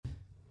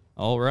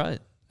All right.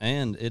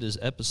 And it is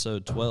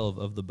episode 12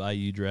 of the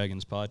Bayou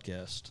Dragons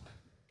podcast.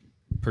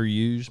 Per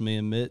usual, me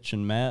and Mitch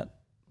and Matt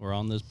were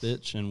on this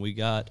bitch, and we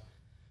got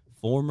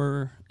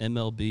former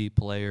MLB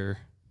player,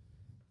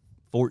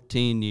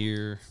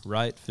 14-year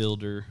right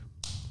fielder,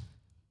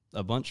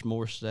 a bunch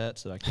more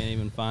stats that I can't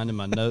even find in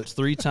my notes.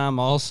 3-time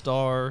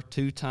All-Star,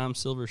 2-time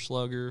Silver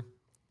Slugger,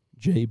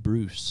 Jay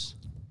Bruce.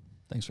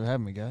 Thanks for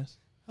having me, guys.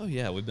 Oh,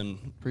 yeah. We've been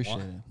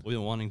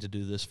wanting to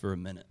do this for a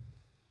minute.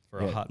 For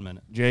a hot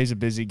minute. Jay's a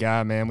busy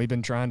guy, man. We've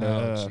been trying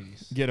to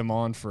get him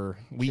on for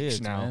weeks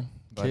Kids, now. Man.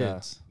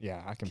 But,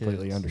 yeah, I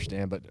completely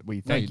understand. But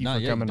we thank you for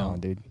coming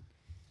on, dude.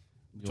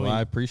 Well, I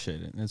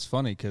appreciate it. And it's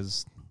funny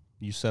because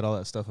you said all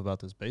that stuff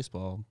about this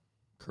baseball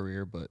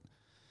career, but,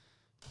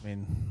 I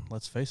mean,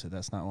 let's face it,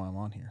 that's not why I'm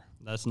on here.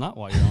 That's not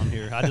why you're on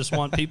here. I just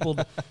want people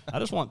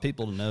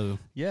to know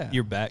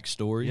your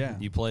backstory. Yeah.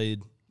 You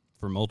played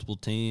for multiple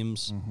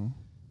teams. Mm-hmm.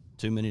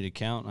 Too many to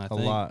count, I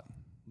think. A lot.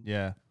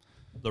 Yeah.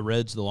 The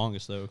Reds the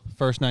longest, though.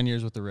 First 9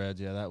 years with the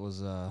Reds, yeah, that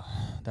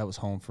was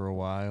home for a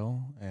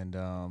while. And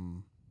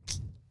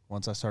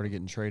once I started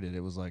getting traded,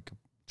 it was like a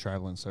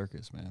traveling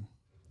circus, man.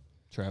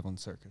 Traveling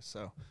circus.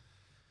 So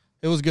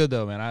it was good,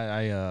 though, man.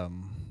 I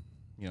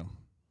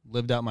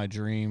lived out my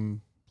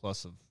dream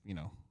plus of,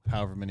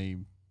 however many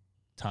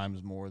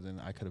times more than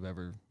I could have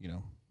ever,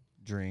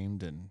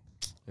 dreamed. And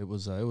it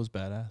was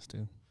badass,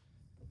 dude.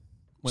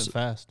 Went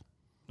fast.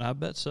 I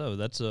bet so.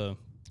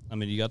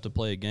 You got to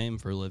play a game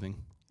for a living.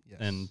 Yes.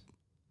 And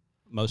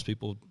most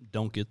people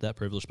don't get that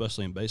privilege,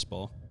 especially in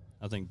baseball.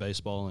 I think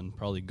baseball and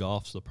probably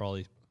golf's the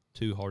probably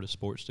two hardest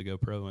sports to go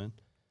pro in.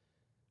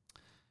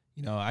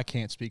 I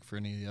can't speak for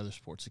any of the other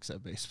sports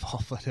except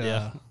baseball, but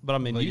yeah. But I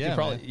mean, you could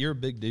probably. Man. You're a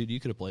big dude. You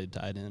could have played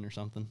tight end or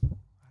something.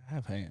 I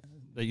have hands.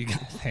 You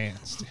got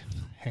hands, dude.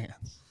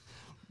 Hands.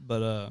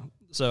 But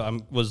so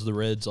was the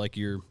Reds like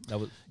your?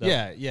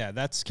 Yeah.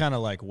 That's kind of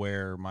like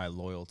where my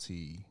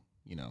loyalty.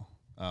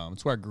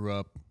 It's where I grew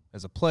up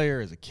as a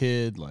player, as a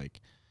kid.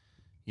 Like,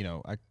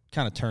 I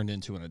kind of turned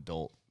into an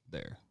adult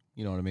there.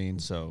 You know what I mean?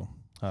 So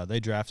they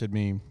drafted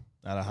me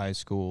out of high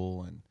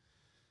school, and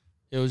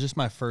it was just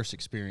my first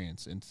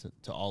experience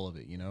into all of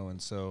it, and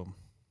so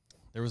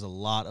there was a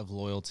lot of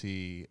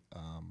loyalty.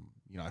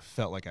 I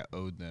felt like I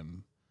owed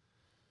them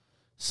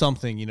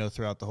something,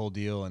 throughout the whole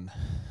deal. And,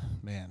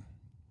 man,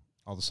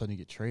 all of a sudden you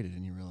get traded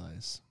and you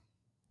realize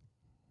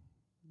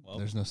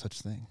there's no such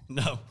thing.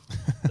 No,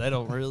 they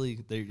don't really.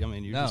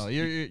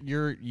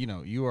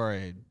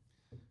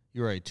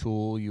 You're a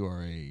tool. You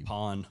are a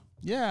pawn.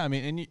 Yeah, I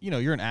mean, and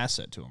you're an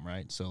asset to them,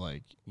 right? So,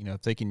 like,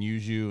 if they can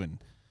use you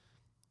and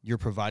you're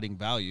providing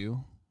value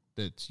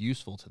that's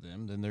useful to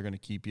them, then they're going to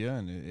keep you.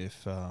 And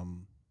if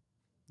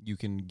you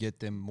can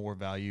get them more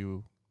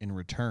value in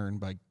return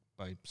by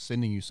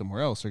sending you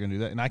somewhere else, they're going to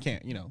do that. And I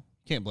can't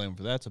blame them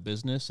for that. It's a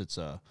business. There's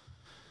a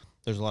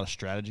lot of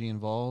strategy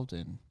involved,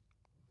 and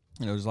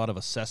there's a lot of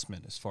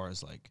assessment as far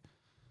as like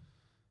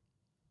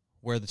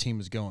where the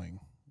team is going.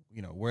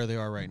 Where they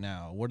are right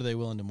now, what are they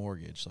willing to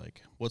mortgage?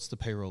 Like, what's the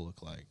payroll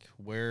look like?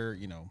 Where,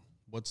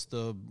 what's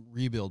the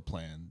rebuild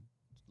plan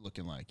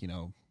looking like?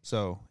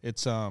 So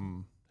it's who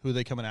are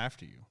they coming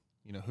after you?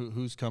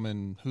 Who's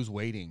coming, who's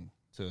waiting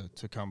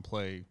to come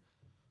play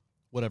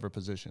whatever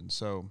position.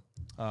 So,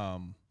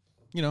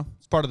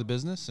 it's part of the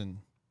business, and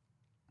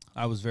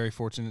I was very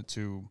fortunate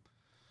to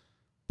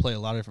play a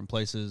lot of different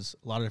places,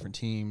 a lot of different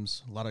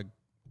teams, a lot of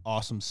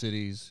awesome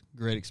cities,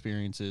 great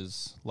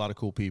experiences, a lot of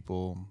cool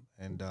people,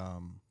 and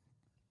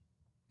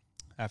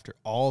after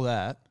all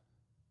that,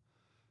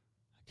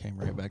 I came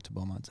right back to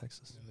Beaumont,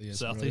 Texas. Yes,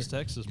 Southeast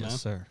Texas, man.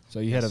 Yes, sir. So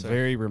you had a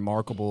very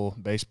remarkable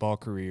baseball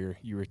career.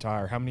 You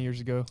retired how many years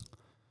ago?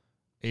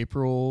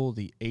 April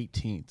the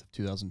 18th of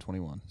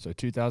 2021. So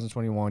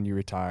 2021, you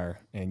retire,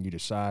 and you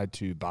decide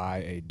to buy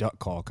a duck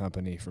call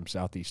company from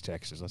Southeast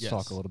Texas. Let's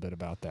talk a little bit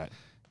about that.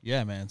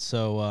 Yeah, man.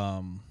 So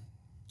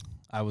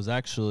I was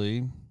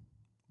actually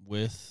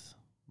with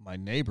my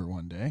neighbor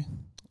one day,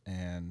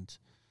 and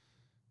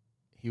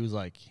he was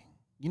like,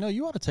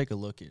 you ought to take a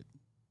look at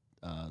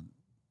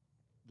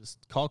this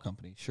call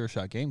company, Sure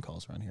Shot Game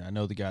Calls around here. I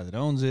know the guy that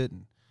owns it,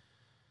 and,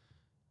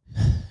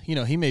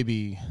 he may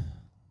be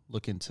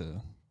looking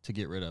to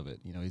get rid of it.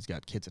 He's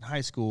got kids in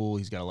high school.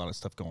 He's got a lot of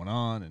stuff going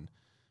on, and,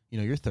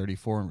 you're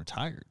 34 and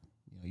retired.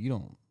 You're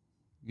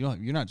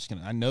not just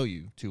going to, I know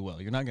you too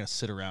well. You're not going to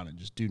sit around and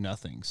just do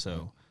nothing.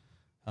 So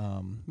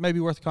maybe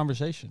worth a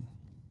conversation.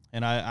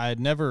 And I had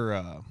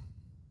never,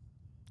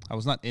 I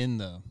was not in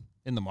the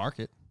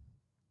market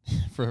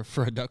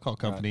for a duck call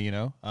company,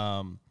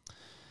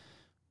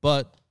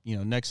 but,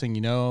 next thing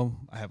you know,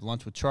 I have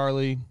lunch with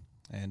Charlie,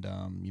 and,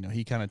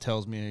 he kind of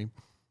tells me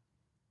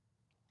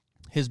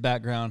his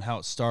background, how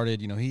it started.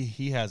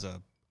 He has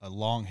a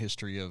long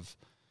history of,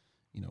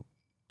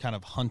 kind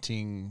of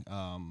hunting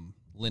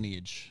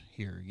lineage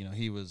here.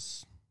 He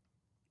was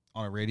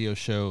on a radio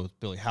show with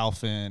Billy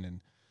Halfin,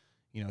 and,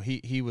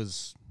 he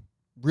was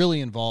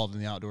really involved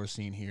in the outdoor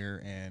scene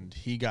here, and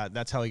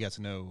that's how he got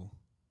to know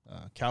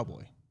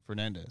Cowboy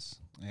Fernandez.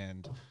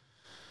 And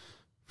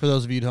for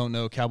those of you who don't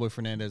know, Cowboy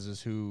Fernandez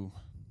is who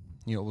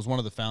was one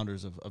of the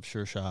founders of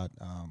Sure Shot.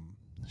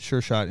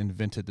 Sure Shot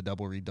invented the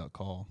double read duck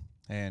call,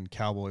 and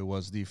Cowboy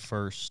was the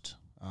first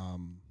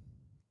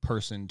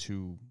person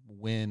to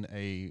win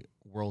a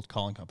world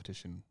calling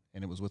competition,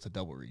 and it was with a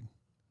double read.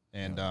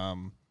 And,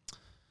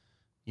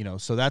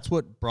 so that's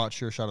what brought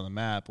Sure Shot on the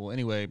map. Well,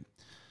 anyway,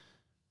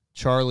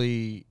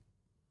 Charlie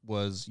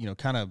was,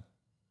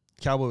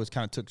 Cowboy was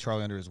kind of took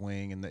Charlie under his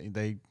wing, and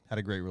they had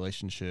a great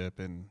relationship.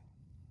 And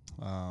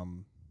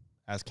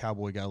as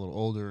Cowboy got a little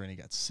older and he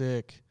got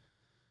sick,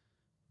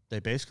 they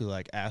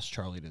basically asked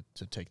Charlie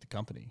to take the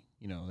company.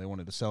 They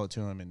wanted to sell it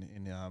to him,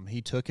 and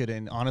he took it.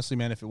 And honestly,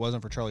 man, if it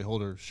wasn't for Charlie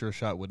Holder, Sure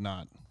Shot would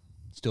not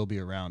still be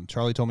around.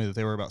 Charlie told me that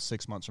they were about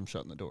 6 months from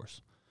shutting the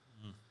doors.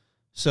 Mm-hmm.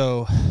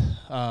 So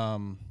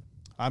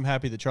I'm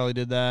happy that Charlie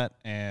did that,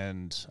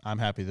 and I'm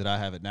happy that I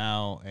have it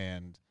now.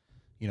 And,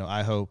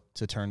 I hope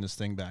to turn this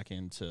thing back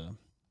into,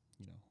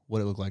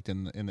 what it looked like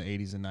in the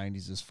 80s and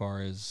 90s as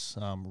far as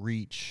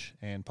reach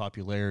and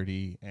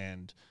popularity.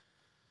 And,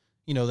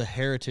 the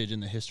heritage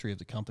and the history of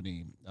the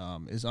company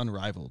is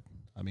unrivaled.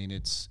 I mean,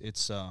 it's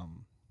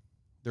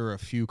there are a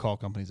few call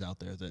companies out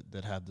there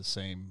that have the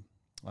same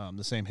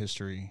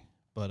history,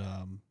 but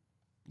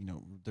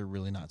they're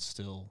really not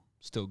still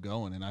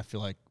going. And I feel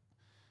like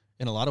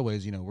in a lot of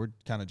ways, we're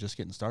kind of just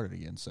getting started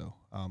again. So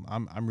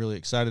I'm really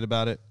excited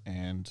about it,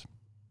 and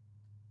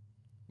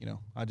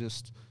I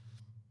just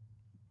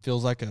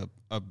feels like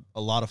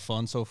a lot of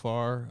fun so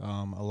far,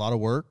 a lot of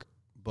work,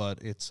 but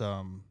it's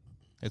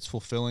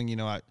fulfilling.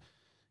 I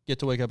get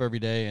to wake up every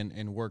day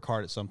and work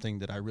hard at something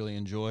that I really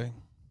enjoy.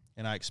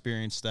 And I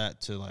experienced that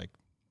to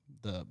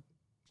the,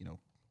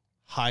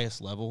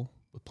 highest level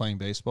with playing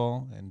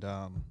baseball. And,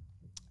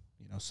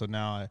 so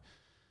now I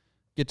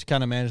get to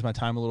kind of manage my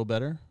time a little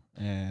better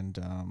and,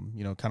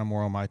 kind of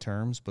more on my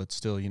terms, but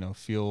still,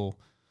 feel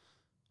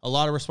a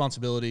lot of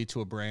responsibility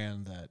to a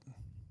brand that,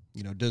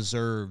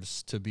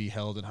 deserves to be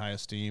held in high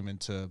esteem and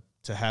to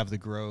have the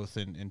growth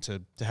and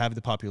to have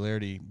the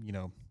popularity,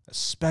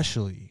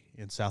 especially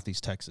in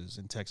Southeast Texas.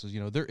 In Texas,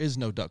 there is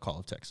no duck call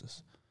of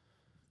Texas.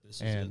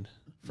 And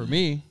for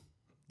me,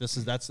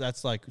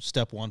 that's like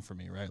step one for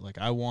me, right? Like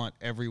I want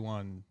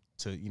everyone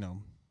to,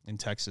 in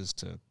Texas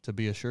to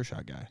be a Sure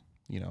Shot guy,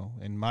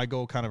 and my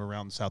goal kind of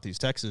around Southeast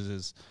Texas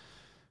is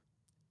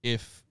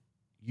if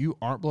you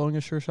aren't blowing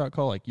a Sure Shot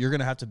call, you're going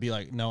to have to be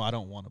like, no, I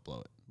don't want to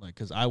blow it.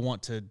 Cause I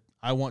want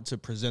to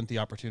present the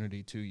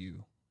opportunity to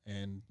you.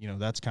 And,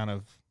 that's kind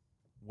of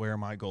where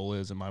my goal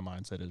is and my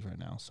mindset is right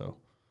now. So,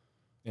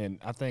 and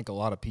I think a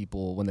lot of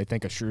people, when they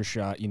think of Sure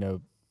Shot,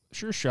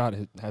 Sure Shot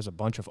has a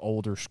bunch of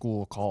older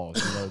school calls.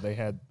 They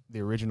had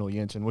the original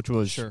Yenson, which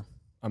was, sure.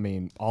 I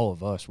mean, all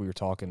of us, we were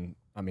talking,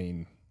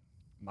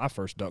 my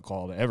first duck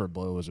call to ever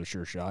blow was a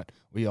Sure Shot.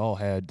 We all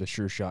had the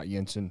Sure Shot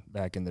Yenson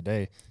back in the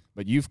day.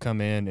 But you've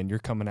come in and you're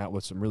coming out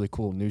with some really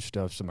cool new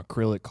stuff, some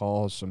acrylic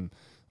calls,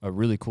 a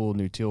really cool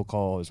new teal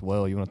call as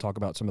well. You want to talk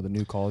about some of the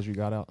new calls you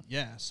got out?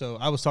 Yeah. So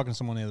I was talking to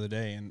someone the other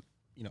day, and,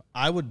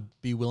 I would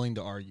be willing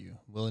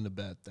to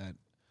bet that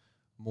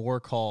more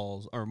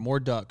calls or more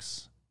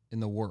ducks in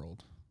the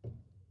world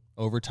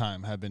over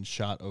time have been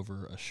shot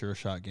over a Sure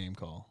Shot game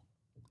call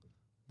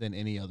than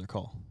any other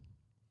call.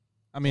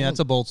 I mean, that's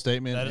a bold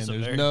statement. That is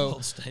and a very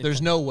bold statement.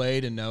 There's no way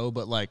to know,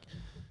 but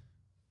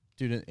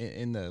dude,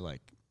 in the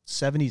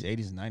 70s,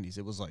 80s, and 90s,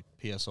 it was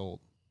PS Old,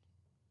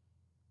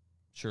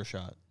 Sure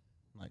Shot.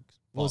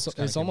 Well,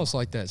 it's almost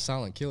like that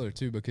silent killer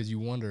too, because you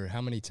wonder how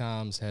many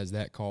times has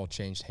that call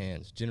changed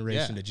hands,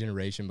 generation to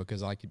generation.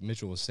 Because like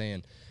Mitchell was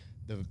saying,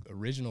 the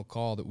original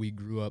call that we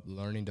grew up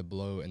learning to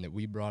blow and that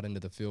we brought into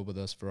the field with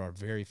us for our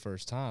very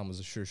first time was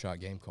a Sure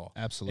Shot game call.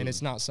 Absolutely. And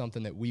it's not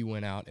something that we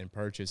went out and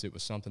purchased. It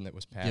was something that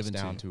was passed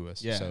down to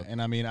us. Yeah. So.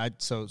 And I mean,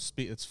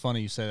 it's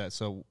funny you say that.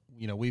 So,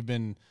 we've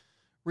been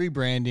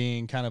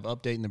rebranding, kind of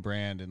updating the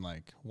brand, and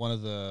one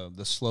of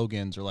the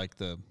slogans or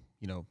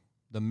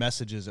the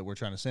messages that we're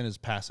trying to send is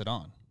pass it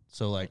on.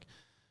 So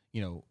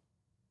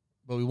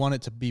but we want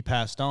it to be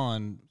passed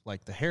on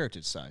the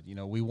heritage side.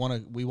 We want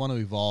to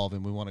evolve,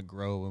 and we want to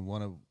grow, and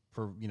want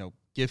to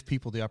give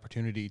people the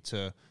opportunity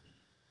to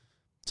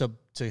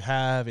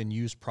have and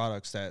use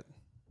products that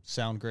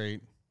sound great,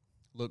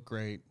 look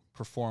great,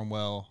 perform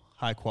well,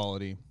 high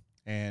quality.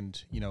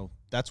 And,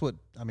 that's what,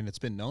 it's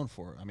been known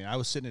for. I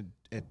was sitting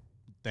at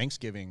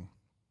Thanksgiving,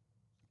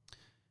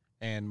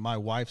 and my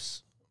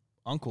wife's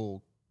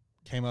uncle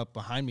came up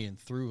behind me and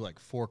threw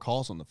 4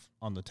 calls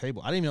on the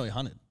table. I didn't even know he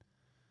hunted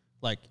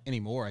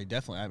anymore. I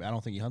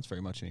don't think he hunts very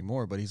much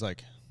anymore, but he's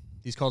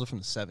these calls are from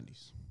the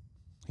 70s.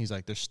 He's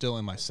they're still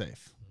in my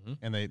safe,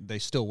 and they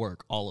still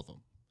work, all of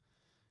them.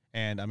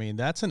 And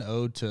that's an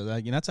ode to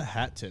that. That's a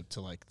hat tip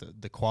to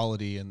the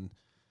quality and,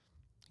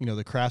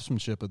 the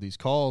craftsmanship of these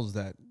calls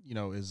that,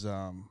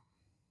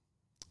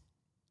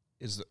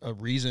 is a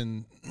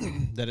reason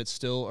that it's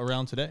still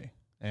around today.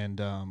 And,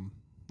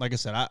 like I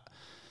said,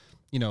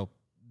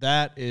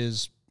 that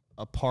is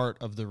a part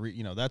of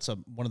the, that's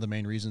one of the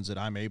main reasons that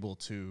I'm able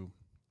to,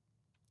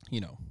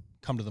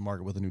 come to the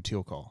market with a new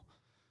teal call.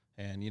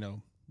 And,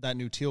 that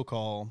new teal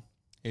call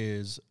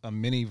is a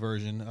mini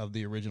version of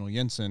the original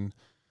Yenson.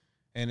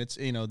 And it's,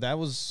 that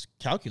was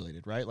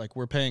calculated, right? Like,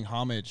 we're paying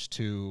homage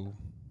to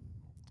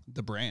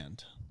the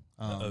brand.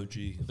 The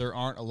OG. There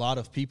aren't a lot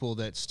of people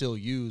that still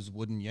use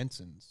wooden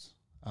Jensens.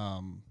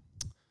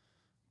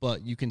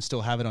 But you can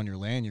still have it on your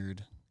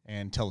lanyard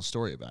and tell a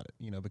story about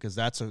it, because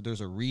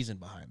there's a reason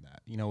behind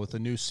that. With the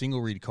new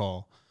single reed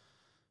call,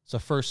 it's the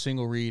first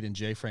single reed and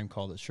J-frame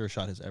call that Sure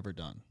Shot has ever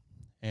done.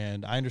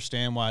 And I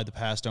understand why the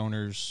past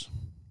owners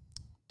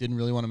didn't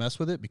really want to mess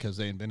with it because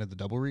they invented the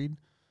double reed,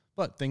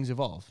 but things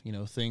evolve,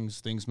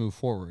 things move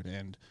forward.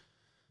 And,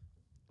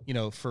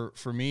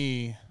 for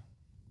me,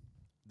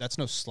 that's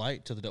no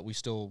slight to that we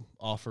still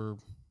offer,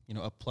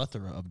 a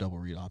plethora of double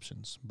reed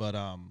options. But,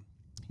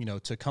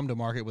 to come to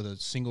market with a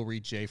single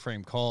reed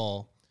J-frame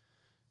call,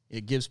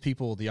 it gives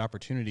people the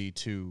opportunity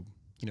to,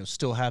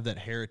 still have that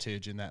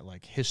heritage and that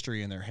like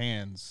history in their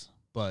hands,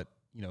 but,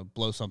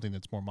 blow something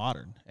that's more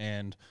modern.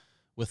 And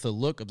with the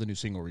look of the new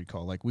single reed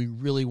call, like we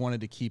really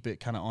wanted to keep it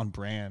kind of on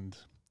brand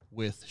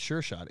with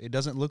Sure Shot. It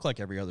doesn't look like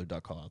every other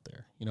duck call out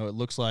there. It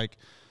looks like,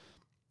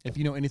 if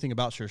you know anything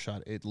about Sure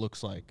Shot, it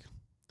looks like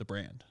the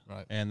brand.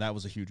 Right. And that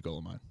was a huge goal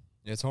of mine.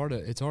 It's hard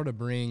to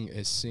bring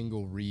a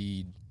single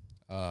reed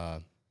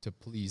to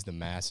please the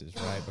masses,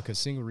 right? Because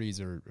single reeds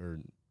are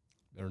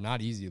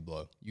not easy to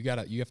blow. You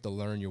have to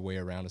learn your way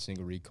around a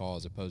single reed call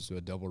as opposed to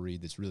a double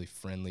reed that's really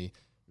friendly,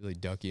 really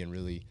ducky, and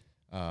really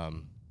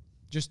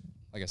just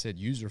like I said,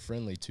 user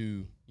friendly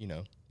to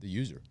the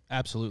user.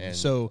 Absolutely. And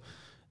so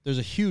there's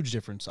a huge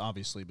difference,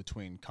 obviously,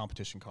 between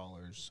competition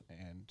callers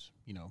and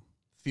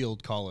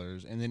field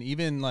callers, and then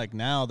even like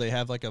now they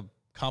have like a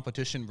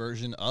competition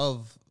version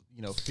of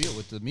field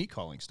with the meat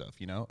calling stuff,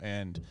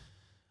 and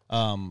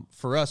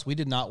for us, we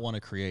did not want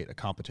to create a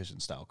competition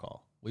style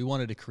call. We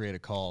wanted to create a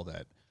call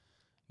that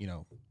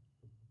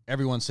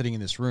everyone sitting in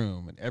this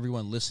room and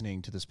everyone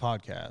listening to this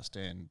podcast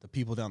and the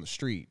people down the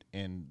street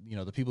and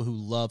the people who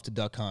love to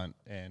duck hunt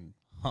and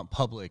hunt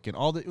public and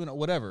all the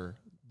whatever,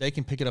 they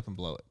can pick it up and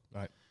blow it.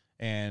 Right.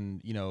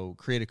 And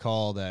create a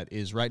call that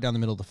is right down the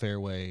middle of the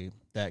fairway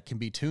that can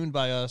be tuned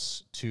by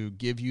us to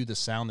give you the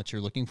sound that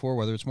you're looking for,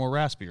 whether it's more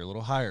raspy or a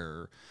little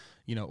higher,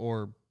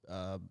 or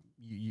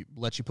you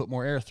let you put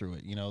more air through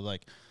it.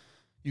 Like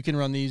you can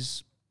run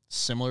these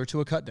similar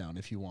to a cut down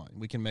if you want.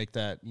 We can make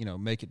that,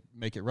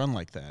 make it run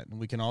like that. And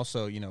we can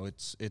also,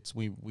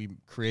 we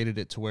created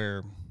it to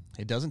where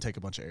it doesn't take a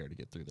bunch of air to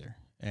get through there.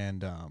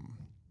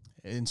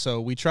 And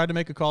so we tried to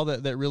make a call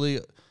that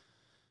really,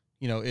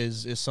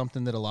 is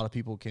something that a lot of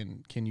people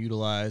can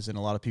utilize and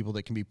a lot of people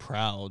that can be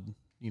proud,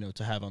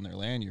 to have on their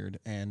lanyard.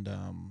 And,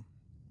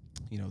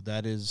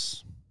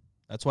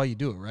 that's why you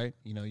do it, right?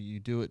 You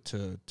do it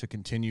to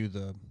continue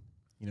the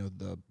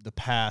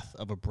path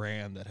of a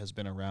brand that has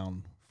been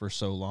around for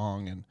so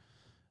long.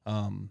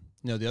 And,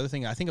 the other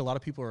thing, I think a lot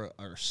of people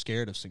are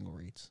scared of single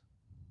reeds.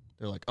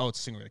 They're like, oh, it's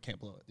a single reed, I can't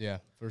blow it. Yeah,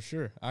 for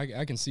sure.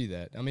 I can see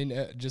that. I mean,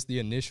 just the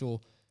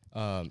initial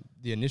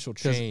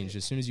change,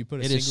 as soon as you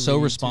put a single reed, it is so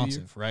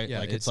responsive, right? Yeah,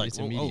 like it's like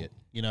immediate.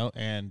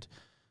 And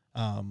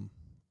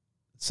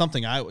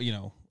something I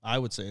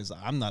would say is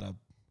I'm not a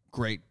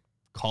great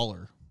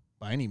caller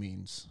by any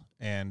means.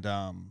 And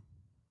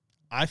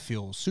I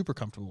feel super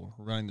comfortable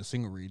running the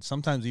single reed,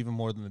 sometimes even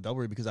more than the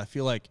double reed, because I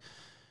feel like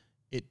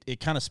it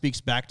kind of speaks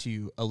back to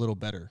you a little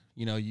better.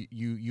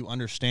 You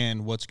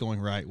understand what's going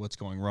right, what's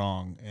going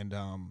wrong. And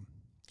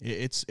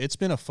it's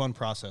been a fun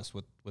process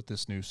with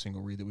this new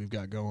single reed that we've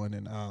got going.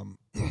 And,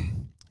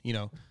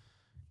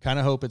 kind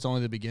of hope it's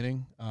only the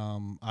beginning.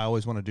 I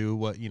always want to do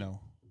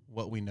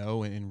what we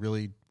know and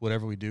really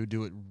whatever we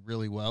do it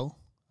really well.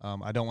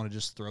 I don't want to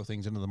just throw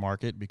things into the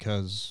market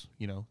because,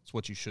 it's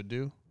what you should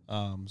do.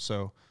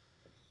 So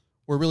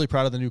we're really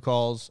proud of the new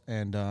calls,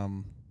 and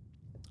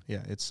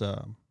it's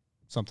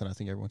something I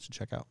think everyone should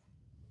check out.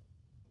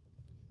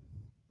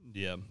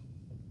 Yeah.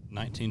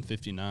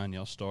 1959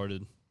 y'all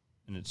started,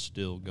 and it's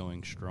still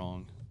going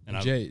strong.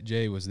 And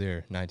Jay was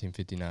there,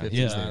 1959.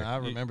 Yeah, was there. I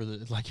remember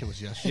that like it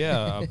was yesterday.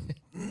 Yeah.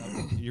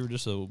 You were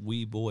just a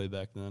wee boy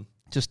back then.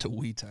 Just a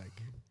wee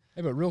tyke.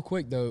 Hey, but real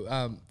quick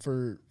though,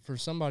 for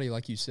somebody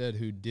like you said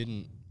who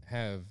didn't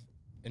have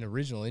an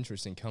original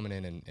interest in coming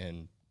in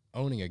and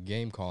owning a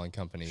game calling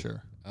company,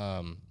 sure.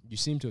 You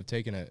seem to have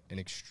taken an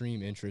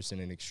extreme interest and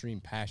an extreme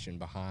passion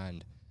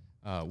behind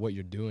what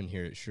you're doing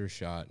here at Sure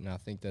Shot, and I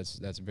think that's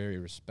very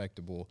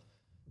respectable,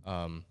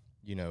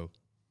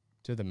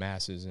 to the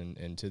masses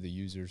and to the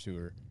users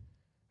who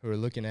are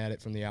looking at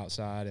it from the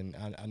outside. And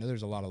I know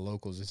there's a lot of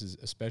locals. This is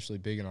especially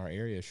big in our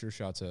area. Sure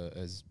Shot's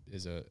is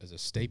a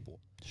staple,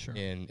 sure,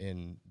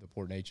 in the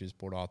Port Neches,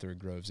 Port Arthur,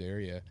 Groves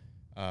area.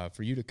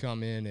 For you to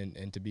come in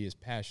and to be as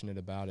passionate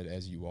about it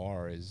as you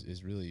are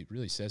is really,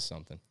 really says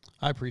something.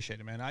 I appreciate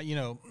it,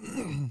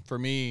 man. For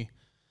me,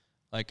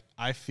 like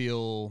I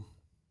feel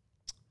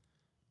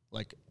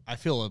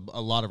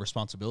a lot of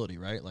responsibility,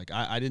 right? Like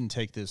I didn't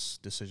take this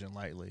decision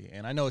lightly,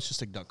 and I know it's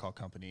just a duck call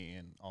company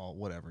and all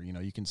whatever.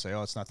 You can say,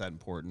 oh, it's not that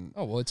important.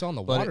 Oh well, it's on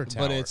the water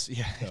tower. But it's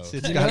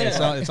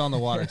it's on the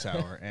water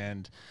tower,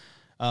 and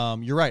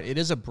you're right. It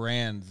is a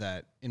brand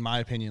that, in my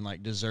opinion,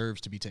 like deserves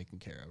to be taken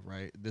care of,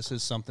 right? This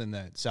is something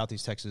that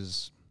Southeast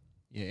Texas,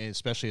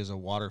 especially as a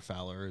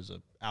waterfowler, as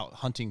a out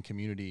hunting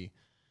community,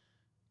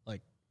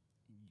 like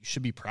you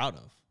should be proud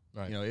of.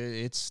 Right. You know,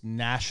 it's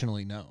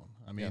nationally known.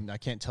 I mean, I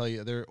can't tell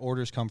you, their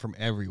orders come from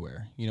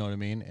everywhere. You know what I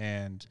mean?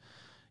 And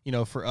you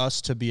know, for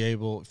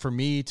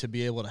me to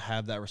be able to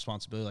have that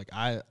responsibility, like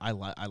I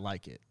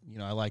like it. You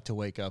know, I like to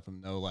wake up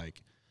and know,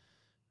 like,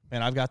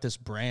 man, I've got this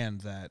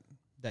brand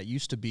that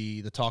used to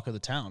be the talk of the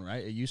town,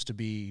 right? It used to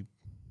be,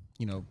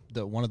 you know,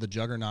 one of the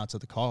juggernauts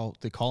of the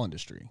call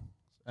industry,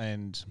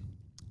 and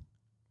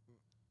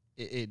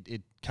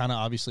it kind of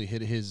obviously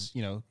hit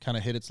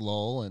its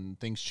lull, and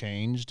things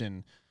changed,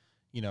 and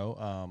you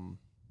know,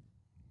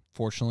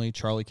 fortunately,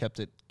 Charlie kept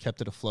it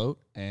afloat,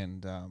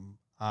 and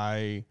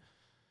I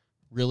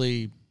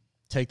really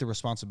take the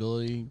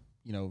responsibility,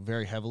 you know,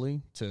 very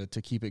heavily to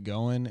keep it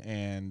going.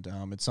 And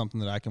it's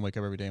something that I can wake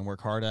up every day and work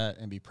hard at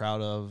and be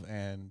proud of,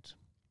 and,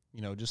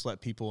 you know, just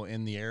let people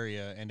in the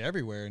area and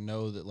everywhere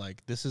know that,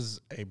 like, this is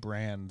a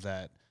brand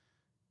that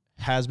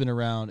has been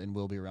around and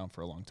will be around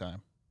for a long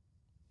time.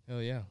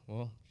 Hell yeah.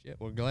 Well, shit,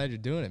 we're glad you're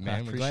doing it,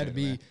 man. We're glad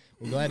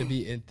to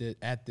be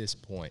at this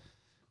point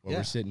where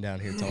we're sitting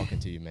down here talking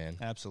to you, man.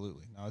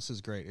 Absolutely. No, this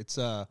is great. It's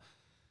there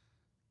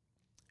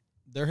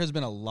has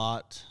been a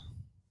lot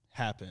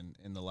happen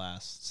in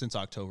since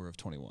October of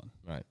 21.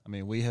 Right. I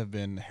mean, we have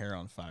been hair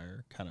on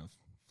fire, kind of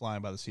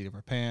flying by the seat of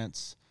our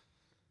pants.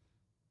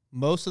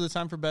 Most of the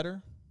time for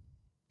better,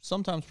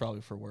 sometimes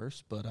probably for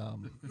worse, but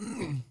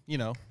you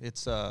know,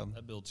 it's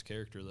that builds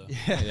character though.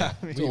 Yeah.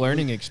 It's a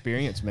learning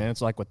experience, man.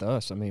 It's like with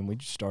us. I mean, we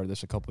just started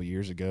this a couple of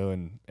years ago,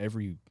 and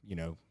every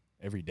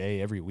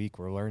day, every week,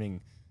 we're learning,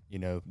 you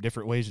know,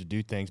 different ways to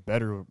do things,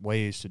 better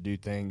ways to do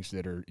things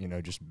that are, you know,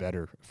 just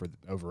better for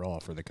overall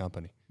for the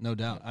company. No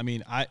doubt. I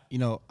mean,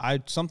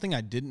 something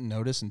I didn't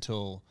notice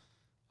until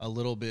a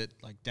little bit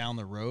like down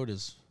the road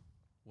is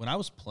when I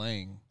was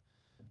playing,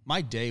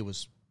 my day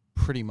was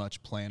pretty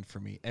much planned for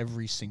me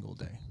every single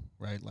day,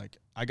 right? Like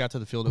I got to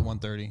the field at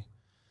 1:30.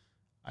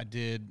 I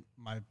did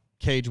my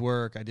cage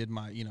work. I did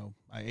I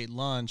ate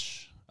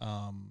lunch.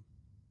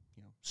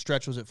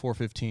 Stretch was at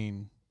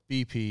 4:15.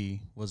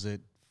 BP was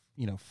at,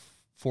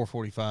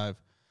 4:45.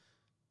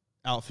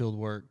 Outfield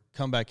work,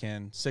 come back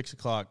in, 6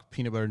 o'clock,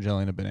 peanut butter and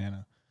jelly and a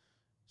banana.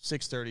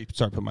 6:30,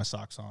 start putting my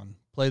socks on,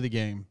 play the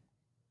game,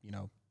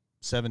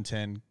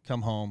 7:10,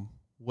 come home,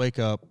 wake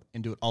up,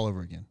 and do it all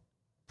over again.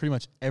 Pretty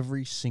much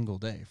every single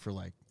day for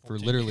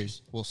literally,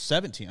 years.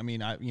 17. I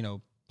mean,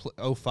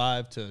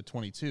 05 to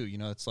 22,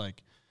 it's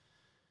like,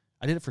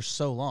 I did it for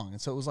so long.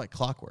 And so it was like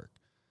clockwork.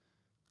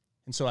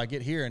 And so I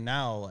get here and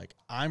now, like,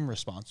 I'm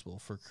responsible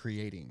for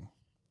creating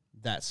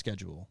that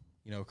schedule,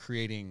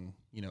 creating,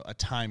 a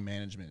time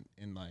management.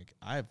 And like,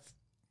 I've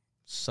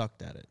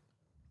sucked at it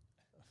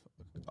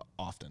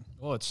often.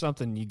 Well, it's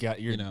something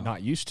you're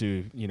not used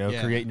to,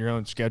 creating your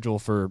own schedule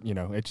for,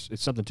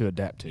 it's something to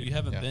adapt to. You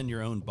haven't been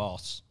your own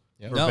boss.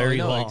 For very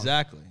long.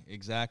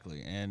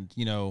 Exactly. And,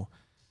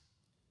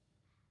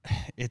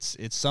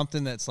 it's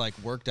something that's like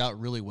worked out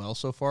really well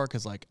so far.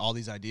 Cause like all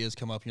these ideas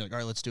come up and you're like, all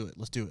right, let's do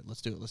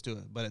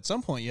it. But at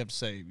some point you have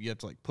to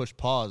like push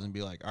pause and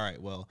be like, all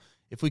right, well,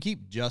 if we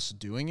keep just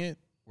doing it,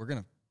 we're going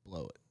to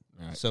blow it.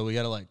 Right. So we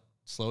got to like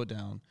slow it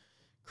down,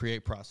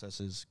 create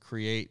processes,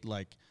 create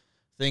like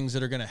things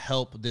that are going to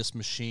help this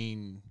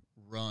machine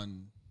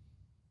run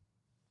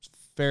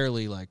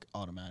fairly like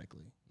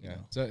automatically. Yeah.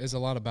 So it's a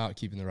lot about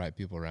keeping the right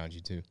people around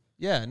you too.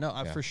 Yeah,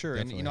 no, for sure.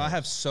 And, I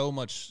have so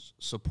much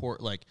support.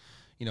 Like,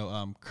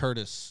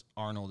 Curtis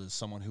Arnold is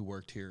someone who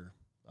worked here,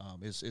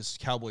 is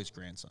Cowboy's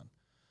grandson.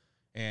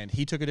 And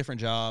he took a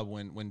different job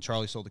when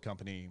Charlie sold the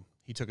company.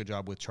 He took a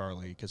job with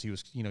Charlie because he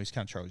was, he's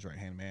kind of Charlie's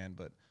right-hand man.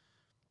 But,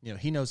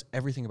 he knows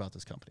everything about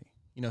this company.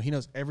 He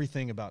knows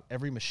everything about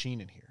every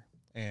machine in here.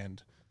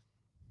 And,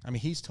 I mean,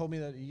 he's told me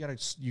that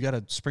you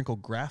gotta sprinkle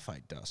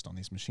graphite dust on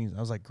these machines. I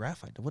was like,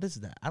 graphite? What is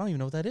that? I don't even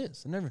know what that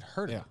is. I've never even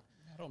heard of it.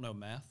 I don't know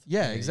math.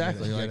 Yeah,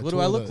 exactly. You gotta what do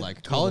I look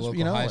like? College,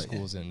 high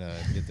schools and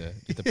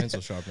get the pencil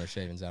sharpener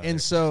shavings out. And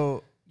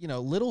so,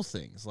 little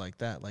things like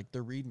that, like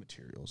the reed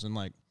materials and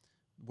like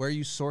where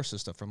you source this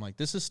stuff from. Like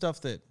this is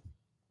stuff that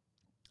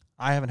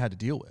I haven't had to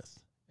deal with.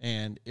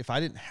 And if I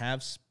didn't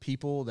have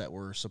people that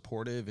were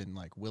supportive and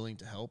like willing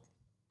to help,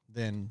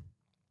 then,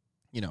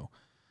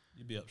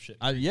 you'd be up shit.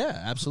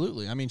 Yeah,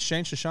 absolutely. I mean,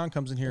 Shane Shashan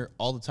comes in here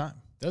all the time.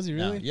 Does he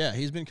really? Yeah,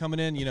 he's been coming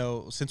in,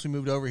 since we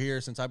moved over here,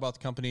 since I bought the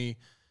company,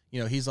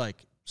 he's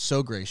like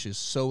so gracious,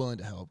 so willing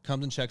to help,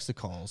 comes and checks the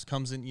calls,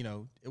 comes in,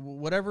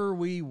 whatever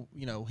we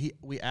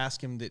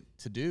ask him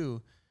to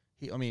do.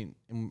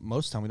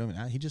 Most of the time we don't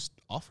even ask, he just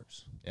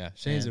offers. Yeah,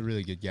 Shane's a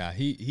really good guy.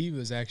 He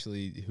was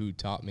actually who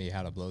taught me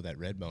how to blow that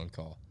red bone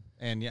call.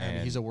 And I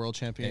mean, he's a world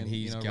champion. And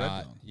he's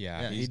got,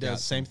 he does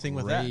the same thing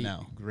with that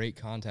now. Great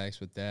contacts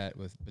with that,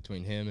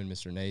 between him and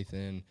Mr.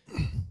 Nathan.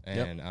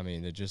 And I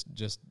mean,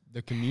 just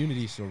the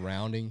community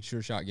surrounding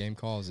Sure Shot Game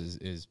Calls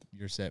is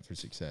you're set for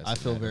success. I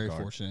feel very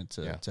fortunate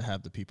to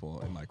have the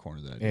people in my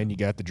corner that I do. And you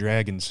got the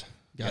Dragons.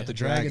 Got the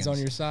Dragons on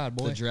your side,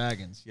 boy. The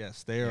Dragons,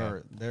 yes,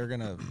 they're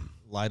gonna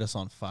light us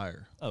on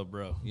fire. Oh,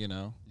 bro,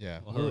 Yeah,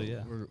 well, hell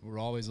yeah. We're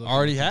always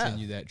looking to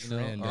continue that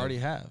trend. Already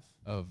have.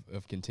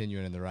 of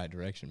continuing in the right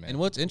direction, man. And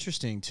what's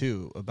interesting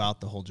too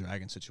about the whole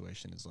dragon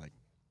situation is like,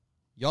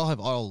 y'all have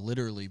all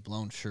literally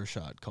blown Sure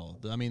Shot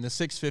called. I mean, the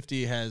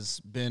 650 has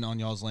been on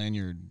y'all's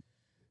lanyard.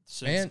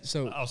 Since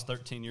I was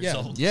 13 years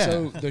old. Yeah.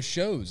 So the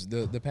shows,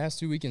 the past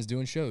 2 weekends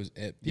doing shows,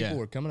 people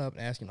were coming up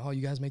and asking, "Oh,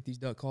 you guys make these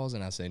duck calls?"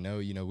 And I say, "No,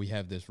 we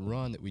have this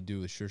run that we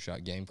do with Sure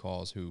Shot Game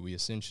Calls, who we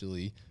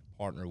essentially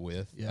partner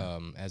with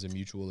as a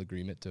mutual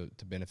agreement to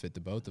benefit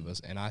the both of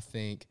us." And I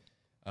think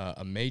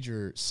a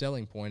major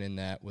selling point in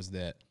that was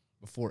that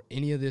before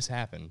any of this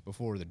happened,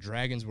 before the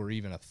dragons were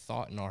even a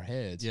thought in our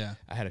heads,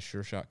 I had a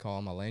Sure Shot call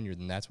on my lanyard,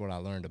 and that's what I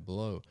learned to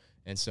blow.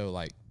 And so,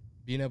 like,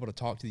 being able to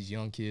talk to these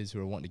young kids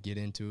who are wanting to get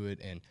into it,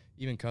 and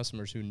even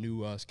customers who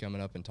knew us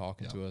coming up and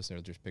talking to us,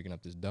 they're just picking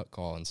up this duck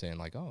call and saying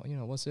like, "Oh,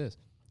 what's this?"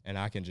 And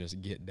I can just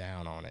get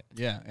down on it.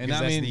 Yeah, and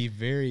that's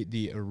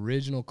the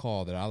original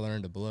call that I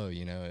learned to blow.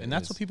 And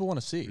that's what people want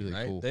to see, really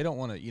right? Cool. They don't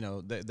want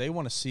to, they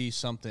want to see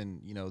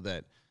something,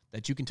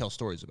 that you can tell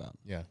stories about.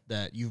 Yeah,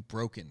 that you've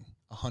broken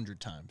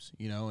 100 times,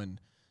 and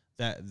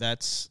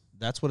that's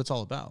what it's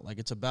all about. Like,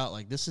 it's about,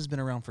 like, this has been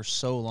around for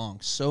so long.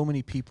 So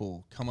many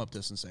people come up to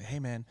us and say, "Hey,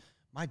 man,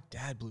 my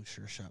dad blew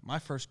Sure Shot. My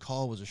first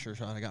call was a Sure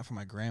Shot I got from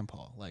my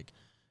grandpa." Like,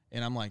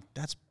 and I'm like,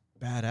 that's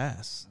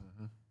badass.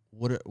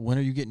 Mm-hmm. When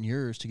are you getting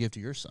yours to give to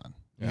your son?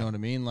 You know what I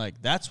mean?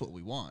 Like, that's what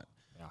we want.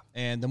 Yeah.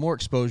 And the more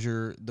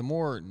exposure, the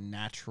more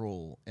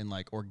natural and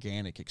like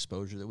organic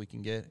exposure that we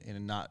can get,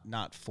 and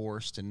not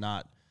forced and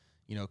not,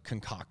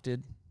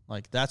 concocted.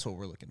 Like, that's what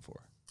we're looking for.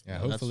 Yeah,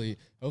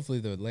 hopefully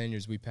the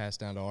lanyards we pass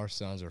down to our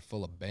sons are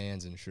full of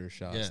bands and Sure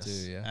Shots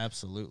too. Yeah,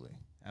 absolutely.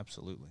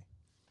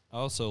 I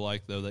also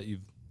like, though, that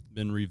you've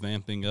been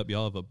revamping up.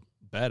 Y'all have a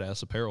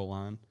badass apparel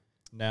line.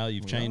 Now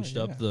you've changed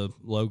up the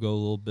logo a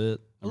little bit.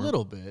 A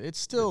little bit.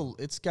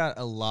 It's got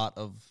a lot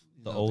of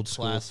the old the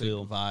classic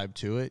school feel vibe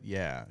to it.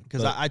 Yeah,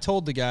 because I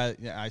told the guy,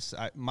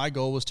 my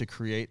goal was to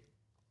create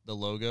the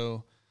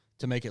logo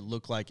to make it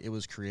look like it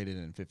was created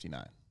in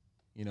 '59.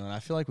 And I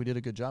feel like we did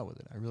a good job with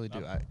it. I really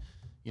do. I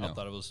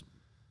thought it was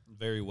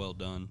very well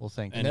done. Well,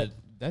 thank you. And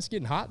that's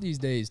getting hot these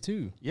days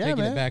too. Yeah,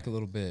 taking it back a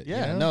little bit.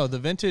 Yeah, no, the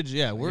vintage.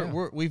 Yeah,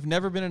 we've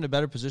never been in a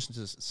better position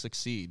to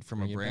succeed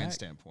from a brand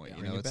standpoint.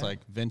 It's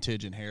like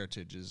vintage and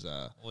heritage is.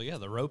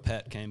 The rope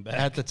hat came back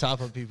at the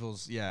top of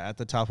people's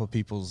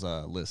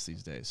lists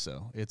these days.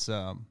 So it's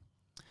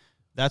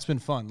that's been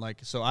fun. Like,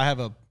 so I have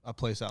a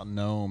place out in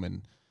Nome,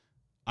 and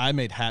I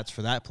made hats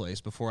for that place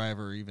before I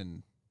ever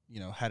even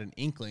had an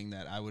inkling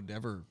that I would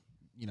ever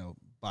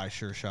buy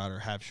Sure Shot or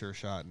have Sure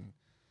Shot. And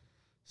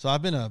so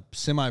I've been a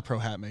semi-pro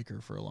hat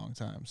maker for a long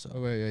time. So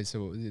wait.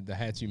 So the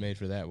hats you made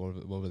for that,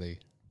 what were they?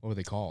 What were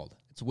they called?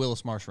 It's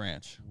Willis Marsh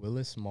Ranch.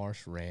 Willis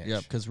Marsh Ranch. Yeah,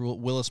 because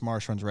Willis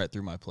Marsh runs right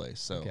through my place.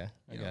 So okay,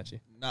 I got you.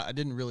 I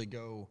didn't really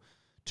go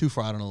too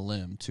far out on a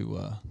limb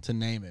to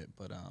name it,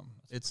 but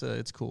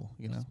it's cool.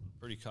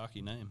 Pretty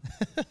cocky name,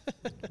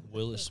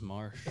 Willis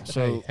Marsh.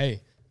 So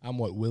hey, I'm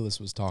what Willis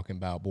was talking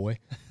about, boy.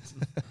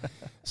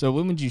 So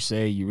when would you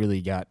say you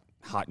really got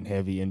hot and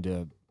heavy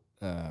into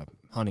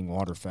hunting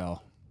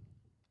waterfowl?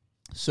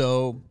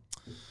 So,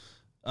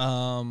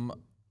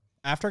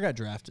 after I got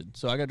drafted,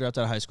 I got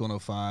drafted out of high school in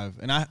 2005,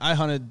 and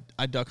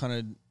I duck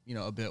hunted,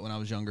 a bit when I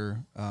was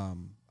younger.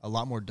 A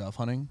lot more dove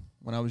hunting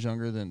when I was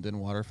younger than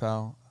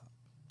waterfowl.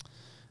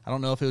 I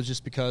don't know if it was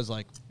just because,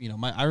 like,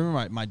 I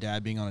remember my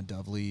dad being on a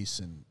dove lease,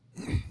 and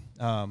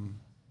I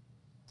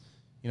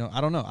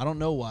don't know. I don't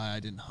know why I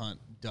didn't hunt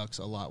ducks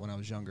a lot when I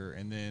was younger,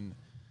 and then.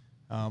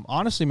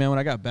 Honestly, man, when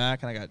I got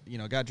back and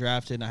I got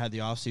drafted and I had the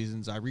off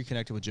seasons, I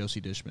reconnected with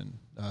Josie Dishman,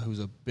 who's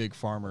a big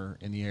farmer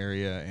in the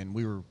area, and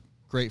we were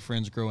great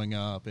friends growing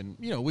up. And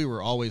we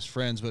were always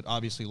friends, but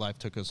obviously life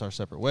took us our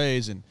separate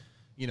ways, and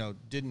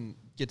didn't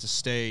get to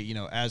stay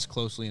as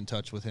closely in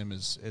touch with him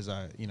as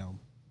I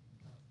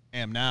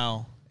am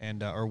now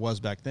and or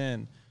was back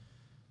then.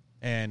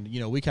 And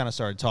we kind of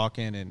started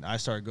talking, and I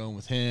started going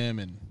with him,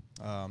 and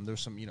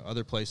there's some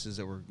other places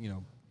that were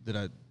that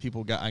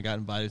I got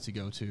invited to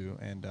go to,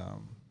 and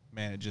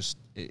man,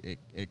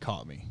 it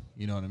caught me.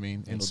 You know what I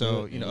mean? And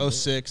so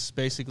 06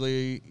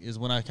 basically is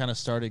when I kind of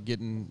started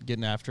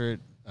getting after it,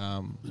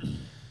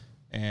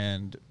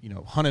 and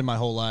hunted my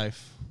whole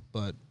life,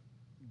 but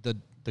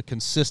the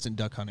consistent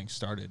duck hunting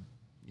started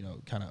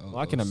kind of. Well,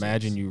 I can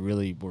imagine you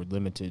really were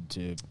limited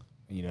to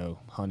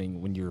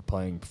hunting when you were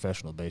playing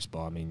professional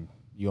baseball. I mean,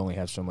 you only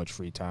have so much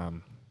free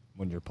time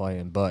when you're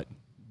playing, but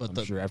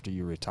I'm sure after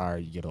you retire,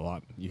 you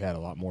had a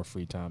lot more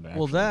free time to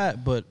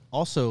actually. But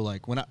also,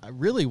 like, when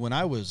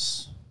I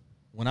was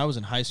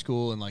in high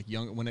school and like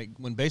young,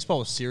 when baseball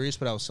was serious,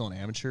 but I was still an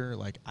amateur,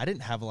 like, I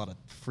didn't have a lot of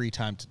free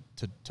time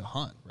to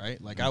hunt,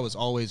 right? Like, I was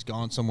always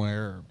gone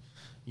somewhere,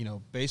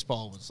 or,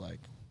 baseball was like,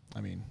 I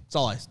mean, it's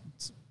all I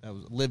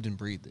lived and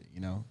breathed it,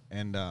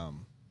 and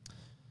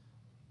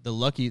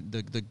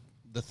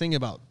the thing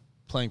about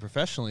playing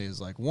professionally is,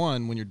 like,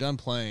 one, when you're done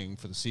playing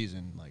for the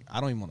season, like, I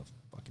don't even want to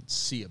fucking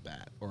see a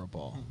bat or a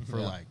ball for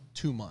like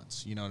 2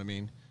 months, you know what I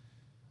mean?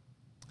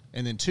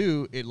 And then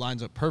two, it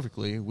lines up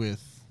perfectly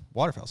with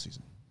waterfowl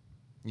season.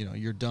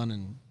 You're done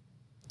in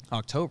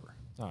October.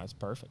 Oh, that's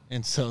perfect.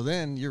 And so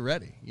then you're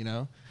ready, you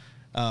know.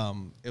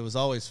 It was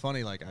always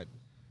funny. Like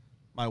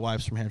my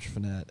wife's from Hampshire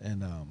Finette,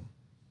 and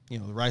you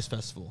know, the Rice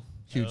Festival,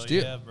 huge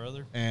deal, yeah,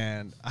 brother.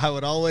 And it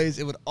would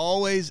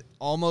always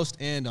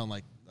almost end on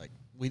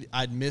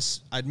I'd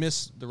miss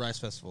the Rice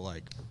Festival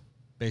like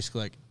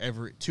basically like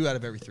every 2 out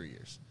of every 3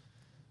 years.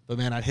 But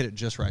man, I'd hit it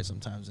just right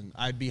sometimes, and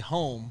I'd be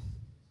home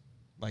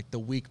like the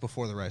week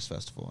before the Rice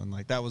Festival, and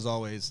like that was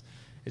always.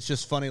 It's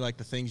just funny, like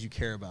the things you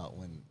care about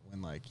when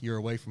like you're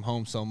away from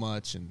home so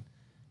much, and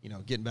you know,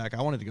 getting back.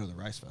 I wanted to go to the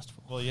Rice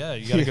Festival. Well, yeah,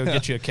 you got to go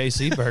get you a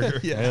KC burger.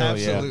 Yeah, Hell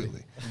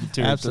absolutely.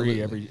 Yeah. 2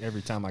 or 3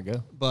 every time I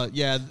go. But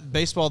yeah,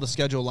 baseball, the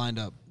schedule lined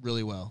up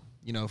really well,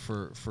 you know,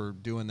 for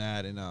doing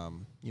that, and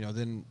you know,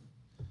 then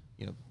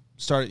you know,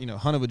 started, you know,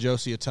 hunted with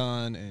Josie a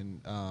ton,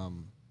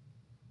 and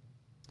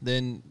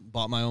then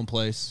bought my own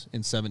place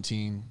in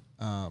 17,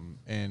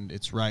 and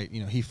it's right,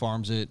 you know, he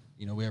farms it,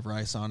 you know, we have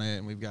rice on it,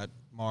 and we've got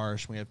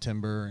marsh, we have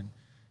timber, and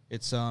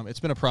it's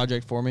been a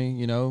project for me,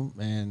 you know,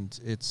 and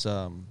it's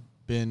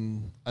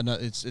been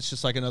it's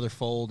just like another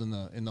fold in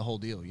the whole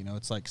deal, you know.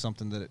 It's like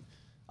something that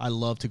I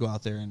love to go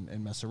out there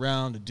and mess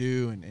around, to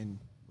do, and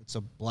it's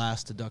a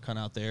blast to duck hunt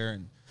out there,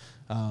 and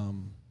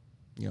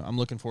you know, I'm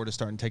looking forward to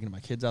starting taking my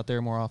kids out there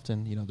more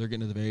often. You know, they're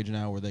getting to the age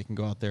now where they can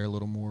go out there a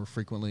little more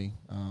frequently.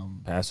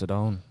 Pass it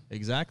on.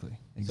 Exactly.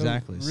 So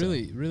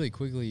really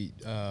quickly,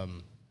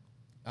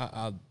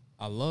 I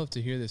love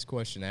to hear this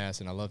question asked,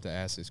 and I love to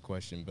ask this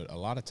question, but a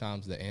lot of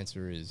times the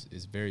answer is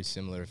very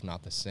similar, if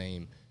not the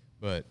same.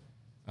 But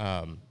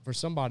for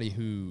somebody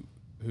who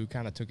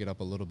kind of took it up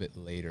a little bit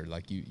later,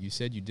 like you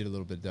said you did a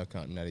little bit of duck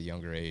hunting at a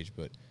younger age,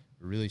 but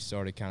really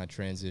started kind of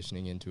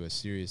transitioning into a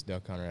serious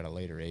duck hunter at a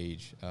later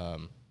age.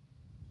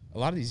 A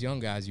lot of these young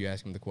guys, you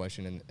ask them the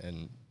question,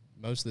 and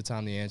most of the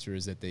time the answer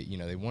is that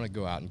they want to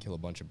go out and kill a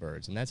bunch of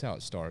birds, and that's how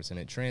it starts, and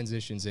it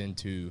transitions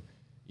into,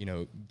 you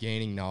know,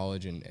 gaining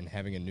knowledge and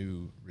having a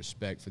new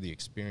respect for the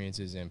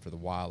experiences and for the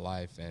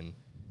wildlife and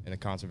the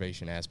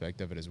conservation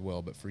aspect of it as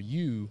well. But for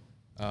you,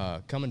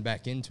 coming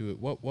back into it,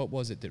 what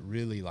was it that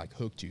really like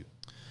hooked you?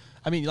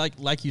 I mean,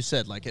 like you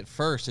said, like at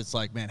first it's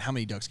like, man, how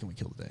many ducks can we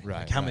kill today? Right.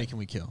 Like, how many can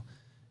we kill?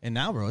 And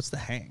now, bro, it's the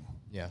hang.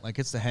 Yeah. Like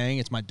it's the hang.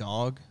 It's my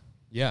dog.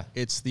 Yeah.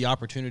 It's the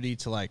opportunity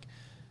to like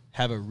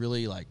have a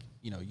really like,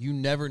 you know, you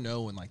never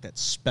know when like that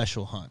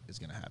special hunt is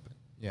going to happen.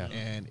 Yeah.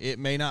 And it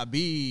may not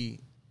be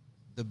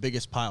the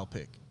biggest pile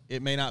pick.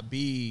 It may not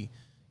be,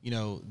 you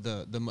know,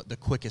 the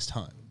quickest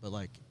hunt, but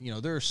like, you know,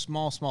 there are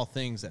small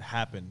things that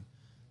happen,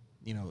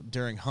 you know,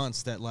 during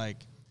hunts that like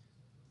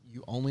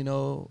you only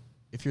know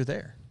if you're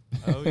there.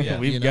 Oh yeah,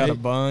 we've got a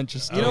bunch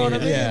of stuff. You know what I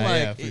mean? Yeah,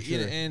 like, yeah, for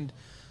sure. And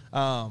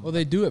well,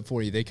 they do it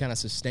for you. They kind of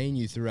sustain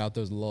you throughout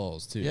those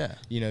lulls too. Yeah.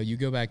 You know, you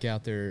go back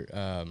out there,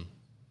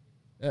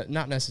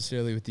 not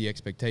necessarily with the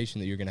expectation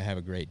that you're going to have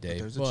a great day.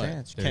 There's a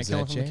chance. You can't kill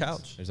him from the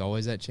couch. There's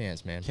always that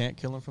chance, man. Can't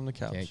kill him from the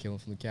couch. Can't kill him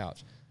from the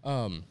couch.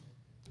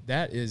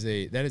 That is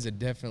a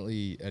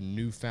definitely a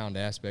newfound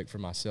aspect for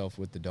myself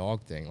with the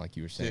dog thing, like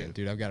you were saying.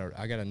 Dude, I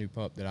got a new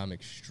pup that I'm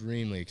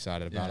extremely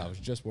excited about. Yeah. I was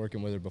just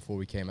working with her before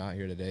we came out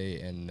here today,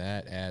 and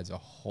that adds a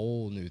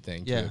whole new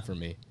thing to it for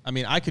me. I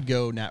mean, I could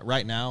go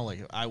right now. Like,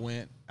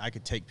 if I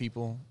could take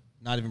people,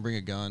 not even bring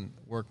a gun,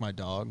 work my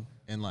dog,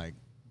 and like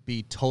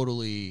be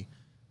totally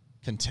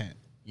content,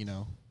 you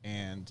know.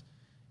 And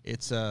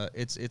it's a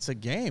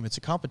game. It's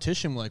a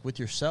competition, like with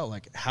yourself.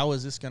 Like, how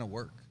is this gonna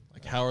work?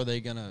 Like, how are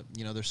they gonna,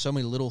 you know, there's so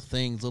many little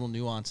things, little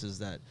nuances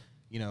that,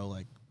 you know,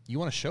 like you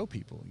want to show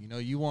people, you know,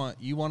 you want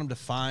them to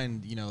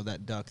find, you know,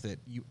 that duck that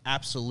you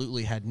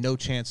absolutely had no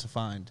chance to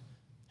find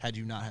had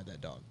you not had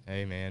that dog.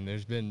 Hey man,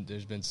 there's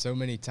been so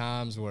many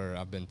times where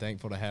I've been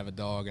thankful to have a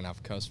dog, and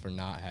I've cussed for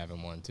not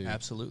having one too.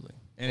 Absolutely.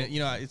 And you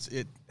know, it's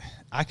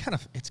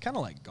kind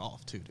of like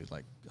golf too, dude.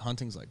 Like,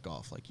 hunting's like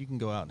golf. Like, you can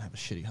go out and have a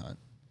shitty hunt,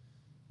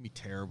 be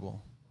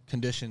terrible,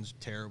 conditions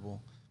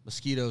terrible,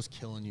 mosquitoes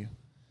killing you.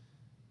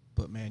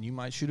 But man, you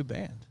might shoot a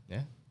band.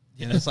 Yeah.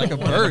 And it's like a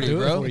birdie,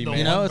 bro.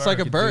 You know, it's like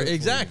a bird. You,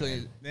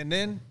 exactly. And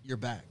then you're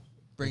back,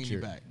 bringing you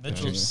back.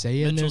 You're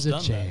saying there's a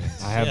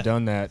chance. I have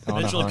done that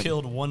on Mitchell a hunt.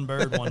 killed one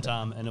bird one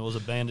time, and it was a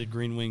banded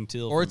green-winged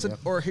teal. Or it's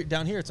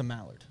down here it's a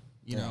mallard.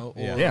 You know,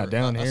 or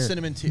down a here,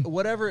 cinnamon tea,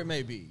 whatever it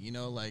may be. You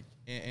know, like,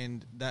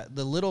 and that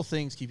the little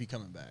things keep you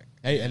coming back.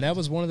 Hey, and that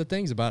was one of the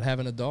things about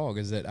having a dog,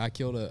 is that I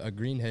killed a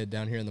greenhead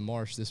down here in the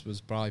marsh. This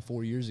was probably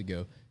 4 years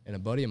ago. And a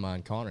buddy of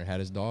mine, Connor, had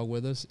his dog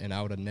with us, and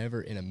I would have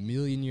never in a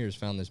million years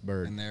found this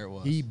bird. And there it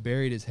was. He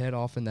buried his head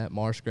off in that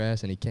marsh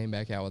grass, and he came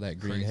back out with that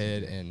green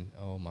head, and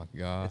oh my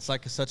God. It's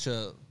like such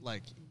a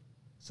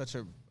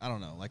I don't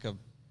know, like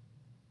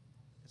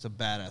it's a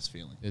badass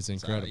feeling. It's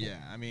incredible. Yeah,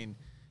 I mean,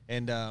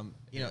 and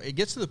you know, it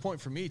gets to the point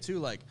for me too,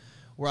 like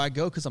where I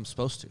go because I'm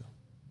supposed to.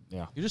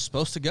 Yeah. You're just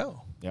supposed to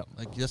go. Yep.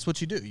 Like, that's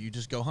what you do. You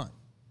just go hunt.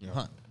 You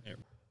hunt.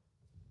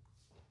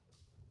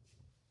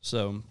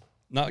 So,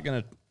 not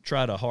going to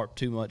try to harp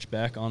too much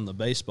back on the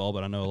baseball,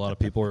 but I know a lot of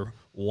people are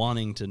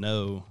wanting to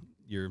know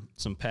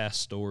some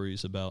past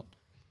stories about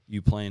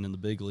you playing in the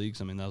big leagues.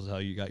 I mean, that was how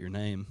you got your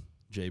name,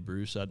 Jay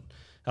Bruce. I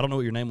don't know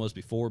what your name was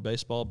before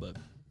baseball, but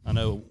I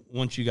know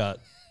once you got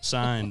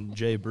signed,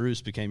 Jay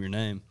Bruce became your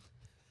name.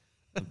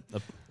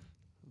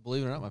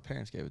 Believe it or not, my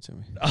parents gave it to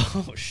me.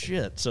 Oh,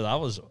 shit. So I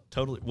was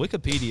totally –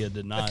 Wikipedia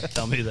did not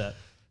tell me that.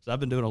 So I've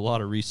been doing a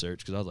lot of research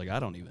because I was like, I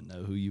don't even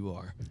know who you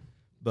are.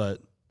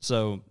 But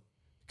so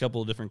a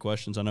couple of different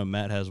questions. I know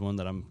Matt has one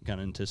that I'm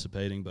kind of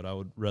anticipating, but I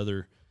would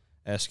rather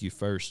ask you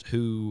first.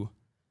 Who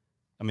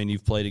 – I mean,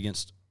 you've played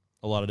against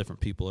a lot of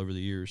different people over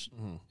the years.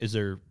 Mm-hmm. Is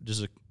there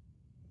just a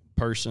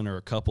person or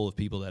a couple of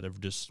people that have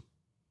just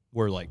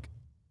were like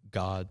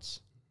gods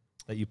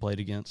that you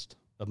played against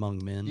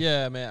among men?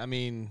 Yeah, man. I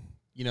mean –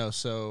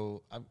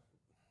 so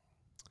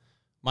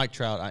Mike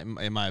Trout,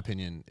 in my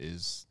opinion,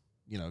 is,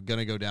 going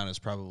to go down as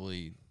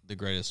probably the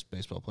greatest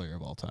baseball player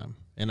of all time.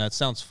 And that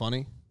sounds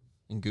funny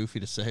and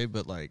goofy to say,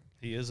 but, like...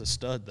 He is a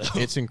stud, though.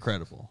 It's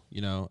incredible,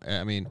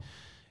 I mean,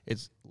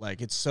 it's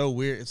so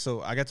weird.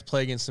 So I got to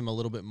play against him a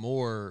little bit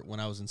more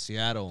when I was in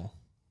Seattle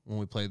when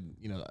we played,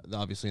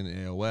 obviously in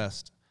the AL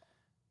West.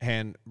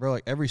 And, bro,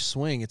 like, every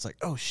swing, it's like,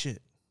 oh,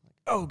 shit.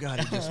 Oh, God,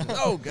 he just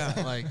oh,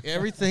 God. Like,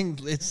 everything,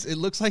 it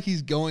looks like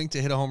he's going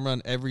to hit a home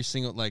run every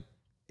single, like,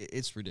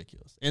 it's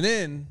ridiculous. And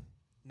then,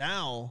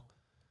 now,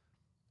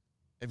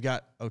 they've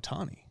got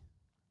Ohtani,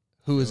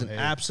 who is an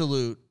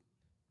absolute,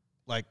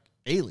 like,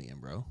 alien,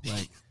 bro.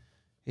 Like,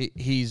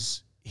 he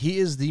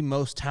is the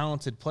most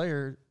talented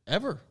player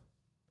ever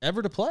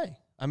to play.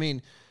 I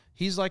mean,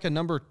 he's like a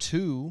number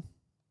 2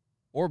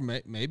 or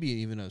maybe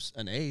even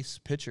an ace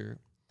pitcher.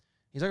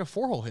 He's like a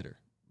 4-hole hitter.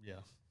 Yeah.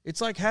 It's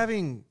like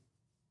having...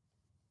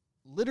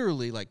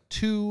 literally like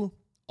 2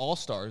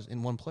 all-stars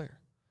in one player.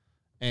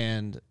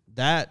 And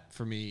that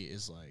for me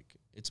is like,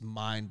 it's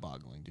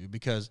mind-boggling, dude,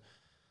 because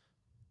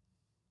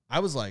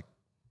I was like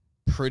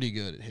pretty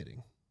good at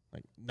hitting.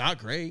 Like, not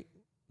great.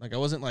 Like, I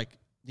wasn't like,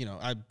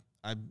 I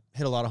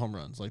hit a lot of home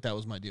runs. Like, that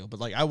was my deal. But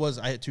like I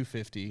hit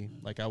 250.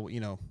 Like, I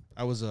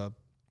was a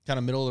kind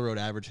of middle of the road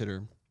average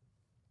hitter.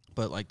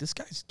 But like, this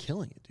guy's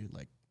killing it, dude.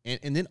 Like,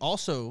 and then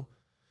also,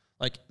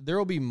 like, there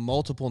will be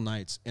multiple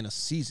nights in a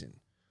season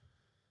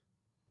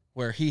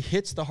where he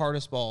hits the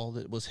hardest ball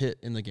that was hit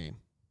in the game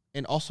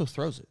and also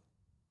throws it.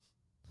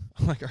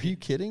 I'm like, are you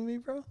kidding me,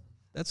 bro?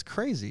 That's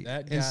crazy.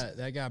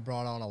 That guy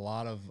brought on a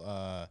lot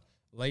of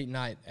late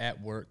night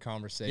at work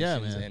conversations.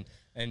 Yeah, man.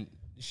 And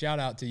shout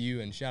out to you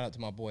and shout out to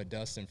my boy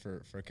Dustin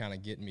for kind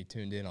of getting me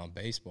tuned in on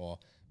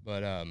baseball.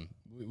 But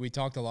we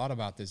talked a lot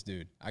about this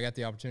dude. I got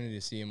the opportunity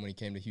to see him when he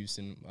came to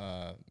Houston,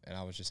 and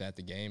I was just at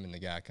the game, and the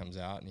guy comes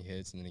out and he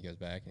hits, and then he goes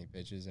back and he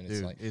pitches, and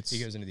dude, he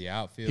goes into the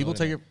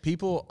outfield.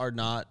 People are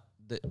not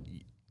that,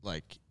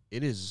 like,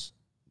 it is.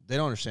 They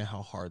don't understand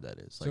how hard that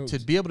is. Like, so,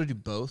 to be able to do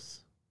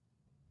both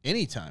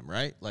anytime,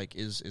 right? Like,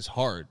 is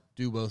hard.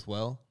 Do both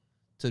well.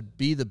 To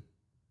be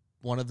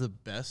one of the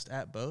best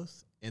at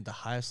both at the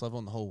highest level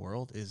in the whole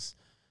world it's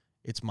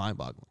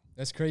mind-boggling.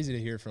 That's crazy to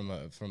hear from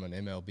an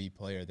MLB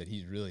player that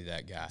he's really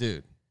that guy,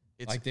 dude.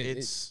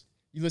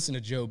 You listen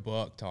to Joe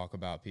Buck talk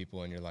about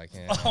people, and you're like,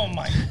 eh. Oh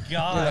my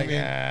God!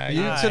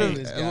 You're like,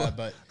 this guy,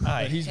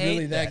 but he's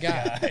really that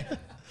guy.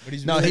 But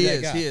he's really he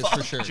is Fuck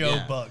for sure. Joe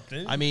Buck,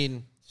 dude. I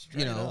mean,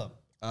 Straight up.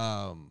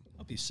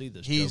 Hope you see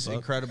this. He's Joe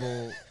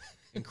Buck.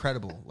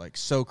 incredible, like,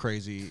 so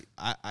crazy.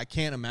 I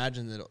can't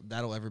imagine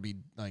that'll ever be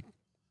like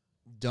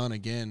done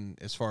again,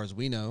 as far as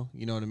we know.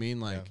 You know what I mean?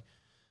 Like,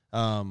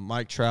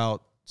 Mike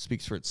Trout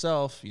speaks for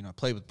itself. I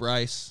played with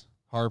Bryce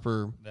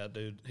Harper. That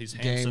dude, he's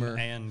handsome gamer,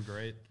 and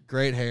great.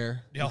 Great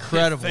hair, Yo,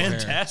 incredible,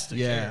 fantastic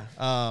hair.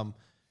 Yeah.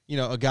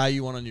 Hair. A guy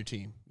you want on your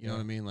team. You know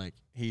what I mean? Like,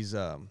 he's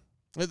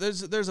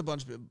there's a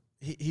bunch of.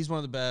 He's one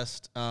of the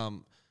best.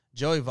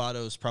 Joey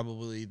Votto is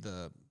probably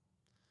the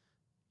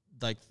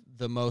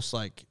most,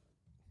 like,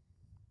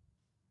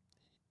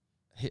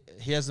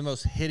 he has the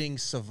most hitting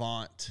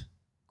savant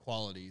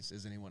qualities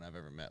as anyone I've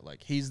ever met.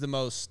 Like, he's the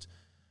most,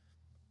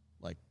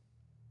 like,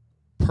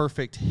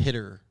 perfect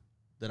hitter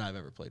that I've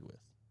ever played with.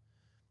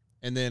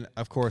 And then,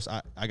 of course,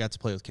 I got to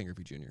play with Ken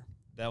Griffey Jr.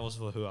 That was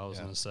who I was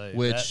going to say.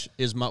 Which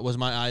was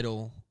my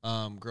idol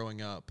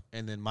growing up.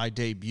 And then my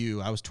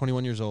debut, I was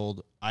 21 years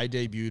old. I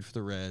debuted for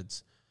the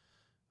Reds.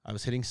 I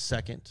was hitting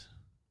second,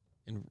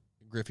 and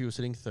Griffey was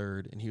hitting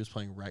third, and he was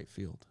playing right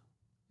field.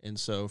 And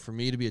so for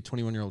me to be a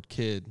 21-year-old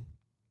kid,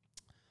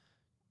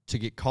 to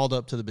get called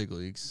up to the big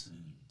leagues,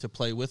 to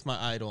play with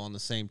my idol on the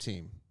same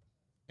team,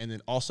 and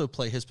then also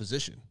play his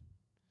position.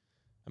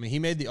 I mean, he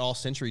made the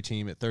all-century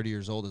team at 30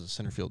 years old as a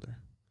center fielder.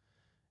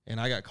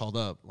 And I got called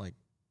up, like,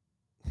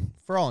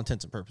 for all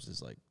intents and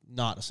purposes, like,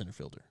 not a center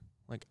fielder.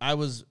 Like,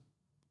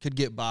 could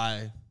get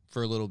by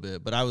for a little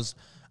bit, but I was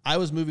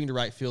moving to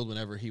right field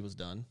whenever he was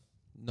done,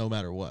 no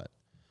matter what.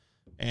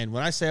 And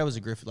when I say I was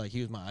a Griffey, like, he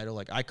was my idol.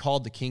 Like, I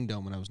called the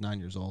Kingdom when I was 9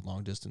 years old,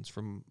 long distance,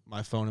 from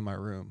my phone in my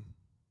room,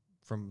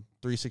 from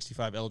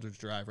 365 Eldridge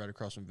Drive, right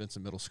across from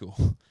Vincent Middle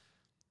School,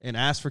 and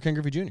asked for Ken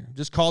Griffey Jr.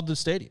 Just called the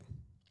stadium,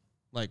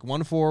 like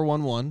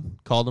 1411.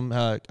 Called him.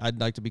 I'd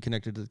like to be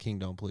connected to the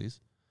Kingdom, please.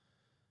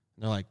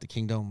 And they're like, the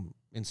Kingdom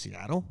in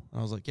Seattle? And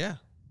I was like, yeah.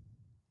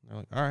 And they're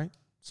like, all right.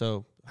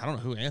 So I don't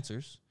know who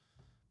answers.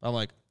 I'm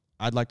like,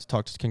 I'd like to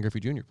talk to Ken Griffey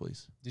Jr.,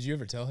 please. Did you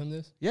ever tell him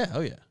this? Yeah.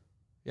 Oh, yeah.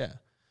 Yeah.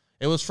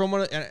 It was from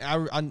one,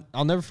 and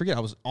I'll never forget.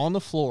 I was on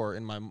the floor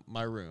in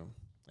my room,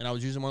 and I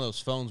was using one of those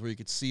phones where you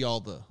could see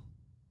all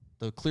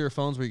the clear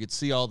phones where you could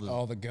see all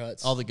the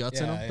guts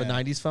in them. The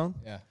 90s phone.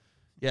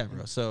 Yeah,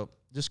 bro. So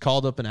just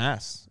called up and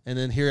asked, and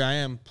then here I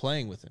am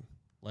playing with him.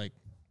 Like,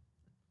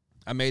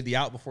 I made the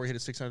out before he hit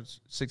a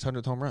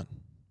 600th home run,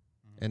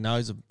 and now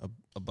he's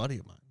a buddy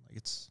of mine.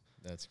 Like,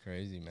 that's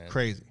crazy, man.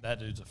 Crazy. That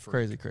dude's a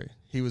freak. Crazy.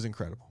 He was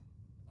incredible.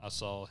 I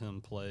saw him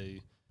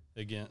play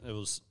again. It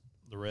was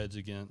the Reds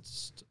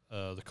against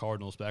the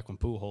Cardinals back when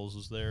Pujols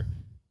was there.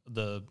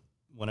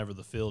 Whenever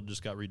the field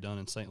just got redone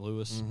in St.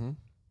 Louis,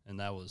 and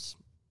that was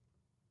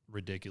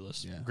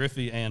ridiculous. Yeah.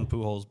 Griffey and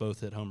Pujols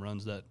both hit home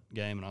runs that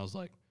game, and I was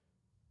like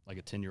a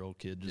 10-year-old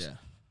kid. Just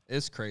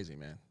it's crazy,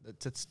 man.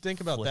 To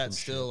think about that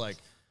still, like,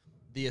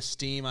 the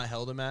esteem I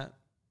held him at,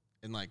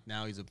 and, like,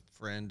 now he's a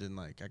friend, and,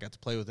 like, I got to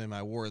play with him.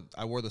 I wore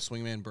the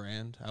Swingman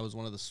brand. I was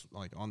one of the,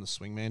 like, on the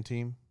Swingman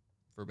team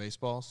for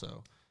baseball,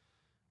 so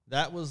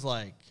that was,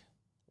 like,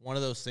 one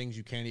of those things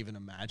you can't even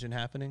imagine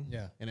happening.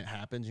 Yeah. And it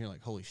happens, and you're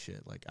like, holy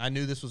shit. Like, I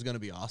knew this was going to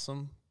be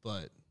awesome,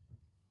 but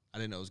I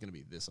didn't know it was going to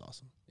be this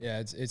awesome. Yeah,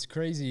 it's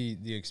crazy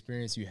the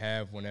experience you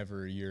have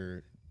whenever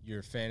your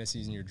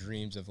fantasies and your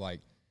dreams of, like,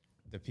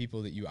 the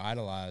people that you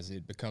idolize,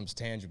 it becomes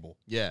tangible.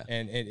 Yeah.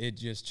 And it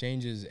just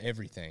changes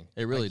everything.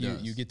 It really like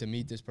does. You get to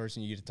meet this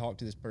person, you get to talk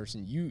to this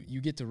person,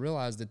 you get to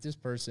realize that this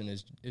person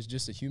is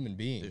just a human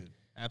being. Dude,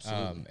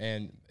 absolutely.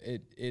 And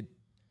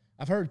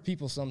I've heard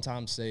people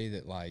sometimes say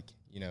that, like,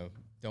 you know,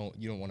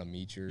 you don't want to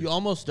meet your. You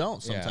almost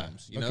don't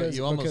sometimes. Yeah,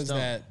 You almost don't.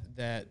 Because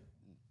that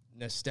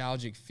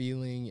nostalgic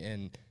feeling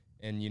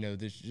and you know,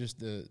 there's just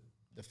the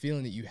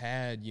feeling that you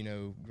had, you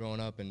know, growing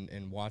up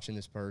and watching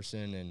this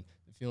person, and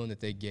the feeling that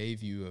they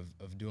gave you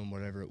of doing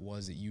whatever it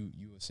was that you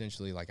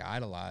essentially, like,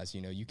 idolize.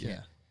 You know, you can't.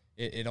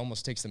 Yeah. It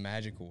almost takes the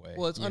magic away.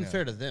 Well, it's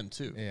unfair to them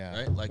too. Yeah.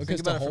 Right. Like, because think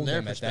about it from their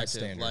at that perspective.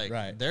 standard, Like,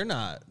 right. They're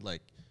not,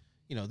 like,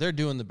 you know, they're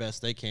doing the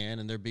best they can,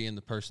 and they're being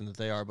the person that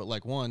they are. But,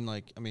 like, one,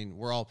 like, I mean,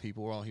 we're all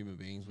people. We're all human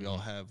beings. We all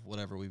have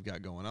whatever we've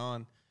got going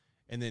on.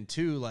 And then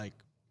two, like,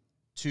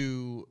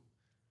 to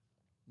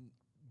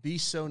be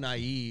so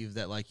naive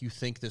that, like, you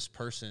think this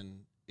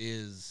person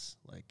is,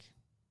 like,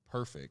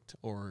 perfect,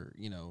 or,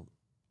 you know,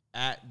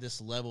 at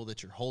this level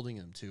that you're holding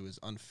them to is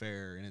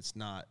unfair, and it's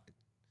not,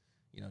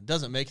 you know, it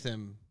doesn't make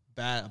them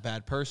a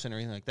bad person or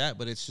anything like that,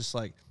 but it's just,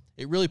 like,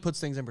 it really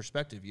puts things in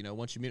perspective, you know,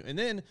 once you meet. And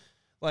then,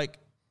 like,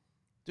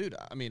 dude,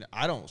 I mean,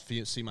 I don't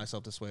see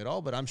myself this way at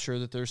all, but I'm sure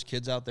that there's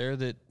kids out there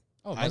that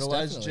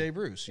idolize Jay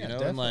Bruce, you know,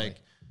 definitely. And, like,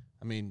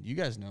 I mean, you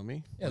guys know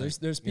me. Yeah, like,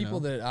 there's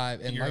people you know,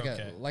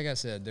 that like I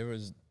said,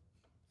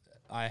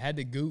 I had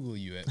to Google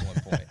you at one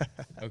point.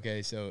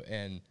 Okay, so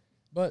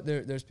but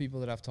there's people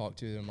that I've talked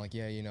to that I'm like,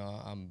 yeah, you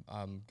know,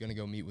 I'm gonna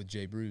go meet with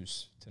Jay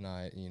Bruce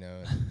tonight, you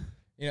know. And,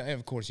 you know, and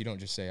of course, you don't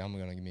just say I'm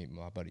going to meet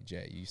my buddy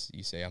Jay.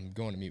 You say I'm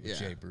going to meet with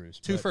Jay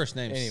Bruce. Two first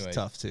names anyway,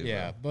 tough too.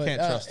 Yeah, bro. but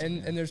Can't trust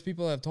them, and there's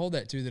people I've told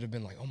that to that have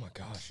been like, oh my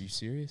gosh, are you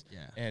serious?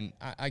 Yeah. And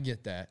I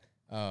get that.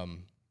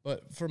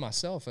 But for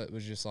myself, it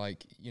was just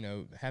like, you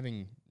know,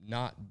 having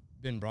not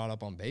been brought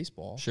up on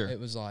baseball, sure, it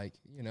was like,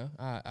 you know,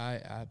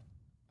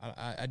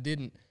 I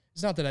didn't.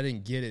 It's not that I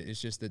didn't get it.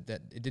 It's just that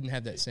it didn't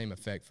have that same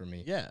effect for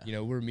me. Yeah. You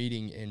know, we're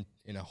meeting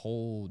in a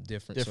whole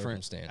different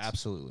circumstance.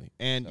 Absolutely.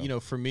 And, you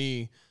know, for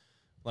me,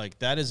 like,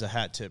 that is a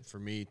hat tip for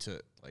me to,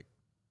 like,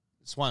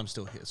 that's why I'm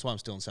still here. That's why I'm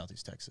still in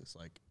Southeast Texas.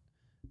 Like,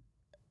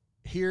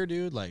 here,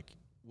 dude, like,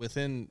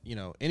 within, you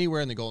know,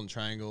 anywhere in the Golden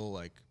Triangle,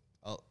 like,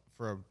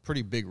 for a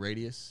pretty big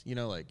radius, you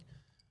know, like,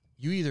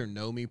 you either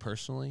know me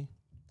personally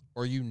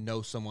or you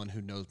know someone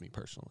who knows me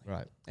personally.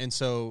 Right. And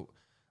so,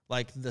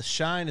 like, the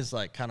shine is,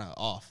 like, kind of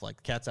off,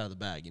 like, cat's out of the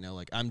bag, you know,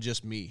 like, I'm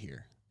just me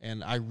here.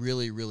 And I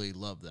really, really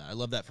love that. I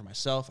love that for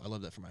myself. I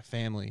love that for my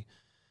family,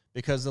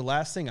 because the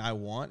last thing I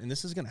want, and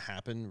this is going to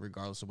happen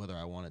regardless of whether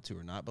I want it to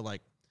or not, but,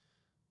 like,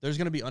 there's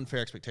going to be unfair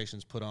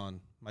expectations put on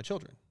my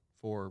children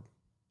for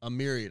a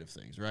myriad of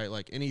things, right?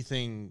 Like,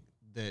 anything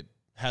that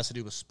has to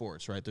do with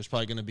sports, right? There's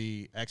probably going to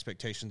be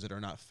expectations that are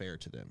not fair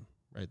to them,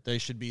 right? They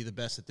should be the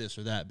best at this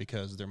or that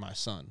because they're my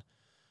son.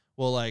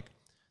 Well, like,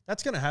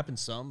 that's going to happen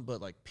some,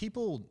 but, like,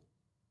 people,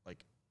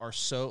 like, are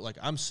so, like,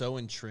 I'm so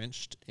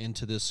entrenched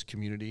into this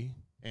community,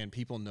 and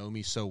people know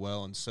me so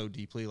well and so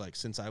deeply, like,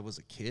 since I was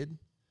a kid,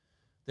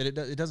 that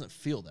it doesn't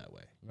feel that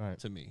way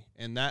to me.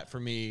 And that, for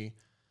me,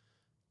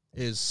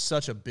 is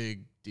such a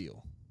big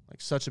deal.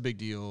 Like, such a big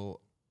deal.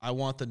 I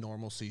want the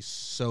normalcy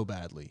so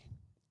badly,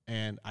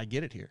 and I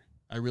get it here.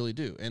 I really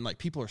do. And, like,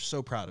 people are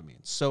so proud of me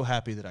and so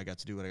happy that I got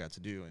to do what I got to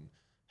do and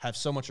have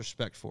so much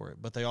respect for it.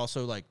 But they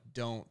also, like,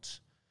 don't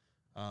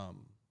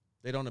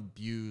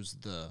abuse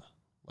the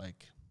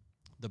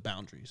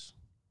boundaries,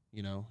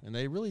 you know, and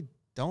they really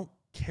don't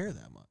care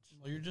that much.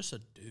 Well, you're just a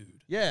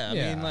dude. Yeah.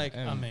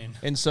 I mean,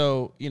 and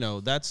so, you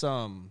know, that's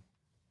something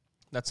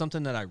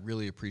that I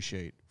really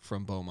appreciate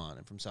from Beaumont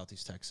and from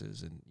Southeast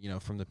Texas, and, you know,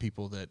 from the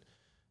people that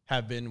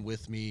have been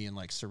with me and,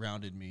 like,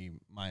 surrounded me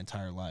my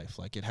entire life.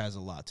 Like, it has a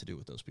lot to do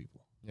with those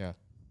people. Yeah.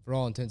 For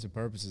all intents and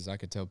purposes, I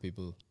could tell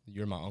people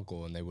you're my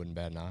uncle and they wouldn't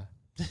bat an eye.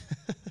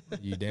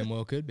 You damn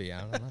well could be.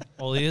 I don't know.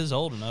 Well, he is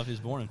old enough. He was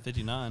born in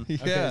 59. Yeah.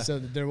 Okay, so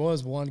there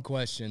was one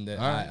question that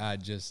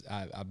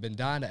I've been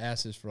dying to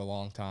ask this for a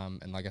long time,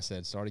 and like I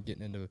said, started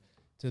getting into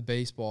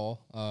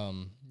baseball.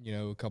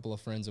 A couple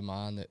of friends of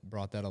mine that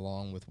brought that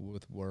along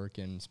with work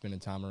and spending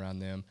time around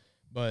them.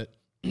 But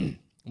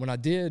when I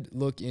did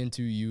look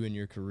into you and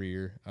your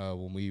career,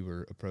 when we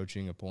were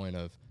approaching a point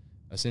of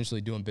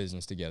essentially doing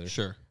business together,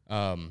 Sure.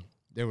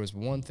 There was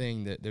one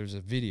thing there's a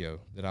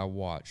video that I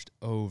watched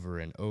over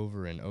and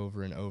over and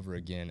over and over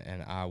again,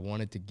 and I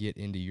wanted to get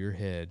into your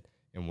head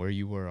and where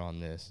you were on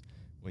this.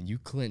 When you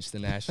clinched the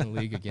National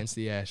League against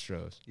the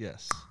Astros.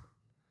 Yes.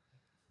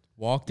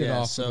 Walked it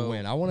off for the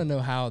win. I want to know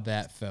how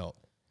that felt.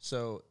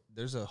 So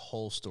there's a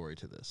whole story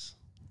to this.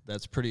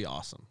 That's pretty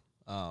awesome.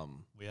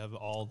 We have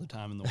all the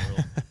time in the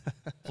world.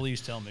 Please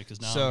tell me, because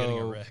now I'm getting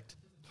erect.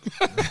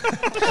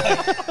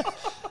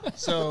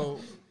 So,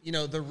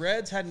 the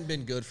Reds hadn't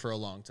been good for a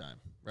long time,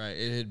 right?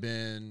 It had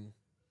been,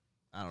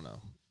 I don't know,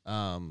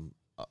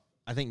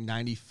 I think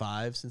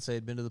 95 since they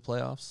had been to the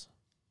playoffs.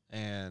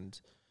 And,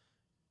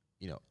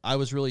 I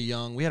was really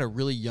young. We had a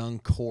really young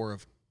core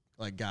of,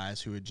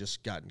 guys who had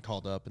just gotten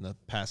called up in the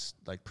past,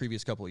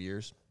 previous couple of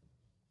years.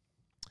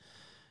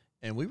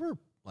 And we were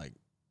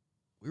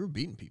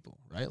beating people,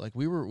 right?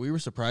 We were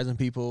surprising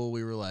people.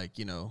 We were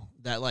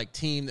that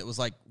team that was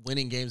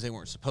winning games they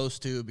weren't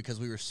supposed to because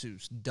we were so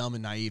dumb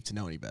and naive to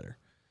know any better.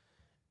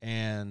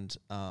 And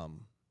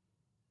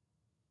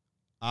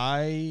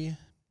I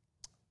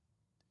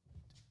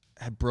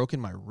had broken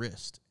my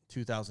wrist in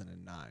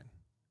 2009,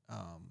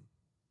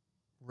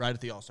 right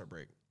at the All-Star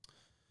break.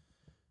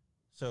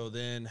 So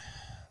then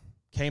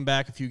came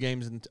back a few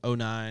games in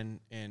 2009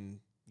 and,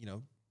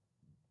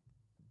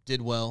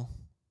 did well.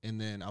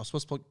 And then I was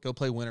supposed to go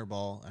play winter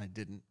ball, and I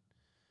didn't.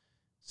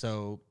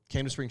 So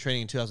came to spring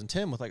training in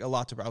 2010 with a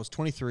lot to. I was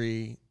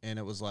 23, and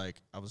it was I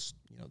was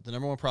the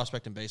number one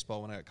prospect in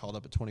baseball when I got called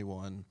up at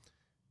 21.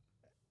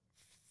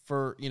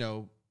 For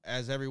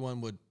as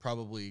everyone would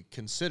probably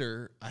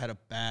consider, I had a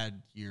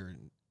bad year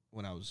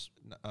when I was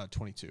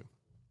 22. I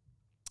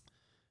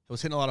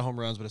was hitting a lot of home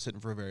runs, but I was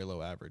hitting for a very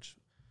low average.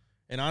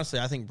 And honestly,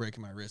 I think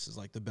breaking my wrist is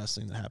the best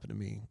thing that happened to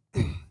me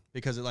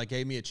because it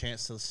gave me a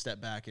chance to step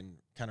back and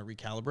kind of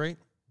recalibrate.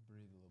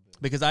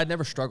 Because I'd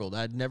never struggled.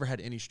 I'd never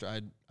had any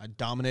stride. I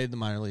dominated the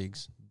minor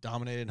leagues,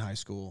 dominated in high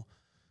school.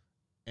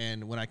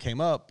 And when I came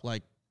up,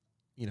 I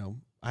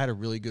had a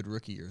really good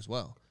rookie year as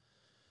well.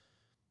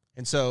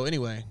 And so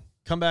anyway,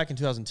 come back in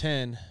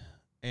 2010,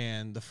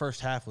 and the first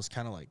half was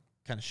kind of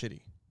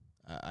shitty.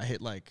 I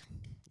hit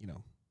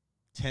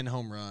 10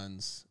 home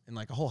runs in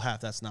a whole half.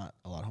 That's not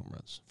a lot of home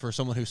runs for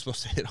someone who's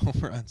supposed to hit home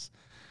runs.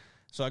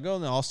 So I go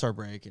in the All-Star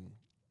break, and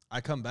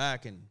I come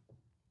back, and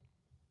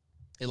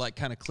it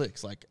kind of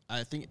clicks.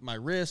 I think my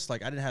wrist, I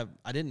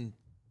didn't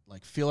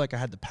feel like I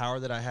had the power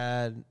that I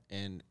had,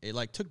 and it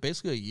took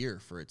basically a year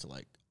for it to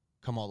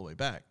come all the way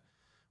back.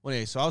 Well,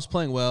 anyway, so I was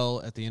playing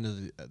well at the end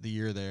of the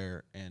year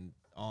there, and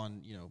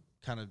on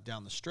kind of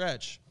down the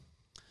stretch,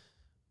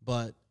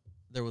 but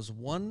there was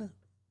one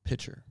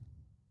pitcher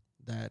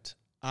that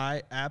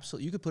I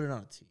absolutely, you could put it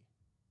on a tee.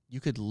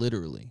 You could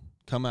literally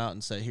come out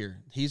and say,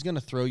 here, he's going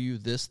to throw you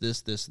this,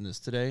 this, this, and this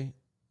today,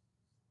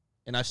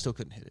 and I still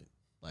couldn't hit it.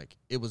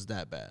 It was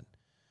that bad.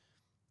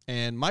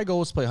 And my goal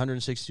was to play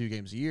 162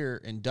 games a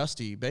year, and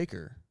Dusty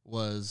Baker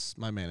was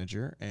my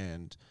manager,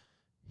 and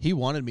he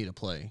wanted me to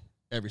play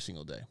every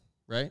single day,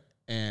 right?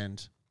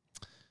 And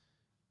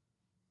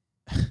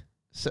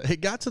so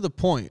it got to the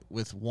point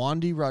with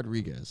Wandy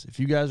Rodriguez, if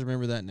you guys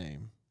remember that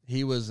name.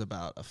 He was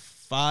about a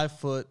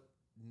 5'9"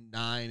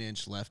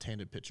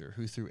 left-handed pitcher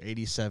who threw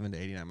 87 to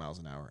 89 miles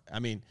an hour. I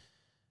mean,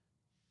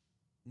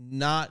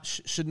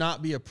 should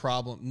not be a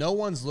problem. No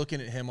one's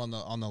looking at him on the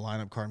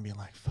lineup card and being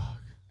like,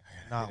 "Fuck,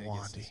 not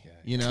Wandy,"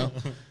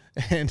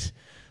 And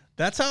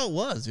that's how it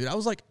was, dude. I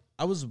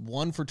was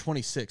 1 for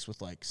 26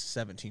 with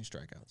 17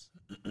 strikeouts,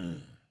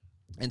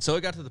 and so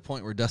it got to the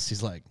point where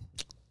Dusty's like,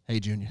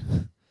 "Hey, Junior,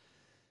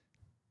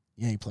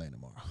 you ain't playing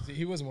tomorrow." See,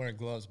 he wasn't wearing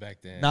gloves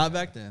back then. Not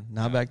back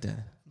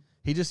then.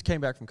 He just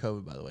came back from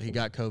COVID, by the way. He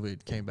got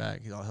COVID, came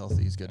back. He's all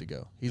healthy. He's good to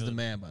go. He's the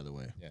man, by the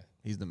way. Yeah,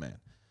 he's the man.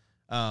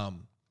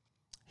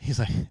 He's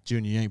like,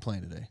 "Junior, you ain't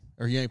playing today,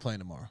 or you ain't playing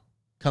tomorrow.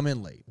 Come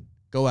in late,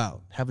 go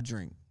out, have a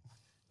drink.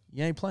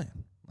 You ain't playing.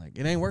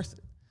 It ain't worth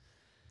it."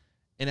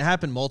 And it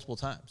happened multiple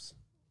times.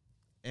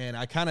 And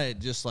I kind of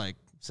just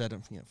said,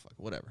 fuck,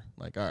 whatever.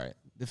 All right,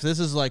 if this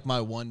is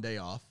my one day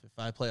off, if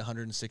I play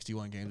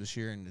 161 games this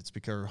year and it's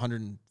because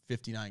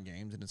 159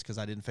 games and it's because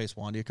I didn't face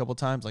Wandy a couple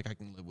times, I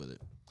can live with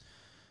it.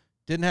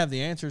 Didn't have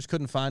the answers,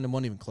 couldn't find them,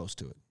 wasn't even close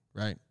to it,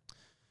 right?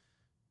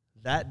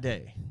 That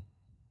day,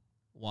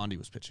 Wandy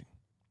was pitching.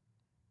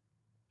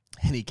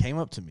 And he came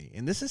up to me,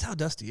 and this is how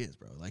Dusty is,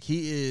 bro.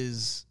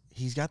 He's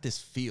got this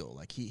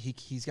feel,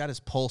 he's got his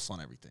pulse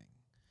on everything.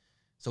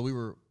 So we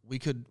were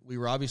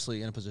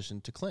obviously in a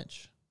position to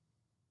clinch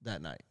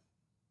that night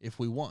if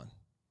we won.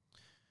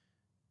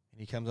 And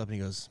he comes up and he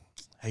goes,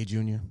 "Hey,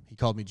 Junior." He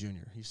called me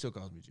Junior. He still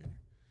calls me Junior.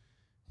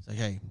 He's like,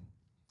 "Hey,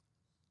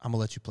 I'm gonna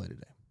let you play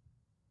today."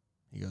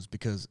 He goes,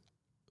 "Because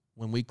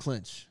when we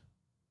clinch,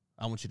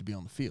 I want you to be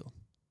on the field.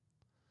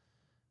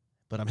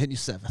 But I'm hitting you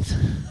 7th.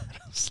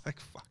 I was like,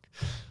 fuck.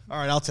 All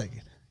right, I'll take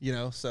it. You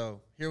know,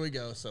 so here we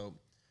go. So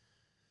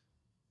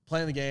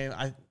playing the game,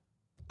 I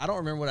don't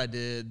remember what I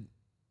did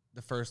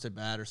the first at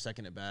bat or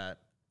second at bat,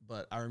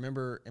 but I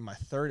remember in my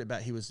third at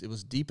bat, it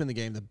was deep in the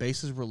game. The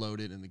bases were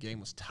loaded and the game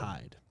was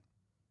tied.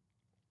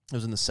 It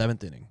was in the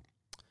 7th inning.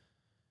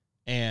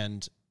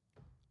 And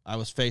I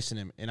was facing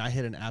him, and I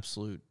hit an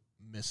absolute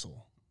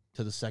missile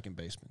to the second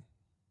baseman.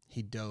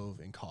 He dove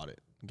and caught it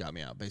and got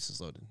me out, bases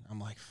loaded. I'm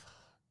like,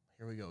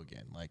 here we go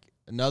again. Like,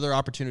 another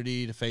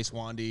opportunity to face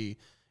Wandy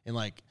and,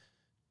 like,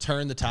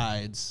 turn the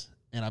tides,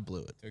 and I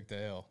blew it. Took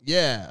the L.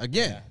 Yeah,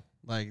 again. Yeah.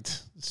 Like,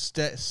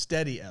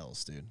 steady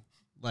L's, dude.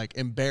 Like,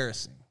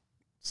 embarrassing.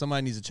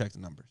 Somebody needs to check the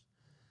numbers.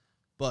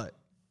 But,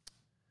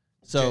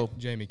 so.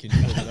 Jamie, can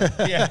you pull it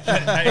up? Yeah.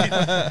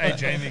 Hey,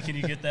 Jamie, can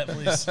you get that,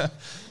 please?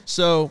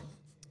 So,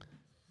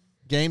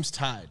 game's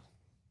tied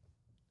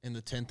in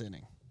the 10th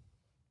inning.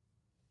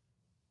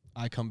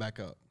 I come back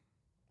up,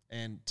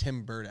 and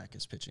Tim Burdack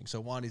is pitching.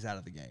 So, Wandy's out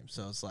of the game.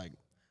 So, it's like,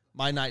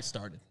 my night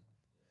started.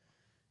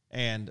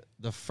 And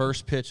the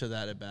first pitch of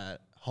that at bat,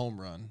 home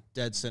run,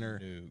 dead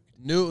center,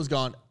 knew it was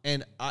gone.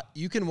 And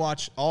you can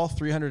watch all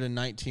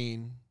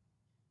 319.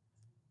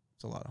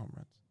 It's a lot of home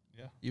runs.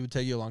 Yeah. It would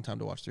take you a long time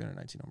to watch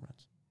 319 home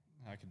runs.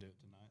 I could do it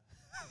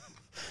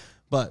tonight.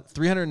 But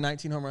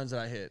 319 home runs that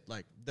I hit,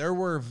 like, there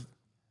were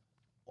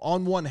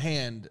on one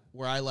hand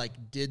where I,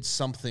 like, did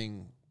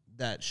something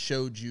that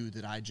showed you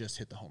that I just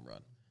hit the home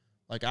run.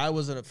 Like, I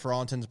was, for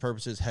all intents and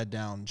purposes, head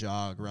down,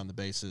 jog around the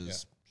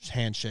bases,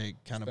 handshake,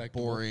 kind of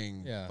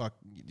boring.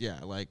 Yeah.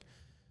 Like,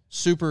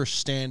 super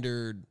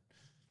standard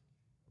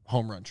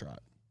home run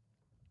trot.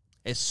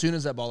 As soon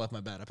as that ball left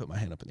my bat, I put my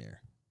hand up in the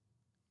air.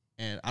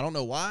 And I don't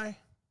know why,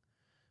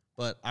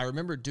 but I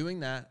remember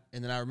doing that,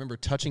 and then I remember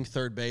touching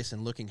third base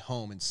and looking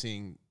home and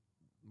seeing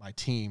my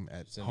team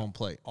at home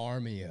plate. An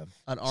army of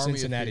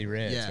Cincinnati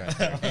Reds. Yeah. Right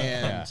there.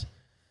 And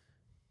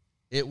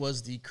it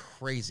was the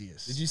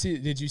craziest. Did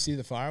you see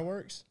the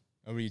fireworks?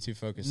 Or were you too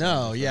focused?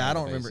 No, yeah, I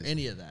don't remember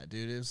any of that,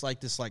 dude. It was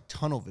like this, like,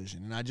 tunnel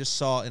vision, and I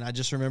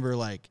just remember,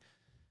 like,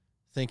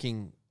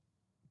 thinking,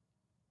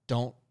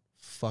 don't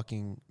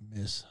fucking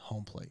miss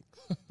home plate.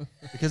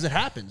 Because it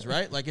happens,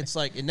 right? Like, it's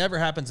like, it never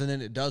happens, and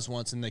then it does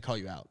once, and they call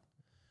you out.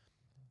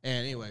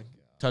 And anyway,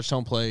 touched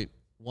home plate,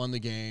 won the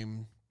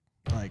game.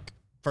 Like,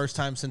 first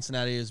time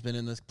Cincinnati has been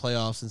in the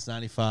playoffs since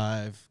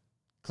 95.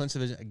 Clinched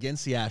division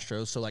against the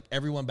Astros, so, like,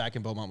 everyone back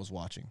in Beaumont was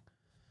watching.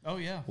 Oh,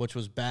 yeah. Which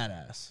was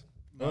badass.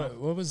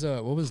 What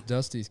was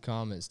Dusty's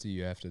comments to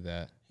you after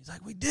that? He's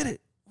like, we did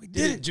it. We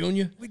did it,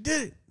 Junior. We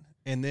did it.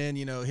 And then,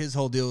 you know, his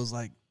whole deal was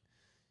like,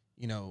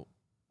 you know,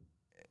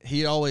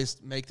 he'd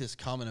always make this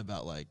comment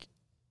about, like,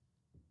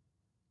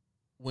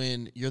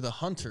 when you're the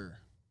hunter,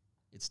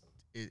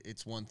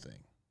 it's one thing.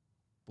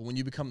 But when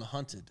you become the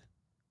hunted,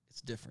 it's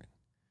different.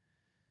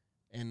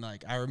 And,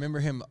 like, I remember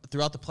him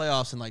throughout the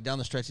playoffs and, like, down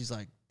the stretch, he's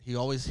like, he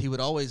would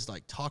always,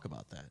 like, talk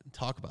about that and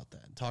talk about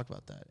that and talk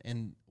about that.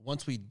 And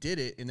once we did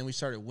it and then we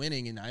started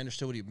winning and I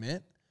understood what he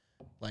meant,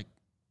 like,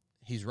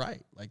 he's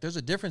right. Like, there's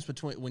a difference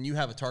between when you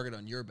have a target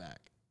on your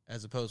back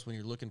as opposed to when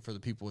you're looking for the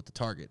people with the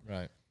target.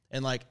 Right.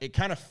 And, like, it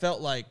kind of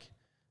felt like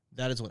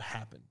that is what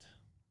happened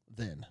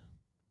then.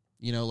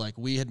 You know, like,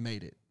 we had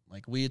made it.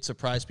 Like, we had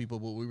surprised people,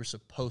 but we were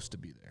supposed to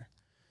be there.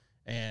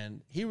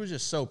 And he was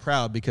just so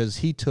proud because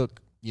he took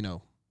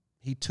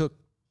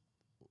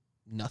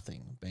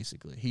nothing,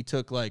 basically. He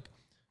took, like,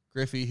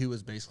 Griffey, who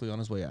was basically on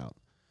his way out.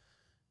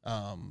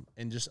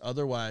 And just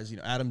otherwise, you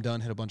know, Adam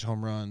Dunn hit a bunch of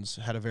home runs,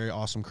 had a very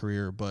awesome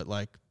career, but,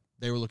 like,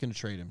 they were looking to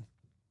trade him.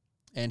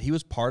 And he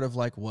was part of,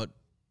 like, what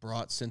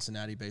brought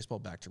Cincinnati baseball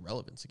back to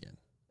relevance again.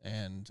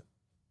 And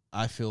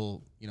I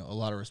feel, you know, a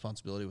lot of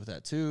responsibility with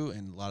that too,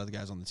 and a lot of the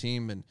guys on the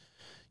team. And,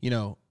 you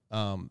know,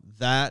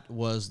 that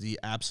was the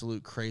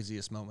absolute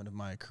craziest moment of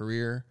my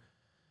career.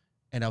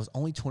 And I was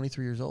only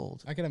 23 years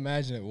old. I can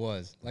imagine it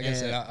was. Like I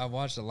said, I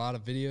watched a lot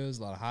of videos,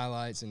 a lot of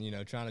highlights, and, you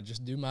know, trying to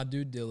just do my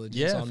due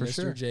diligence on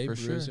Mr. J.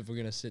 Bruce if we're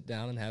going to sit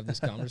down and have this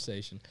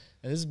conversation.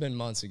 And this has been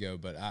months ago,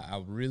 but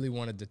I really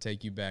wanted to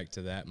take you back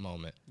to that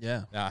moment.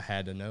 Yeah. I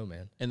had to know,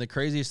 man. And the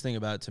craziest thing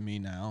about it to me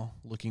now,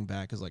 looking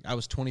back, is, like, I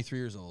was 23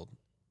 years old,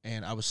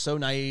 and I was so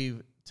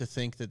naive to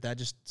think that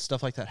just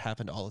stuff like that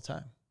happened all the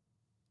time.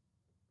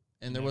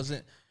 And there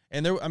wasn't –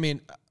 and there – I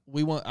mean,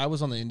 I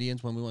was on the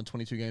Indians when we won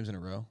 22 games in a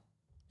row.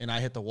 And I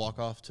hit the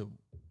walk-off to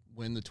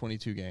win the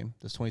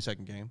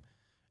 22nd game.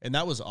 And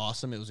that was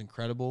awesome. It was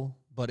incredible.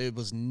 But it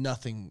was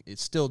nothing. It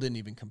still didn't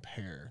even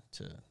compare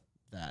to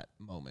that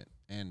moment.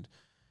 And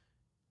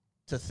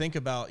to think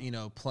about, you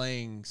know,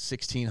 playing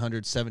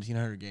 1,600,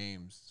 1,700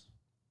 games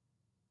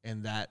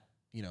and that,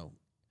 you know,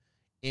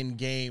 in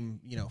game,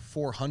 you know,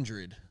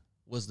 400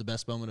 was the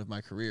best moment of my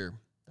career.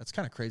 That's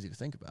kind of crazy to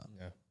think about.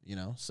 Yeah. You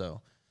know,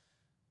 so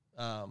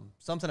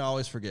something I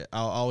always forget.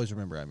 I'll always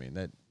remember. I mean,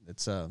 that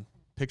it's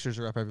pictures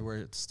are up everywhere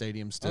at the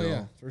stadium still. Oh,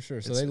 yeah, for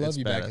sure. So they love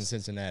you back in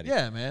Cincinnati.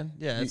 Yeah, man.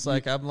 Yeah, it's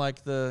like I'm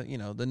like the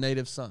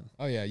native son.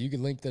 Oh, yeah. You could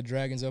link the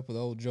Dragons up with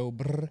old Joe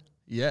Brr.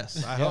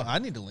 Yes, I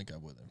need to link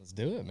up with him. Let's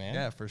do it, man.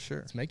 Yeah, for sure.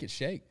 Let's make it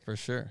shake. For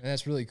sure. And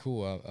that's really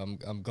cool.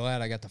 I'm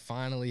glad I got to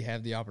finally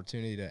have the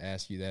opportunity to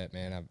ask you that,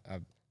 man.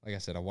 I've like I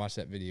said, I watched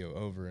that video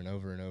over and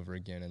over and over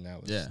again, and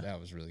that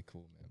was really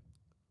cool, man.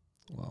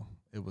 Well,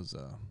 it was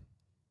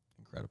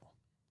incredible.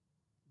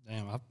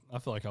 Damn, I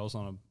feel like I was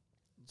on a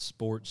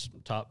sports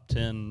top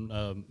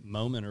 10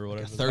 moment or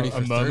whatever. 30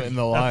 for moment 30. in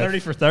the life. 30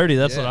 for 30.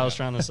 That's what I was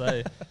trying to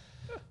say.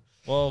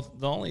 Well,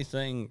 the only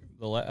thing,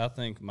 I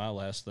think my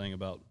last thing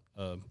about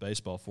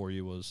baseball for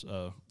you was,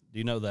 do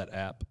you know that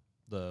app,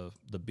 the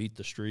Beat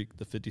the Streak,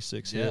 the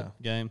 56 hit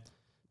game?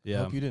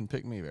 Yeah. I hope you didn't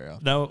pick me very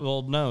often.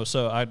 No.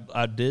 So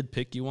I did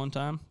pick you one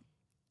time,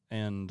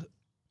 and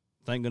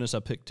thank goodness I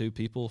picked two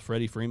people.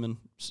 Freddie Freeman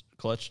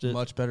clutched it.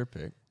 Much better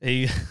pick.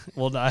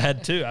 I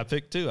had two. I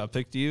picked two. I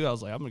picked you. I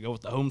was like, I'm going to go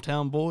with the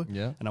hometown boy.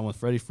 Yeah. And I went with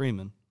Freddie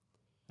Freeman.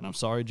 And I'm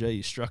sorry, Jay,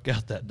 you struck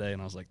out that day.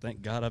 And I was like,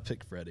 thank God I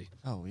picked Freddie.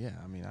 Oh, yeah.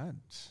 I mean,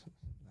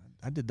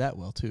 I did that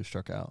well, too,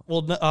 struck out.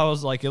 Well, no, I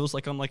was like, it was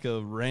like on like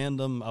a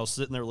random, I was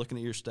sitting there looking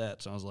at your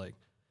stats. And I was like,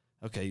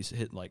 okay, he's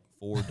hit like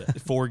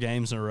four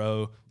games in a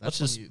row.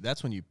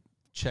 That's when you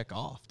check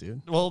off,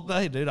 dude. Well,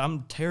 hey, dude,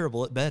 I'm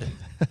terrible at betting.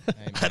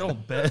 I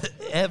don't bet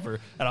ever.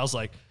 And I was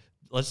like,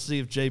 let's see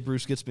if Jay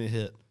Bruce gets me a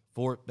hit.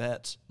 4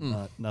 bats,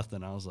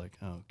 nothing. I was like,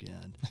 oh,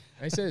 God.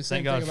 They say the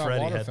same thing about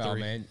waterfowl,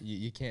 man.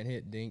 You can't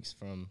hit dinks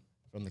from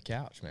the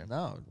couch, man.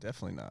 No,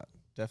 definitely not.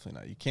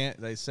 Definitely not. You can't.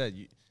 They said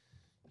you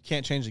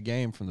can't change the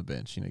game from the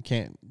bench. You know, you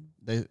can't.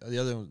 The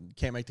other one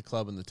can't make the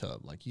club in the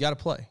tub. Like, you got to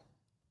play.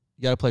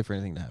 You got to play for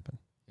anything to happen.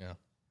 Yeah.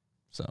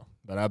 So,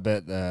 but I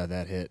bet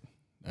that hit,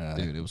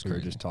 dude, it was we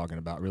crazy. were just talking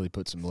about really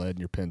put some lead in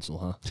your pencil,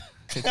 huh?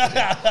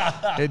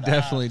 It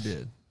definitely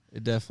did.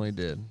 It definitely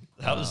did.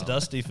 How does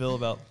Dusty feel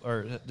about,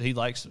 or he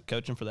likes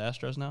coaching for the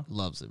Astros now?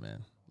 Loves it,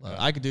 man.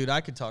 I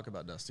could talk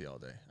about Dusty all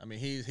day. I mean,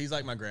 he's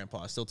like my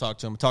grandpa. I still talk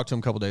to him. I talked to him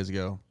a couple days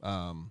ago.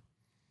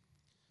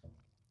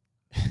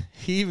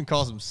 He even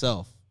calls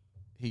himself.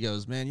 He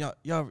goes, man,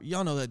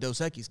 y'all know that Dos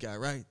Equis guy,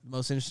 right? The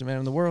most interesting man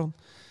in the world.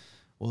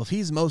 Well, if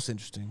he's most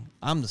interesting,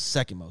 I'm the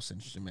second most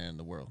interesting man in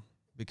the world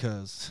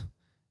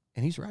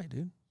and he's right,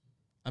 dude.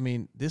 I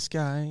mean, this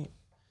guy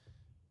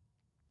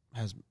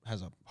has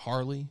a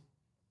Harley,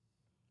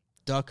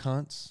 duck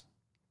hunts.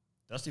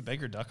 Dusty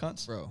Baker duck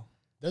hunts? Bro.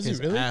 Does his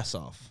he really? ass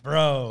off.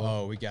 Bro.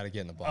 Oh, we got to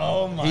get in the ball.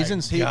 Oh, my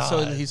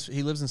God.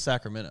 He lives in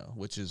Sacramento,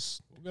 which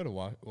is We'll go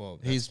to Well,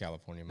 that's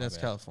California. That's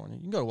bad. California.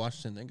 You can go to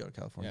Washington, then go to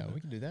California. Yeah,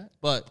 we can do that.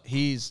 But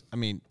he's,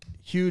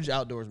 huge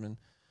outdoorsman.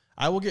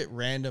 I will get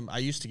random. I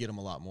used to get him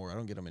a lot more. I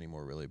don't get him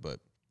anymore, really. But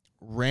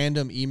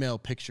random email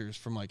pictures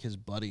from, like, his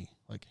buddy,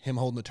 like him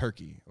holding a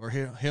turkey or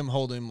him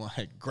holding,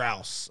 like,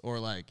 grouse or,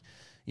 like,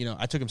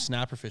 I took him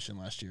snapper fishing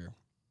last year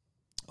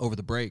over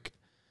the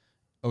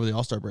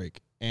All-Star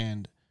break.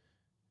 And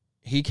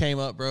he came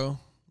up, bro,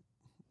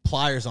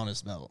 pliers on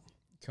his belt.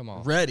 Come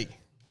on. Ready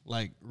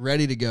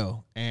to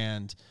go.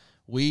 And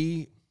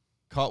we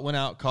went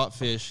out, caught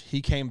fish.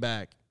 He came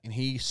back, and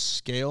he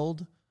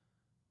scaled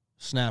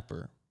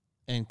snapper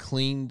and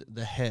cleaned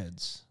the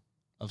heads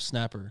of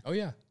snapper. Oh,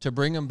 yeah. To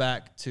bring him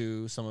back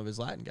to some of his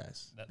Latin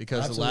guys.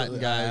 Because the Latin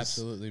guys... I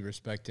absolutely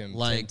respect him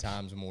 10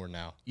 times more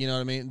now. You know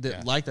what I mean?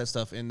 Like that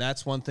stuff. And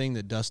that's one thing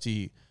that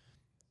Dusty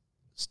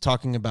is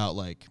talking about,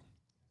 like,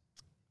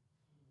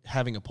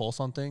 having a pulse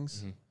on things.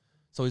 Mm-hmm.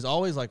 So he's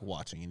always, like,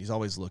 watching, and he's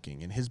always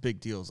looking. And his big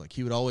deal is, like,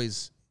 he would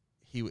always...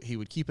 He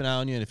would keep an eye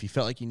on you, and if he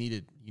felt like you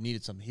needed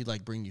something, he'd,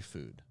 like, bring you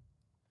food.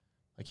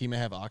 Like, he may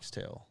have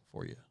oxtail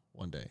for you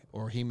one day.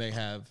 Or he may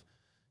have,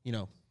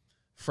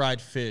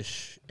 fried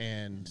fish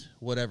and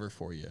whatever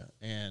for you.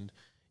 And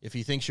if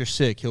he thinks you're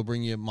sick, he'll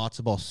bring you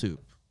matzo ball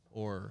soup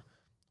or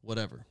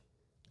whatever.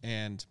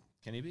 And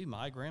can he be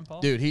my grandpa?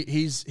 Dude,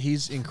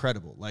 he's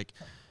incredible. Like,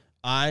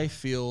 I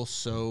feel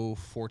so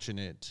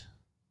fortunate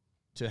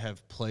to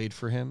have played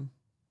for him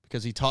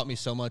because he taught me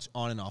so much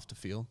on and off the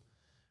field.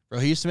 Bro,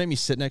 he used to make me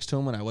sit next to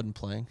him when I wasn't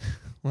playing,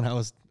 when I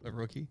was a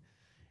rookie.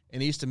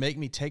 And he used to make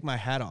me take my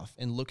hat off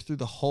and look through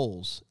the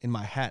holes in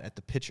my hat at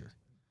the pitcher.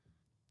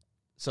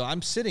 So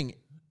I'm sitting,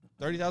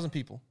 30,000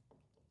 people,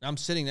 and I'm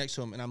sitting next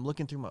to him, and I'm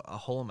looking through a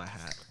hole in my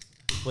hat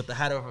with the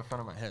hat over in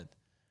front of my head.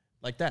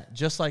 Like that,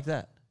 just like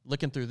that,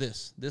 looking through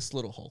this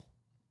little hole.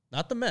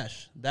 Not the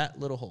mesh, that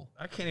little hole.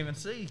 I can't even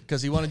see.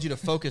 Because he wanted you to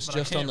focus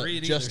just on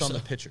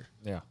the pitcher.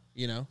 Yeah.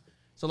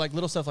 So, like,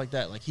 little stuff like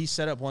that. Like, he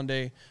set up one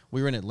day,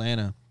 we were in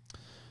Atlanta,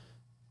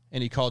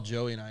 and he called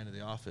Joey and I into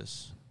the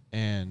office,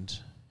 and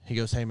he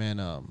goes, hey, man,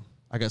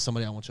 I got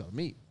somebody I want y'all to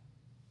meet.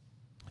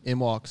 In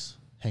walks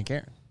Hank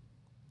Aaron.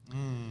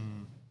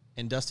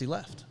 And Dusty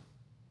left.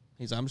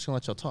 He's like, I'm just going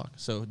to let y'all talk.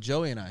 So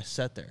Joey and I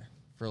sat there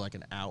for like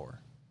an hour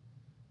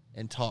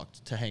and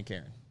talked to Hank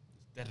Aaron.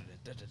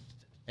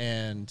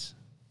 And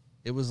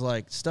it was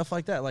like stuff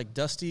like that. Like,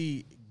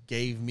 Dusty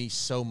gave me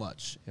so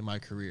much in my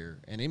career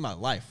and in my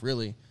life,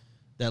 really,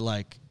 that,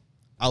 like,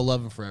 I'll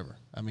love him forever.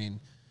 I mean,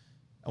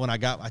 when I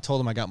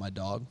told him I got my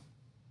dog,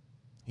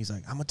 he's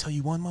like, I'm going to tell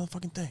you one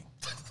motherfucking thing.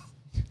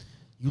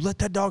 You let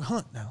that dog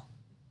hunt now.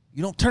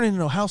 You don't turn it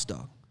into a house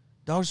dog.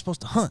 Dogs are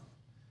supposed to hunt.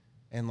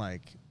 And,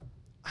 like,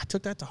 I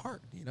took that to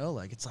heart. You know,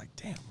 like it's like,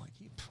 damn, like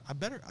I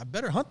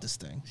better hunt this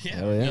thing.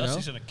 Yeah, yeah.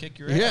 Dusty's gonna kick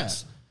your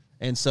ass.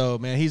 And so,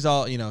 man, he's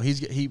all, you know,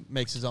 he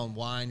makes his own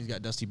wine. He's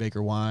got Dusty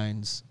Baker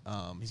Wines.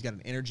 He's got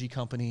an energy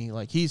company.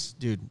 Like he is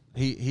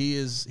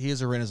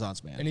a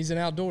Renaissance man. And he's an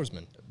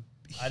outdoorsman.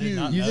 I did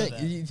not know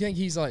that. You think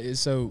he's like,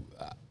 so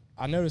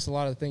I noticed a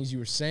lot of the things you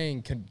were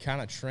saying could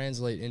kind of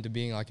translate into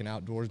being like an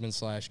outdoorsman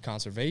 /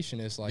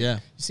 conservationist. Like, Yeah.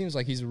 he seems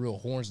like he's a real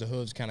horns to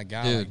hooves kind of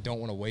guy. Dude. Like, don't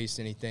want to waste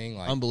anything.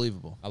 Like,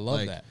 Unbelievable. I love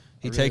Like, that.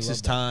 He I really takes love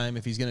his that. time.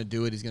 If he's going to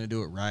do it, he's going to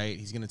do it right.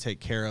 He's going to take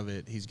care of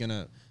it. He's going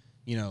to,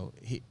 you know,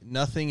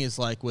 nothing is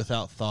like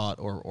without thought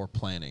or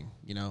planning,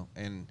 you know,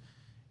 and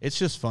it's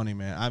just funny,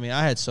 man. I mean,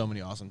 I had so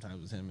many awesome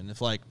times with him. And if,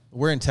 like,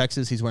 we're in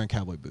Texas, he's wearing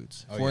cowboy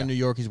boots. If we're in New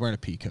York, he's wearing a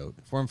pea coat.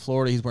 If we're in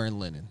Florida, he's wearing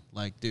linen.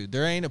 Like, dude,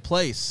 there ain't a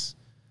place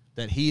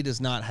that he does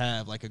not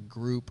have, like, a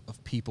group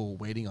of people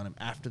waiting on him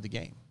after the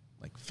game.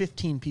 Like,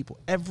 15 people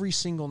every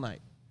single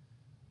night.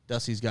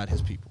 Dusty's got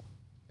his people.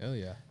 Hell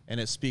yeah.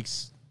 And it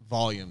speaks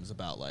volumes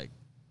about, like,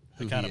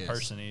 who The kind he of is.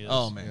 person he is.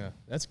 Oh, man. Yeah.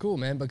 That's cool,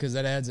 man, because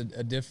that adds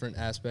a different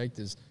aspect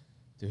as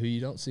to who you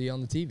don't see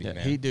on the TV, Yeah,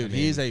 man.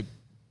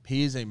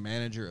 he is a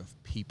manager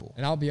of people.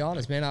 And I'll be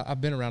honest, man,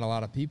 I've been around a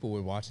lot of people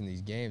when watching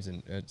these games,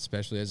 and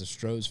especially as a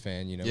Strohs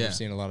fan, you know, Yeah. we're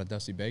seeing a lot of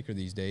Dusty Baker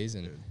these days,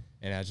 and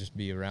I just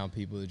be around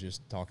people that are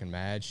just talking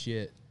mad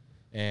shit.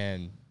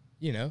 And,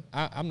 you know,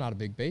 I'm not a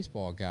big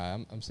baseball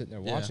guy. I'm sitting there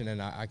watching,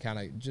 and I kind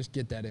of just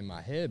get that in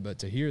my head. But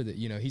to hear that,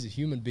 you know, he's a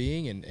human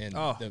being and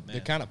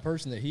the kind of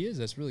person that he is,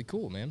 that's really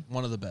cool, man.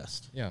 One of the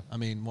best. Yeah. I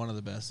mean, one of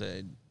the best.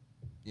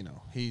 You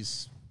know, he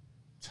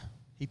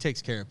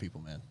takes care of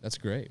people, man. That's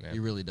great, man. He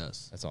really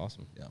does. That's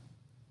awesome. Yeah.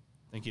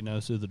 Think he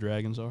knows who the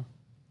Dragons are?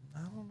 I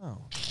don't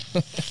know.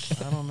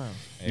 I don't know.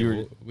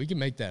 Hey, we can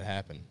make that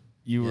happen.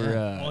 You were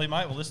Well, he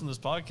might listen to this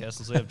podcast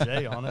since we have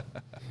Jay on it.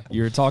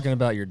 you were talking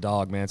about your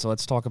dog, man. So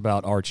let's talk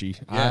about Archie.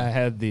 Yeah. I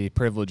had the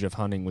privilege of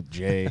hunting with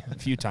Jay a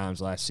few times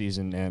last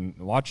season, and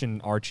watching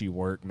Archie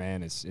work,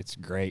 man, it's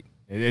great.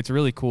 It's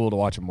really cool to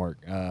watch him work.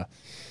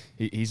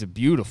 He's a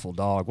beautiful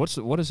dog.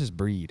 What is his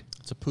breed?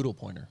 It's a poodle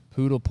pointer.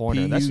 Poodle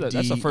pointer. That's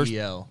the first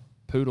PUDEL.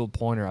 poodle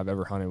pointer I've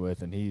ever hunted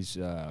with, and he's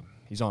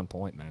on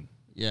point, man.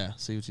 Yeah.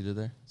 See what you did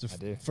there? It's I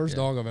do. First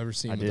dog I've ever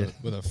seen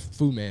with a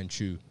Fu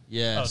Manchu.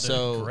 Yeah. Oh, dude,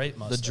 so great the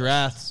mustache.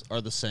 Draths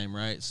are the same,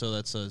 right? So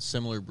that's a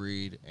similar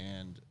breed,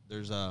 and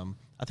there's I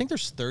think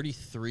there's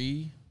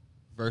 33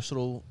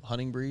 versatile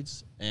hunting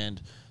breeds,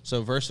 and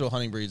so versatile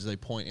hunting breeds, they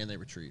point and they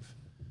retrieve,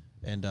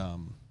 and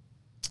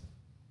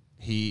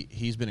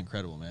he's been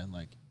incredible, man.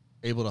 Like,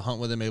 able to hunt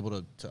with him, able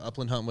to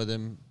upland hunt with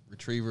him,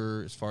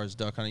 retriever as far as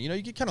duck hunting. You know,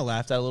 you get kind of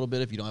laughed at a little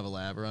bit if you don't have a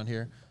lab around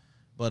here,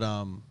 but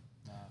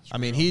I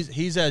mean,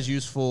 he's as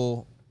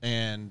useful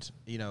and,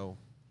 you know,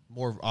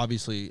 more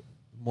obviously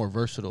more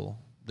versatile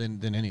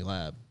than any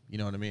lab. You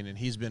know what I mean? And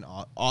he's been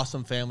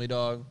awesome family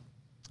dog,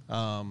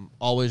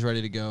 always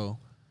ready to go,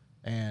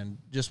 and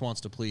just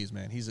wants to please,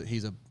 man. He's a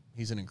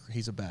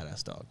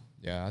badass dog.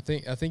 Yeah, I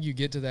think you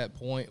get to that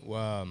point.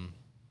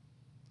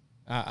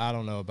 I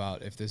don't know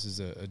about if this is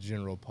a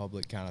general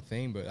public kind of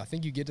thing, but I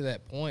think you get to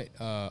that point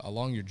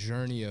along your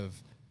journey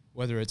of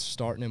whether it's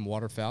starting in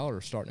waterfowl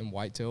or starting in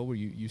whitetail, where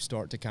you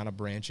start to kind of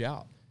branch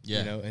out. Yeah.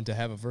 You know, and to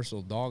have a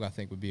versatile dog, I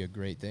think would be a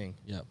great thing.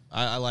 Yeah,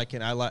 I like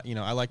it. I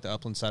like the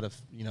upland side of,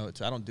 you know,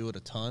 I don't do it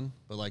a ton,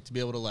 but like to be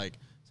able to like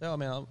say, oh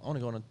man, I want to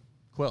go on a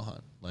quail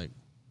hunt, like,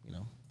 you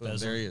know, boom,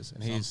 there he is,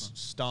 and he's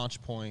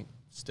staunch point.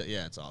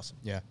 Yeah, it's awesome.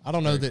 Yeah, I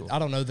don't know that cool. I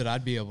don't know that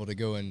I'd be able to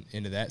go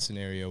into that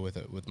scenario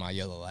with my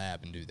yellow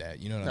lab and do that.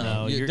 You know what I mean?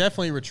 No, you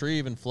definitely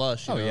retrieve and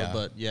flush. You know, yeah.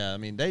 But yeah, I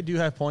mean, they do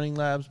have pointing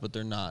labs, but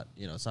they're not.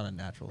 You know, it's not a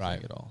natural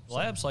thing at all.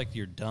 Lab's like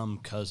your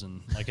dumb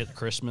cousin, like at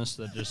Christmas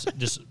that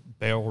just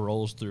barrel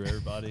rolls through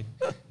everybody.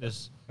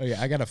 Just Oh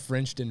yeah, I got a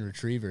Frenchton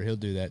retriever. He'll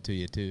do that to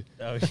you too.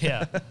 oh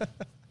yeah.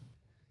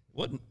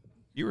 What?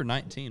 You were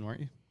 19, weren't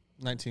you?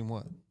 19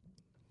 what?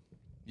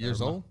 Years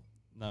Never mind. old?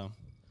 No.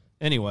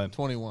 Anyway,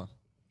 21.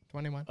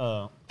 21.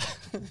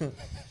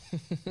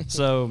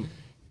 so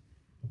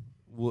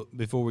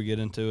before we get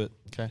into it,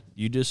 Okay.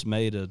 you just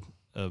made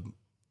you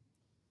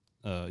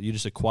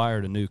just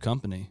acquired a new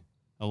company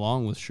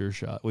along with Sure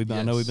Shot.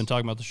 I know we've been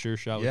talking about the Sure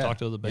Shot. We Yeah.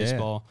 talked about the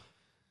baseball,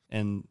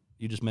 and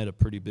you just made a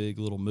pretty big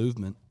little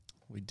movement.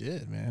 We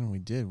did, man. We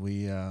did.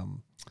 We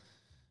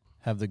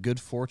have the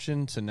good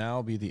fortune to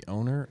now be the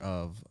owner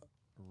of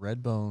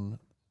Redbone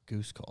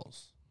Goose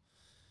Calls.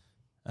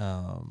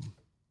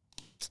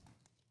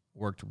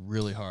 Worked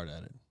really hard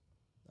at it.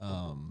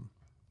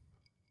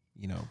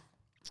 You know,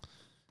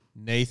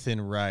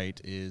 Nathan Wright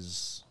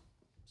is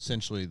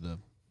essentially the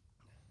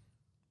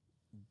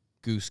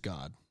goose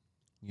god.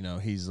 You know,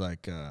 he's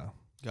like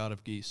God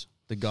of Geese.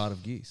 the god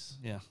of geese.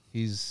 Yeah.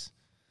 He's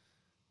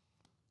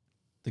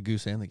the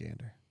goose and the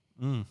gander.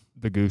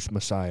 The Goose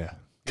Messiah.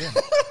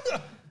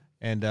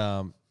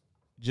 And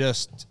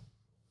just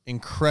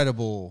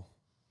incredible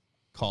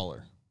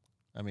caller.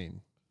 I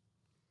mean,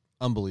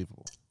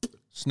 unbelievable.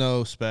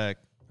 Snow spec.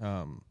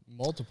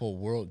 Multiple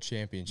world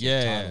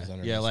championship titles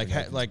under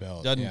like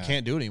belt. doesn't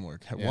can't do it anymore.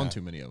 Won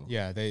too many of them.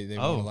 Yeah, they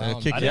Oh, won't allow they'll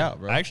him kick to. you out,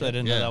 bro. Actually, I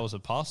didn't know Yeah. that was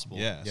possible.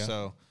 Yeah. Yeah.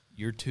 So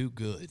you're too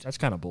good. That's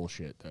kind of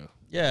bullshit, though.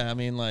 Yeah, I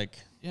mean, like,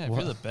 Yeah, if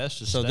you're the best,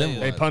 just So stay. then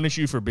They what? punish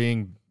you for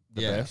being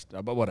the Yeah. best,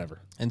 but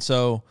whatever. and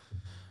so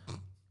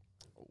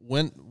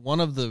when one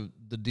of the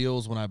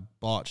deals when I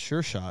bought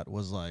Sure Shot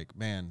was like,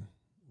 man,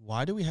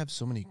 why do we have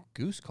so many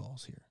goose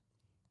calls here?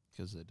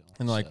 Because they don't.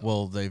 And they're like, sell.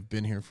 well, they've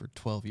been here for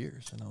 12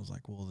 years. And I was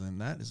like, well, then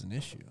that is an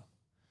issue.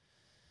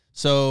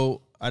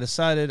 So I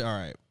decided, all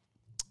right,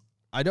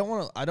 I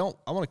want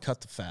to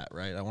cut the fat,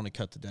 right? I want to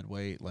cut the dead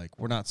weight. Like,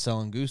 we're not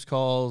selling goose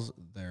calls.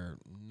 They're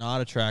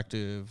not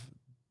attractive.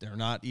 They're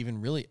not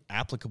even really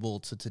applicable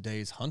to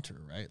today's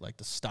hunter, right? Like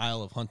the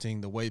style of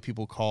hunting, the way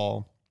people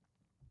call,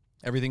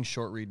 everything's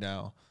short read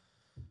now.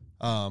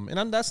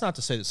 That's not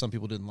to say that some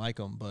people didn't like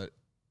them, but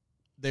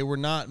they were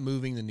not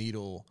moving the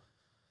needle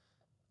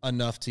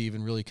enough to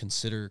even really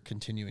consider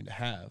continuing to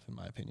have, in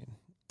my opinion.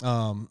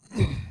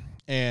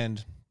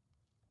 And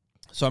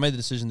so I made the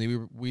decision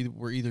that we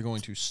were either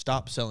going to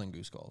stop selling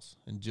goose calls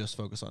and just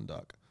focus on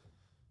duck,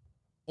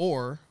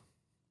 or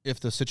if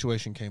the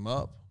situation came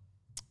up,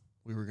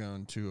 we were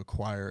going to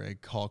acquire a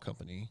call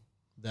company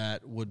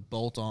that would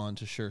bolt on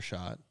to Sure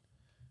Shot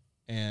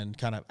and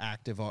kind of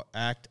act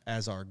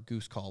as our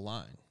goose call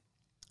line.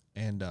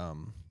 And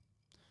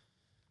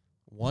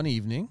one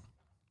evening,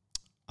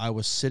 I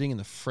was sitting in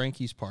the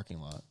Frankie's parking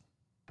lot.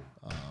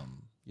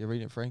 You ever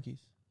eaten at Frankie's?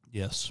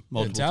 Yes, The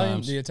multiple Italian,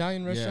 times. the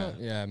Italian restaurant?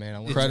 Yeah, man. I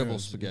went Incredible there. It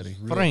was spaghetti.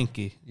 real-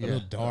 Frankie. Real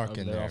dark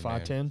in There there, on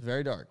 510.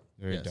 Very dark.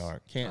 Very Yes.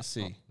 dark. Can't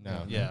see.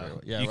 No. Yeah,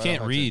 Yeah, you right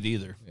can't off read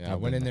either. Yeah, I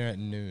went in there at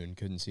noon,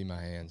 couldn't see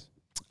my hands.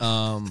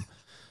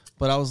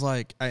 But I was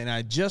like, and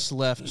I just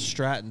left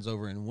Stratton's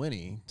over in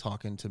Winnie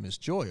talking to Miss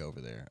Joy over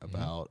there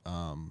about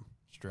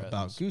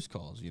Stratton's. goose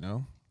calls, you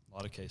know, A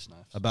lot of case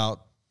knives.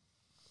 about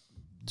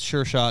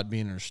Sure Shot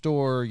being in her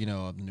store, you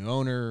know, a new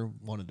owner,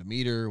 wanted to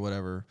meet her,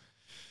 whatever.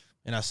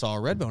 And I saw a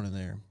Redbone in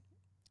there,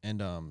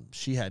 and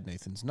she had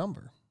Nathan's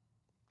number.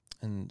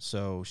 And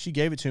so she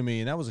gave it to me,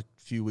 and that was a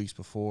few weeks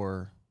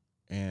before.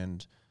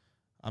 And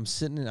I was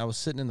sitting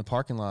in the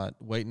parking lot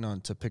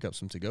waiting to pick up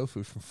some to-go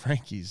food from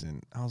Frankie's,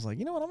 and I was like,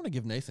 you know what, I'm going to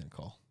give Nathan a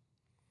call.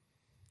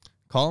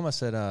 Call him. I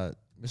said,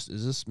 is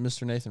this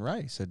Mr. Nathan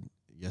Wright? He said,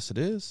 yes, it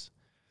is.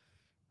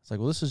 It's like,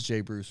 well, this is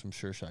Jay Bruce from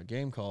Sure Shot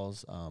Game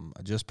Calls.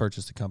 I just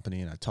purchased the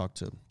company, and I talked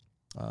to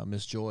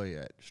Miss Joy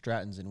at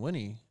Stratton's in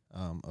Winnie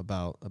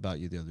about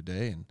you the other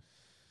day. And,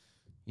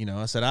 you know,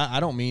 I said, I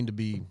don't mean to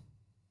be,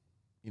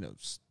 you know,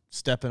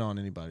 stepping on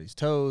anybody's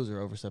toes or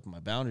overstepping my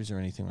boundaries or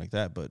anything like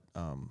that, but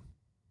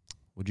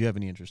would you have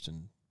any interest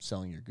in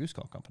selling your goose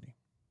call company?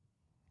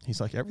 He's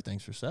like,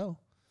 everything's for sale.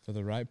 For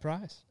the right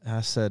price. And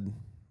I said,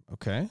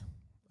 okay.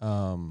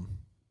 Well,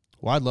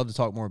 I'd love to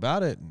talk more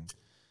about it. And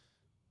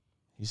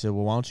he said,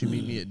 well, why don't you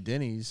meet me at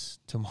Denny's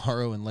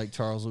tomorrow in Lake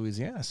Charles,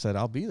 Louisiana? I said,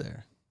 I'll be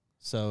there.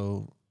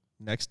 So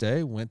next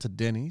day, went to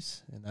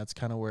Denny's, and that's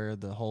kind of where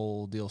the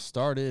whole deal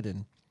started.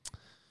 And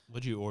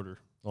What'd you order?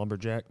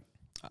 Lumberjack.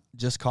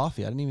 just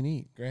coffee. I didn't even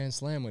eat. Grand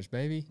sandwich,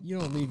 baby. You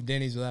don't leave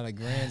Denny's without a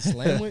grand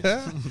sandwich.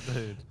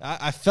 Dude.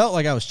 I felt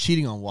like I was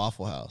cheating on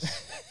Waffle House.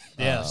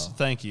 Yes,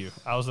 thank you.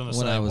 I was going to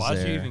when say, I was why'd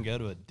you there. even go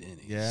to a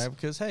Denny's? Yeah,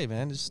 because, hey,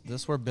 man,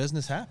 that's where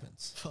business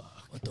happens.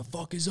 What the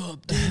fuck is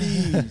up,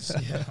 Denny's?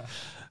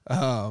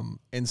 Yeah.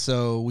 And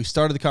so we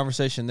started the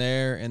conversation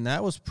there, and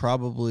that was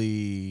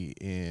probably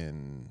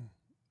in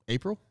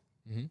April.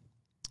 Mhm.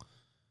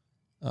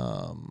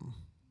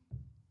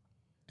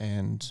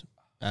 And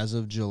as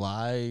of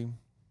July,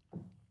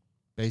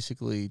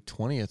 basically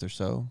 20th or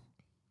so,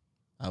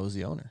 I was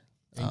the owner.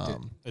 Inked it.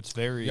 It's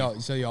very.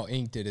 So y'all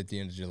inked it at the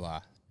end of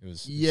July. It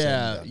was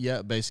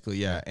Yeah, basically,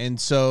 yeah. And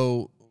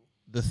so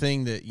the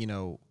thing that, you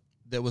know,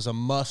 that was a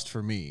must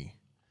for me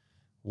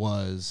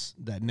was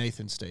that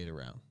Nathan stayed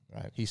around.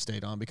 Right. He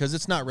stayed on because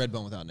it's not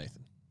Redbone without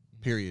Nathan.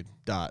 Period.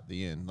 Dot.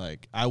 The end.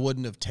 Like, I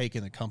wouldn't have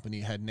taken the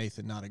company had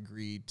Nathan not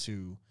agreed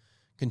to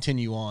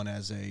continue on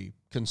as a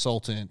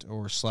consultant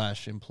or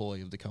 /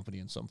 employee of the company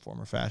in some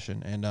form or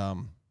fashion. And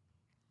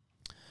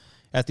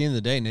at the end of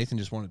the day, Nathan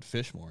just wanted to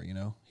fish more. You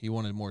know, he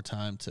wanted more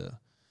time to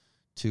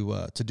do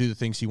the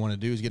things he wanted to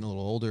do. He's getting a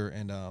little older,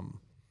 and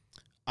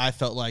I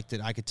felt like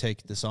that I could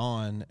take this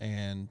on,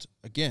 and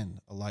again,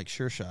 like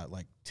Sure Shot,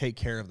 like take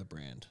care of the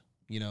brand.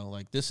 You know,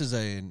 like this is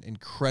an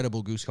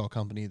incredible goose call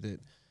company that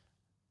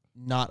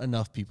not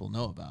enough people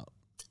know about,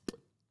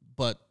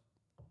 but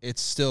it's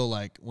still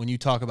like when you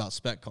talk about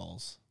spec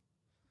calls,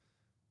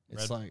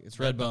 it's it's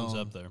Redbone's Redbone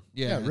up there.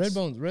 Yeah, it's-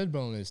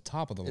 Redbone is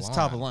top of the line. It's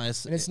top of the line.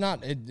 And it's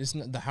not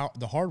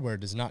the hardware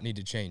does not need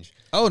to change.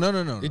 Oh no!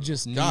 It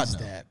just God, needs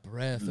no. that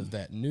breath of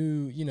that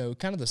new, you know,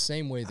 kind of the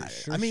same way that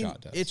Sure I mean, Shot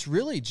does. it's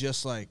really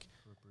just like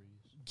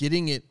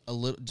getting it a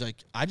little. Like,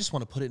 I just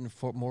want to put it in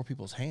more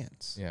people's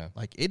hands. Yeah.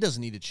 Like, it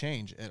doesn't need to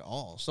change at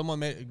all. Someone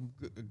made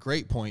a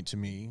great point to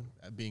me,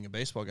 being a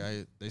baseball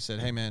guy. They said,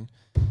 "Hey, man,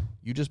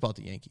 you just bought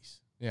the Yankees.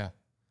 yeah.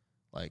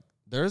 Like,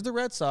 there's the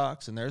Red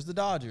Sox, and there's the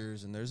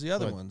Dodgers, and there's the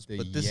other ones,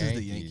 but this is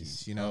the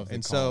Yankees. You know." of the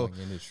And so, calling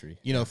industry.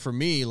 you know, for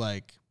me,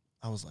 like,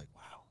 I was like,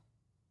 "Wow,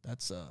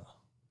 that's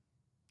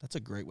a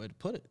great way to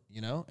put it."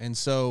 You know, and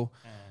so.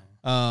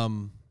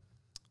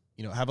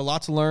 You know, have a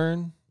lot to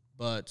learn,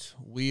 but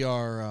we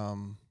are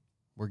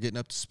we're getting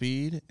up to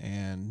speed,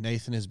 and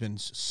Nathan has been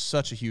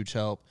such a huge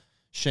help.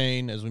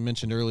 Shane, as we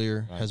mentioned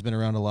earlier, has been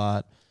around a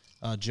lot.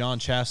 John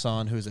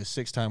Chasson, who is a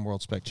 6-time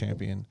World Spec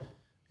champion,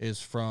 is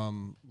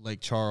from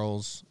Lake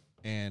Charles,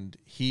 and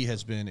he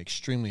has been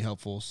extremely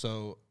helpful.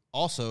 So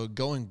also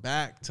going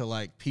back to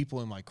like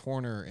people in my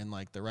corner and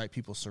like the right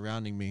people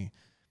surrounding me,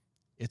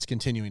 it's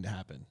continuing to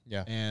happen.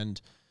 Yeah. And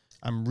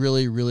I'm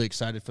really, really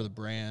excited for the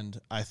brand.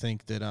 I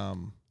think that,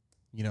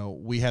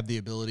 we have the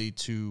ability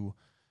to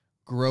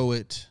grow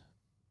it,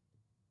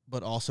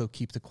 but also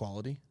keep the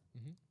quality.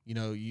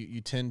 Mm-hmm. You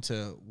tend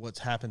to, what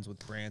happens with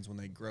brands when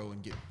they grow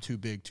and get too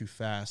big too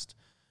fast,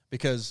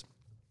 because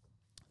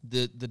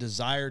the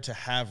desire to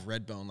have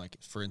Redbone, like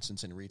for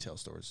instance in retail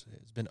stores,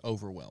 has been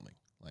overwhelming.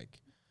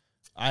 Like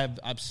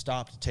I've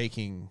stopped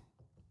taking,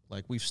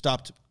 like we've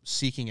stopped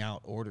seeking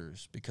out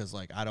orders because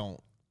like I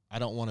don't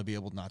want to be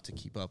able not to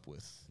keep up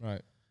with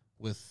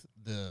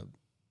the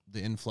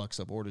influx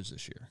of orders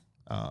this year.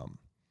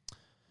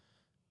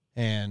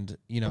 And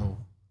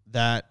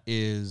that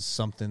is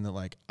something that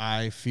like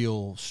I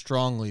feel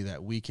strongly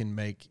that we can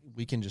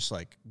just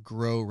like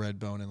grow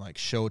Redbone and like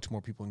show it to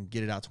more people and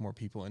get it out to more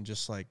people and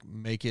just like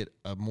make it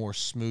a more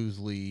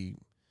smoothly,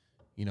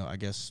 I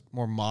guess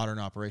more modern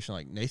operation.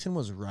 Like Nathan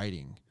was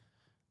writing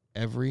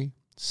every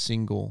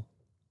single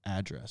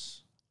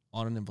address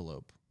on an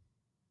envelope.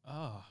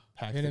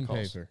 Pen and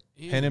paper.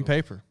 Pen and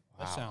paper.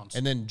 Wow. That sounds.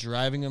 And then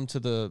driving them to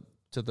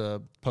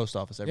the post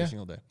office every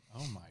single day.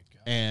 Oh my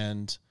God.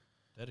 And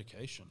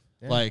dedication.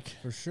 Yeah, like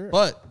for sure.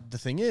 But the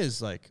thing is,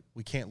 like,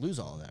 we can't lose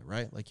all of that,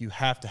 right? Like you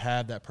have to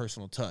have that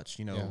personal touch.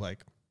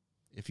 Like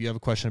if you have a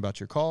question about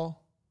your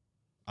call,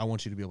 I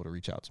want you to be able to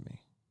reach out to me.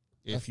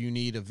 If you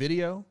need a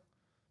video,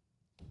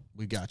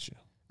 we got you.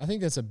 I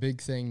think that's a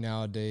big thing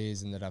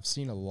nowadays, and that I've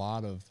seen a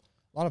lot of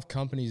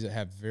companies that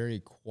have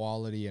very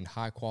quality and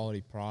high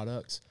quality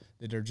products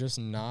that are just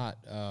not,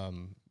 I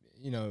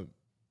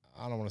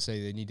don't want to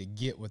say they need to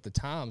get with the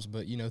times,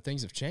 but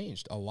things have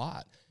changed a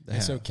lot.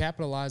 And so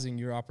capitalizing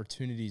your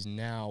opportunities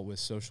now with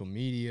social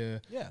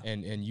media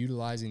and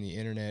utilizing the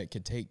internet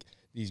could take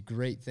these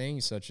great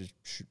things such as,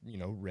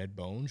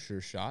 Redbone,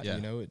 Sure Shot,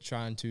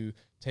 trying to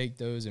take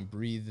those and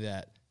breathe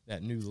that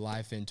new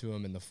life into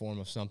them in the form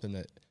of something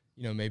that,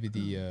 maybe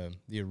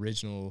the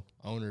original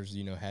owners,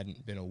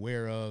 hadn't been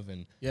aware of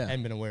and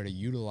hadn't been aware to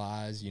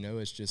utilize.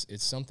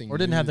 It's something or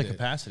didn't have the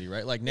capacity,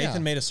 right? Like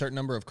Nathan made a certain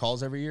number of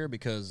calls every year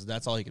because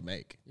that's all he could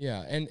make.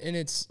 Yeah, and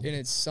it's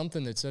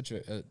something that's such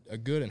a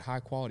good and high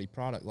quality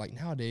product. Like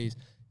nowadays,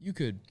 you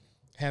could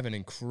have an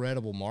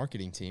incredible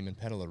marketing team and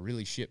peddle a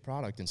really shit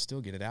product and still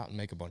get it out and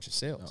make a bunch of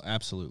sales. Oh,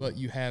 absolutely. But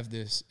you have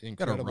this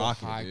incredible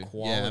high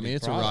quality. Yeah, I mean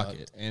it's product, a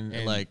rocket,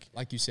 and like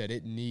you said,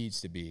 it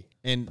needs to be.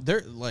 And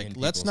they're like,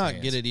 let's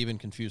not get it even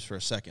confused for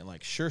a second.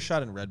 Like Sure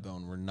Shot and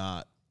Redbone were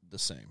not the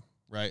same,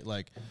 right?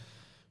 Like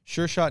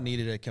Sure Shot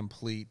needed not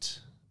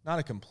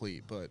a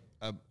complete, but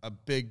a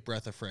big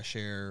breath of fresh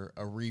air,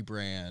 a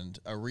rebrand,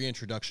 a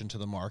reintroduction to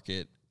the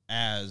market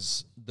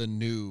as the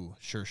new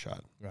Sure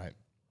Shot. Right.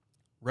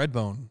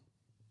 Redbone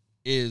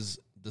is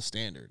the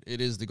standard.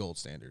 It is the gold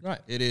standard. Right.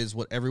 It is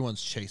what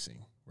everyone's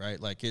chasing, right?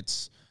 Like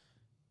it's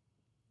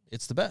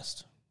the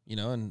best,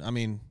 and I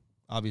mean,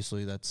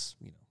 obviously that's,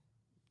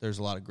 there's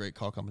a lot of great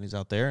call companies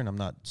out there and I'm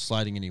not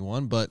sliding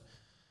anyone, but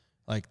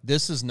like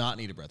this does not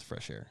need a breath of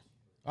fresh air.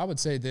 I would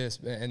say this,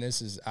 and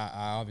this is, I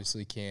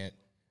obviously can't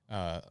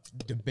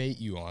debate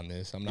you on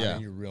this. I'm not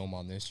in your realm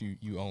on this.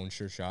 You own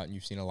Sure Shot and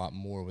you've seen a lot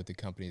more with the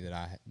company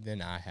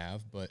than I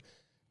have, but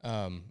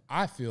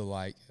I feel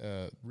like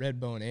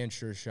Redbone and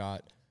Sure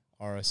Shot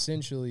are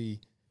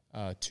essentially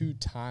two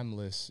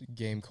timeless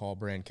game call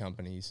brand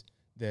companies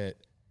that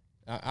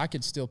I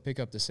could still pick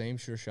up the same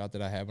Sure Shot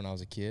that I had when I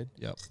was a kid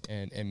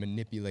and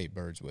manipulate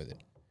birds with it.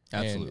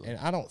 Absolutely. And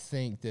I don't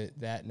think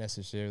that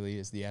necessarily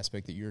is the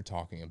aspect that you're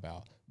talking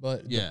about.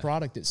 But the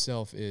product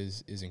itself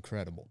is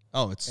incredible.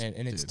 Oh,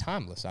 it's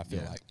timeless, I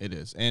feel like. It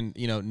is. And,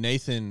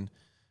 Nathan,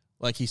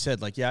 like he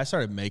said, like, I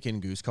started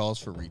making goose calls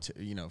for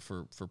retail,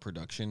 for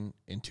production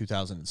in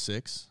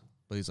 2006.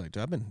 But he's like,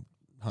 dude, I've been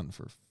hunting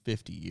for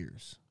 50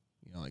 years.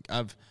 Like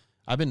I've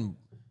been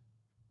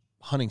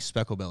hunting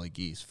speckle belly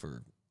geese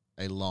for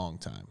a long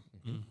time.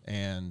 Mm-hmm.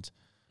 And,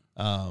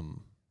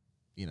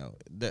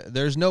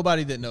 there's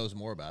nobody that knows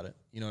more about it.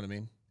 You know what I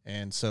mean?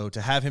 And so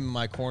to have him in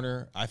my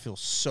corner, I feel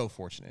so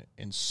fortunate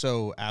and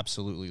so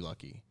absolutely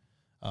lucky.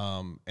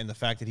 And the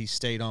fact that he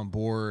stayed on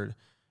board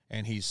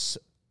and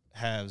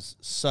has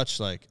such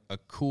like a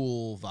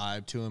cool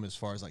vibe to him as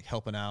far as like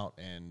helping out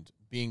and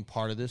being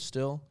part of this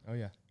still. Oh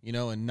yeah.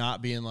 And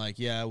not being like,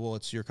 yeah, well,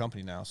 it's your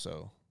company now,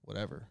 so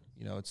whatever.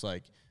 It's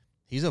like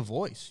he's a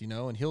voice,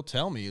 and he'll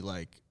tell me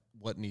like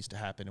what needs to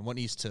happen and what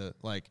needs to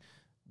like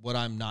what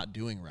I'm not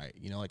doing right.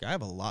 Like I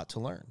have a lot to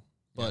learn.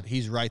 But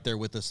he's right there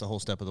with us the whole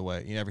step of the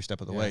way, every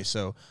step of the way.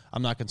 So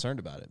I'm not concerned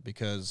about it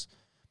because,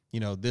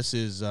 this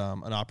is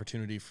an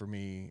opportunity for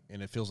me,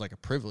 and it feels like a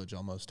privilege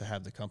almost to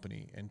have the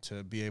company and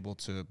to be able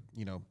to,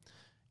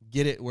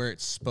 get it where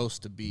it's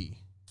supposed to be.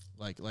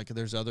 Like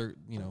there's other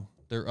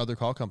there are other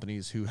call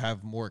companies who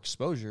have more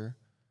exposure,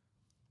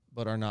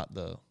 but are not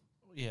the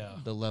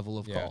level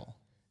of call.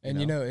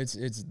 And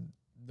it's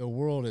the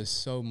world is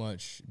so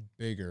much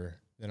bigger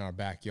than our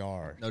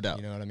backyard. No doubt.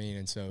 You know what I mean?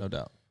 And so no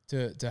doubt.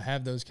 To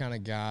have those kind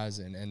of guys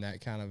and that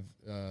kind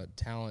of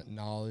talent,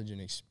 knowledge, and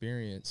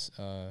experience,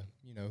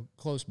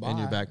 close by in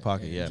your back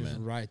pocket, just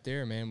man, right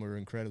there, man. We're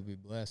incredibly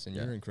blessed, and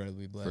you're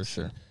incredibly blessed for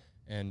sure.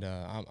 And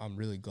I'm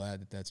really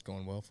glad that that's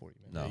going well for you,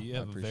 man. No, you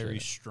have a very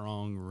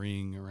strong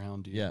ring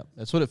around you. Yeah,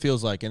 that's what it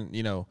feels like, and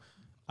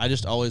I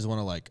just always want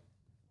to like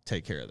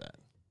take care of that.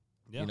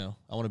 Yeah.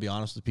 I want to be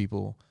honest with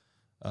people.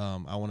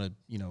 I want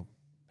to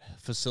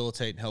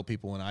facilitate and help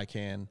people when I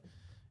can,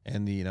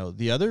 and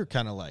the other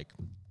kind of like.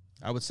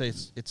 I would say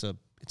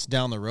it's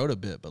down the road a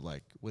bit, but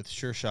like with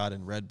Sure Shot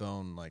and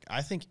Redbone, like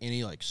I think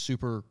any like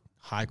super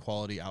high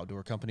quality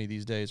outdoor company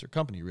these days, or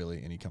company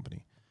really, any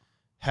company,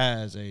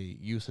 has a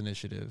youth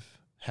initiative,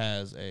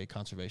 has a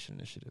conservation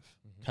initiative,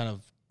 kind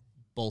of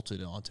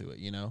bolted onto it,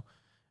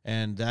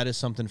 and that is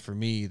something for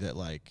me that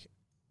like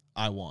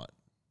I want,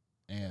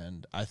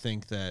 and I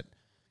think that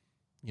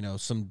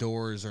some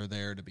doors are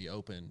there to be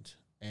opened,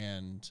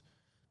 and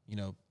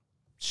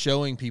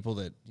showing people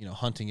that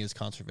hunting is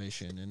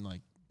conservation, and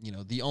like.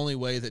 The only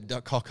way that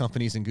duck call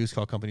companies and goose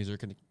call companies are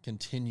going to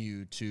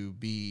continue to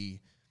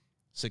be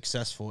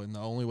successful, and the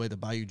only way the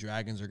Bayou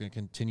Dragons are going to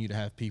continue to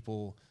have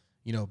people,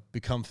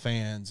 become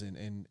fans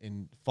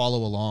and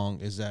follow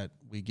along, is that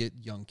we get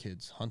young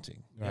kids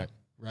hunting.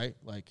 Right?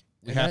 Like,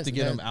 we have to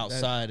get them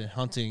outside and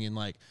hunting, and,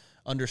 like,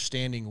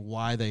 understanding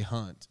why they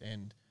hunt,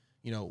 and,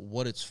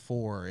 what it's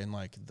for, and,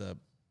 like, the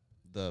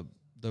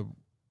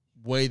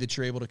way that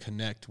you're able to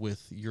connect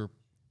with your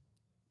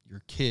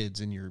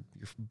kids and your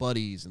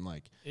buddies, and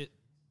like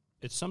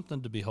it's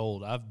something to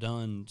behold. I've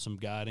done some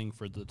guiding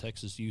for the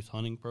Texas Youth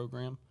Hunting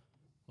Program,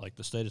 like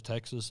the state of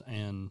Texas,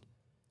 and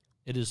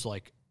it is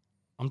like,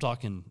 I'm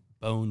talking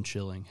bone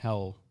chilling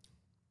how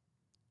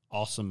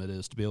awesome it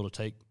is to be able to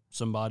take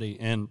somebody,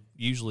 and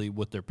usually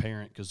with their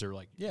parent, because they're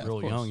like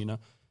real young.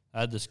 I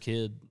had this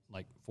kid,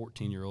 like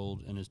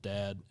 14-year-old, and his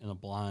dad in a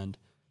blind.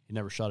 He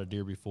never shot a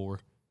deer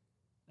before,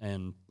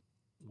 and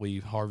we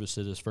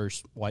harvested his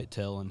first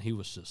whitetail, and he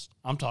was just,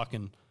 I'm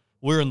talking,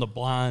 we're in the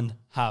blind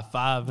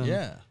high-fiving.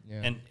 Yeah.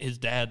 And his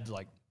dad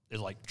is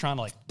trying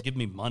to give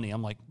me money.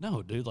 I'm like,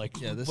 no, dude, what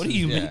this do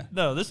you mean?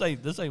 No, this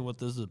ain't what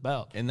this is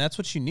about. And that's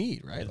what you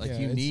need, right? Like,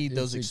 you need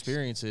those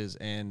experiences,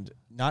 and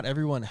not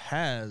everyone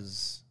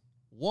has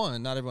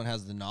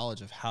the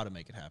knowledge of how to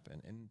make it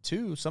happen. And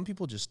two, some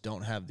people just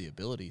don't have the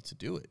ability to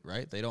do it,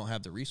 right? They don't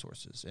have the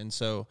resources. And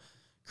so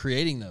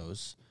creating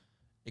those,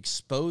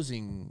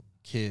 exposing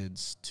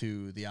kids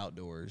to the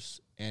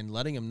outdoors, and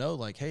letting them know,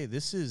 like, hey,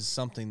 this is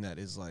something that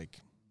is like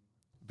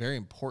very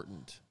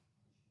important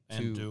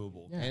and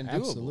doable. Yeah, and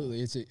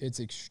absolutely.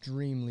 It's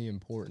extremely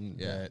important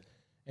that,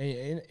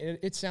 and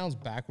it sounds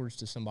backwards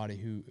to somebody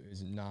who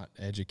is not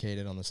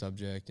educated on the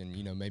subject,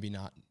 and maybe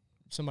not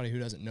somebody who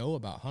doesn't know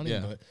about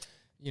hunting, but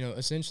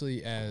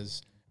essentially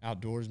as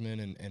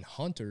outdoorsmen and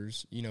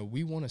hunters,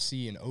 we want to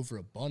see an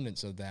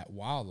overabundance of that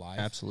wildlife.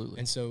 Absolutely.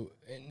 And so,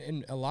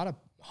 and a lot of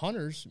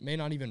hunters may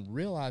not even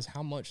realize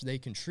how much they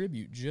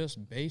contribute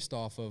just based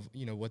off of,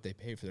 what they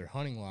pay for their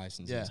hunting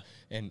licenses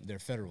and their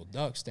federal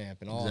duck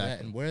stamp and all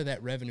that, and where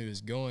that revenue is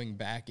going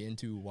back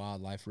into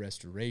wildlife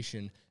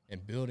restoration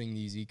and building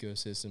these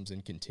ecosystems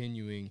and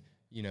continuing,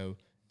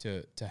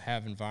 to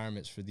have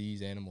environments for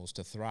these animals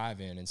to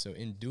thrive in. And so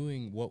in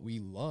doing what we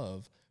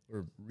love,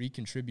 we're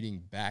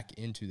recontributing back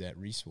into that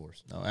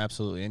resource. Oh,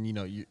 absolutely.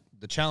 And,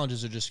 the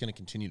challenges are just going to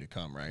continue to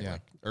come, right? Yeah.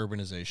 Like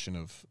urbanization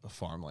of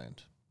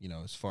farmland,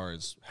 as far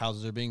as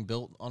houses are being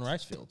built on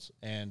rice fields,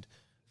 and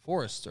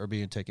forests are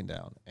being taken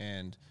down.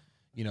 And,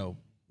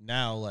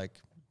 now, like,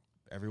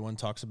 everyone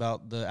talks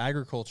about the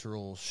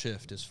agricultural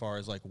shift as far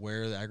as, like,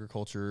 where the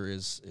agriculture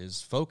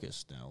is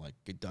focused now. Like,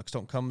 ducks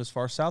don't come as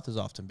far south as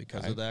often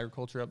because of the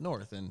agriculture up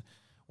north. And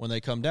when they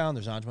come down,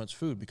 there's not as much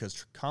food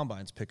because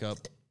combines pick up,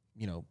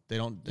 they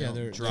don't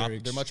drop.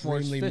 They're much more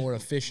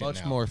efficient.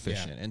 Much more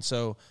efficient. And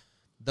so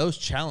those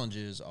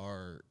challenges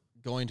are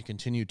going to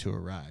continue to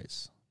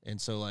arise. And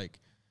so, like,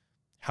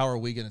 how are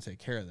we going to take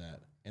care of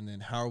that? And then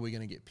how are we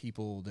going to get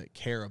people that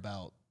care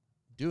about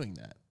doing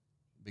that?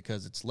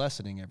 Because it's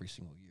lessening every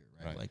single year,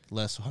 right? Like,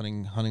 less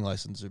hunting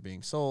licenses are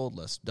being sold,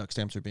 less duck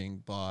stamps are being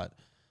bought.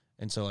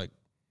 And so, like,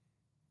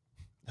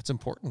 that's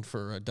important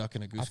for a duck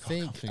and a goose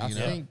call company. I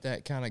think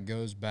that kind of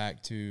goes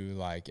back to,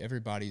 like,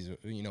 everybody's,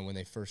 when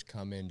they first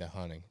come into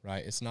hunting,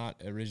 right? It's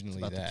not originally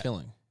it's about the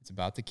killing. It's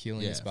about the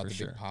killing. It's about the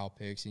big pile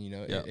picks. And,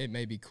 it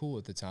may be cool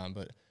at the time,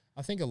 but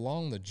I think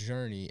along the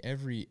journey,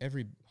 every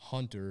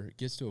hunter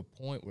gets to a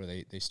point where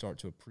they start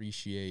to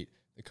appreciate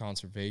the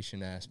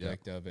conservation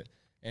aspect of it.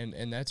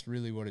 And that's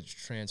really what it's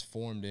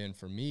transformed in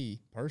for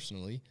me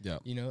personally. Yeah.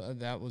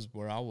 That was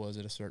where I was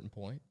at a certain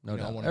point. No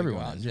doubt. I wanted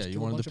Everyone to go out is.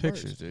 You wanted the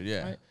pictures, dude.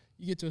 Yeah. Right?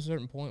 You get to a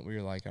certain point where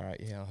you're like, all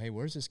right, hey,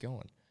 where's this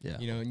going? Yeah.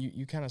 And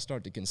you kind of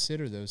start to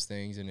consider those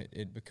things, and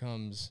it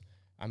becomes,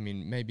 I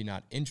mean, maybe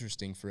not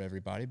interesting for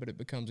everybody, but it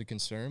becomes a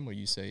concern where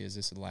you say, is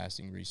this a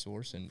lasting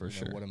resource? And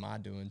what am I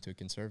doing to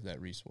conserve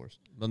that resource?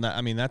 Well,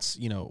 that's,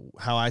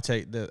 how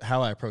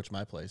I approach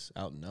my place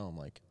out in Nome.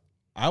 Like,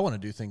 I want to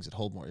do things that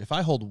hold more. If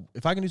I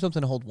can do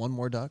something to hold one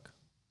more duck,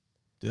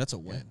 dude, that's a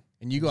win. Yeah.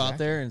 And you go out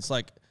there and it's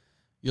like,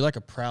 you're like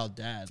a proud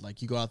dad.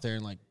 Like, you go out there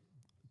and like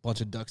a bunch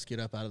of ducks get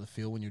up out of the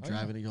field when you're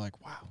driving and you're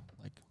like, wow,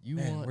 like,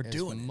 we're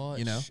doing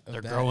it.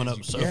 They're growing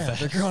up so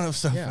fast. They're growing up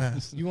so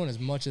fast. You want as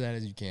much of that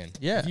as you can.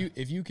 Yeah.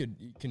 If you could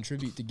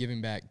contribute to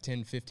giving back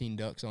 10, 15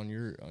 ducks on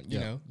your,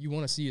 you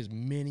want to see as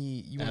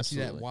many, you want to see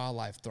that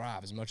wildlife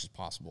thrive as much as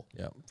possible.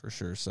 Yeah, for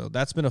sure. So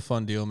that's been a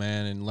fun deal,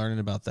 man. And learning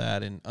about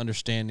that and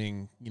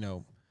understanding,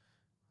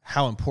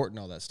 how important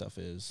all that stuff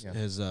is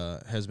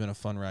has been a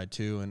fun ride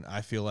too. And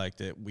I feel like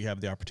that we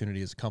have the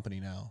opportunity as a company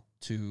now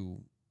to,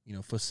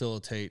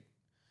 facilitate,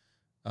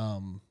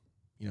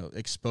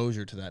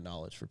 exposure to that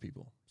knowledge for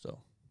people. So,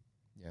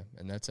 yeah,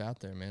 and that's out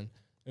there, man.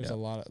 There's a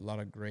lot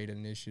of great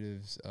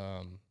initiatives,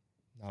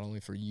 not only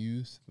for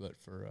youth, but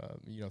for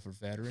for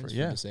veterans,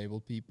 for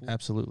disabled people.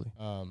 Absolutely.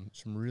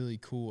 Some really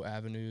cool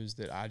avenues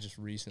that I just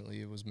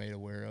recently was made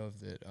aware of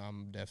that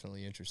I'm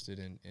definitely interested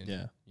in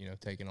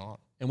taking on.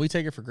 And we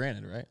take it for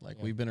granted, right?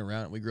 Like we've been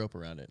around it. We grew up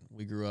around it.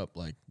 We grew up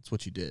like it's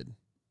what you did.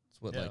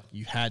 What like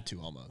you had to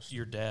almost.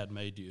 Your dad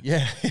made you.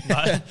 Yeah.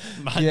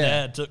 my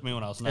dad took me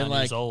when I was 9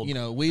 years old.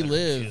 We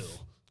live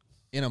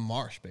in a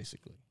marsh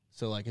basically.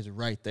 So like it's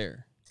right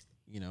there.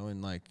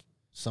 And like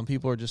some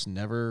people are just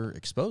never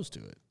exposed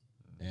to it.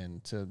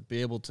 And to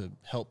be able to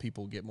help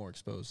people get more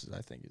exposed, I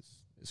think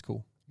is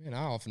cool. Man,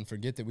 I often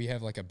forget that we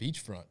have like a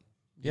beachfront.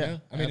 Yeah,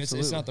 I mean,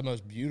 it's not the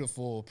most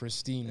beautiful,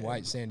 pristine,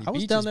 white sandy beaches. I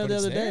was down there the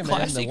other day, man.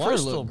 Classy the water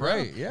crystal, looked bro.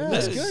 great. Yeah,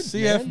 that's good.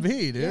 CFB,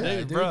 dude. Yeah,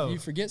 dude, bro. You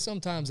forget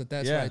sometimes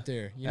that's right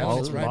there.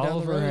 It's right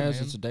down the road.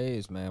 has its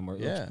days, man. Where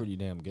it looks pretty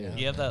damn good.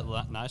 You have that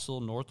nice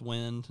little north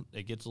wind.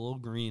 It gets a little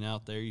green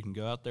out there. You can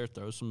go out there,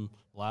 throw some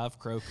live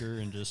croaker,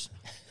 and just.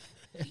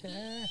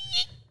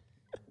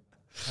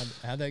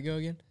 How'd that go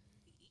again?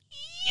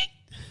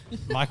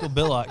 Michael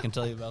Billock can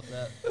tell you about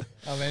that.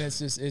 Oh man, I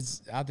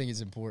think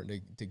it's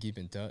important to keep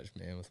in touch,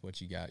 man, with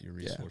what you got, your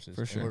resources. Yeah,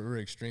 for sure. We're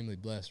extremely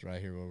blessed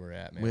right here where we're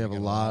at, man. We have a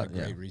lot of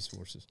great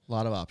resources. A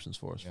lot of options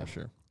for us, for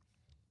sure.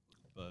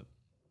 But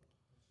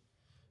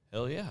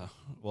hell yeah.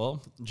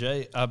 Well,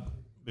 Jay,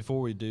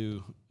 before we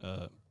do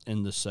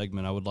end this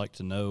segment, I would like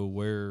to know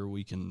where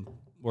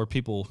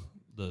people,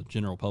 the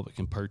general public,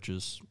 can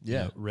purchase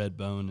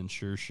Redbone and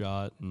Sure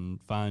Shot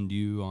and find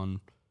you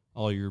on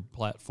all your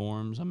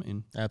platforms. I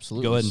mean,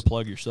 absolutely. Go ahead and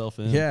plug yourself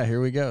in. Yeah,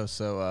 here we go.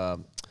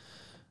 So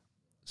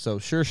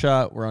Sure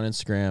Shot, we're on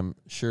Instagram.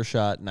 Sure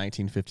Shot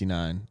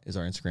 1959 is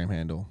our Instagram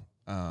handle.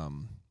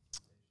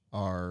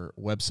 Our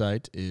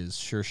website is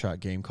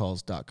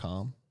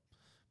sureshotgamecalls.com.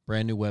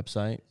 Brand new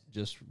website.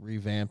 Just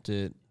revamped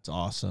it. It's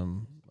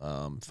awesome.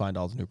 Find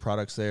all the new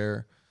products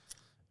there.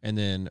 And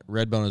then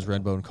Redbone is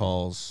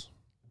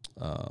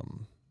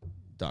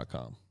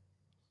redbonecalls.com.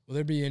 Will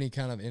there be any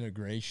kind of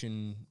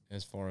integration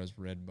as far as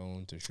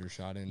Redbone to Sure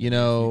Shot in the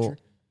future?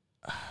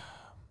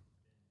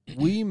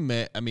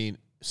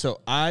 So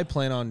I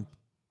plan on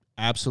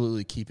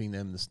absolutely keeping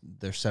them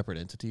they're separate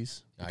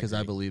entities because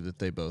I believe that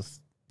they both,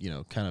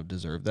 kind of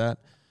deserve that.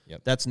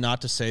 Yep. That's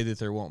not to say that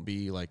there won't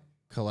be like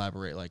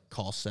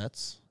call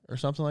sets or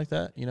something like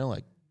that,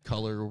 like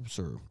colors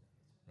or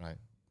right.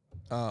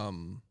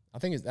 I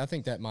think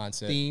that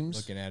mindset, themes,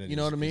 looking at it, you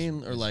know what I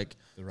mean, or like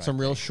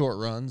some real short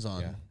runs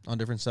on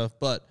different stuff.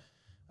 But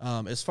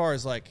as far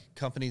as like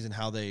companies and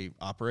how they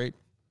operate,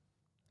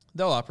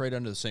 they'll operate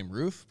under the same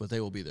roof, but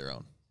they will be their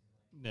own.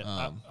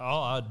 Yeah,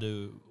 all I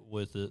do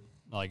with it,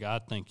 like I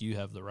think you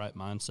have the right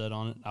mindset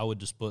on it. I would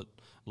just put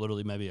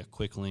literally maybe a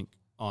quick link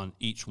on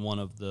each one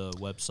of the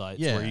websites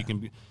where you can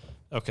be,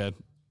 okay,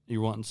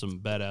 you're wanting some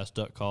badass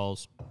duck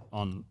calls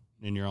and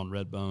you're on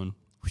Redbone.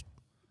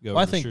 Go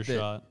over to Sure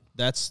Shot.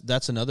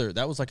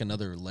 That was like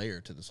another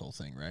layer to this whole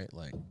thing, right?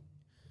 Like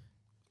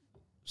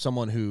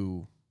someone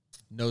who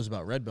knows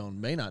about Redbone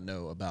may not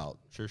know about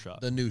Sure Shot,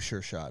 the new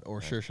Sure Shot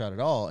or Sure Shot at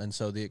all. And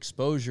so the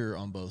exposure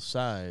on both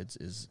sides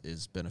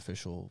is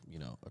beneficial,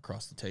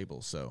 across the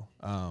table. So,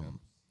 but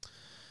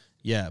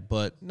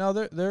no,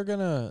 they're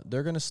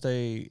gonna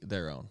stay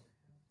their own.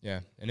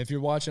 Yeah. And if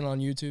you're watching on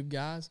YouTube,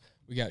 guys,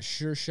 we got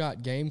Sure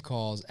Shot Game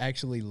Calls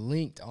actually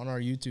linked on our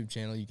YouTube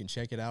channel. You can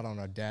check it out on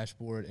our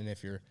dashboard. And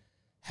if you're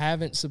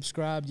haven't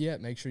subscribed yet,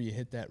 make sure you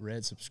hit that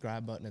red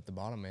subscribe button at the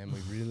bottom, man. We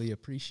really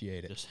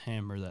appreciate it. Just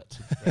hammer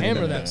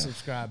that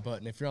subscribe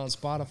button. If you're on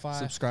Spotify,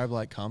 subscribe,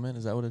 like, comment.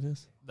 Is that what it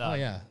is? Oh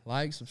yeah,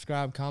 like,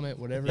 subscribe, comment,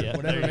 whatever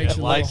makes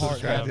your little heart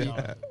happy.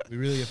 We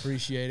really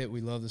appreciate it. We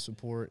love the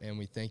support, and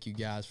we thank you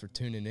guys for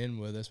tuning in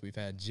with us. We've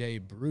had Jay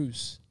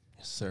Bruce,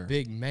 yes, sir,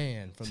 big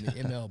man from the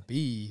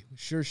MLB,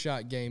 Sure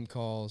Shot Game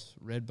Calls,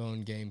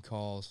 Redbone Game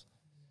Calls.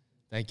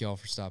 Thank y'all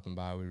for stopping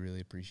by. We really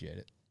appreciate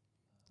it.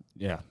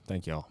 Yeah,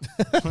 thank y'all.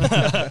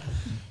 I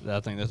think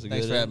that's a good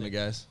Thanks for having me,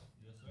 guys.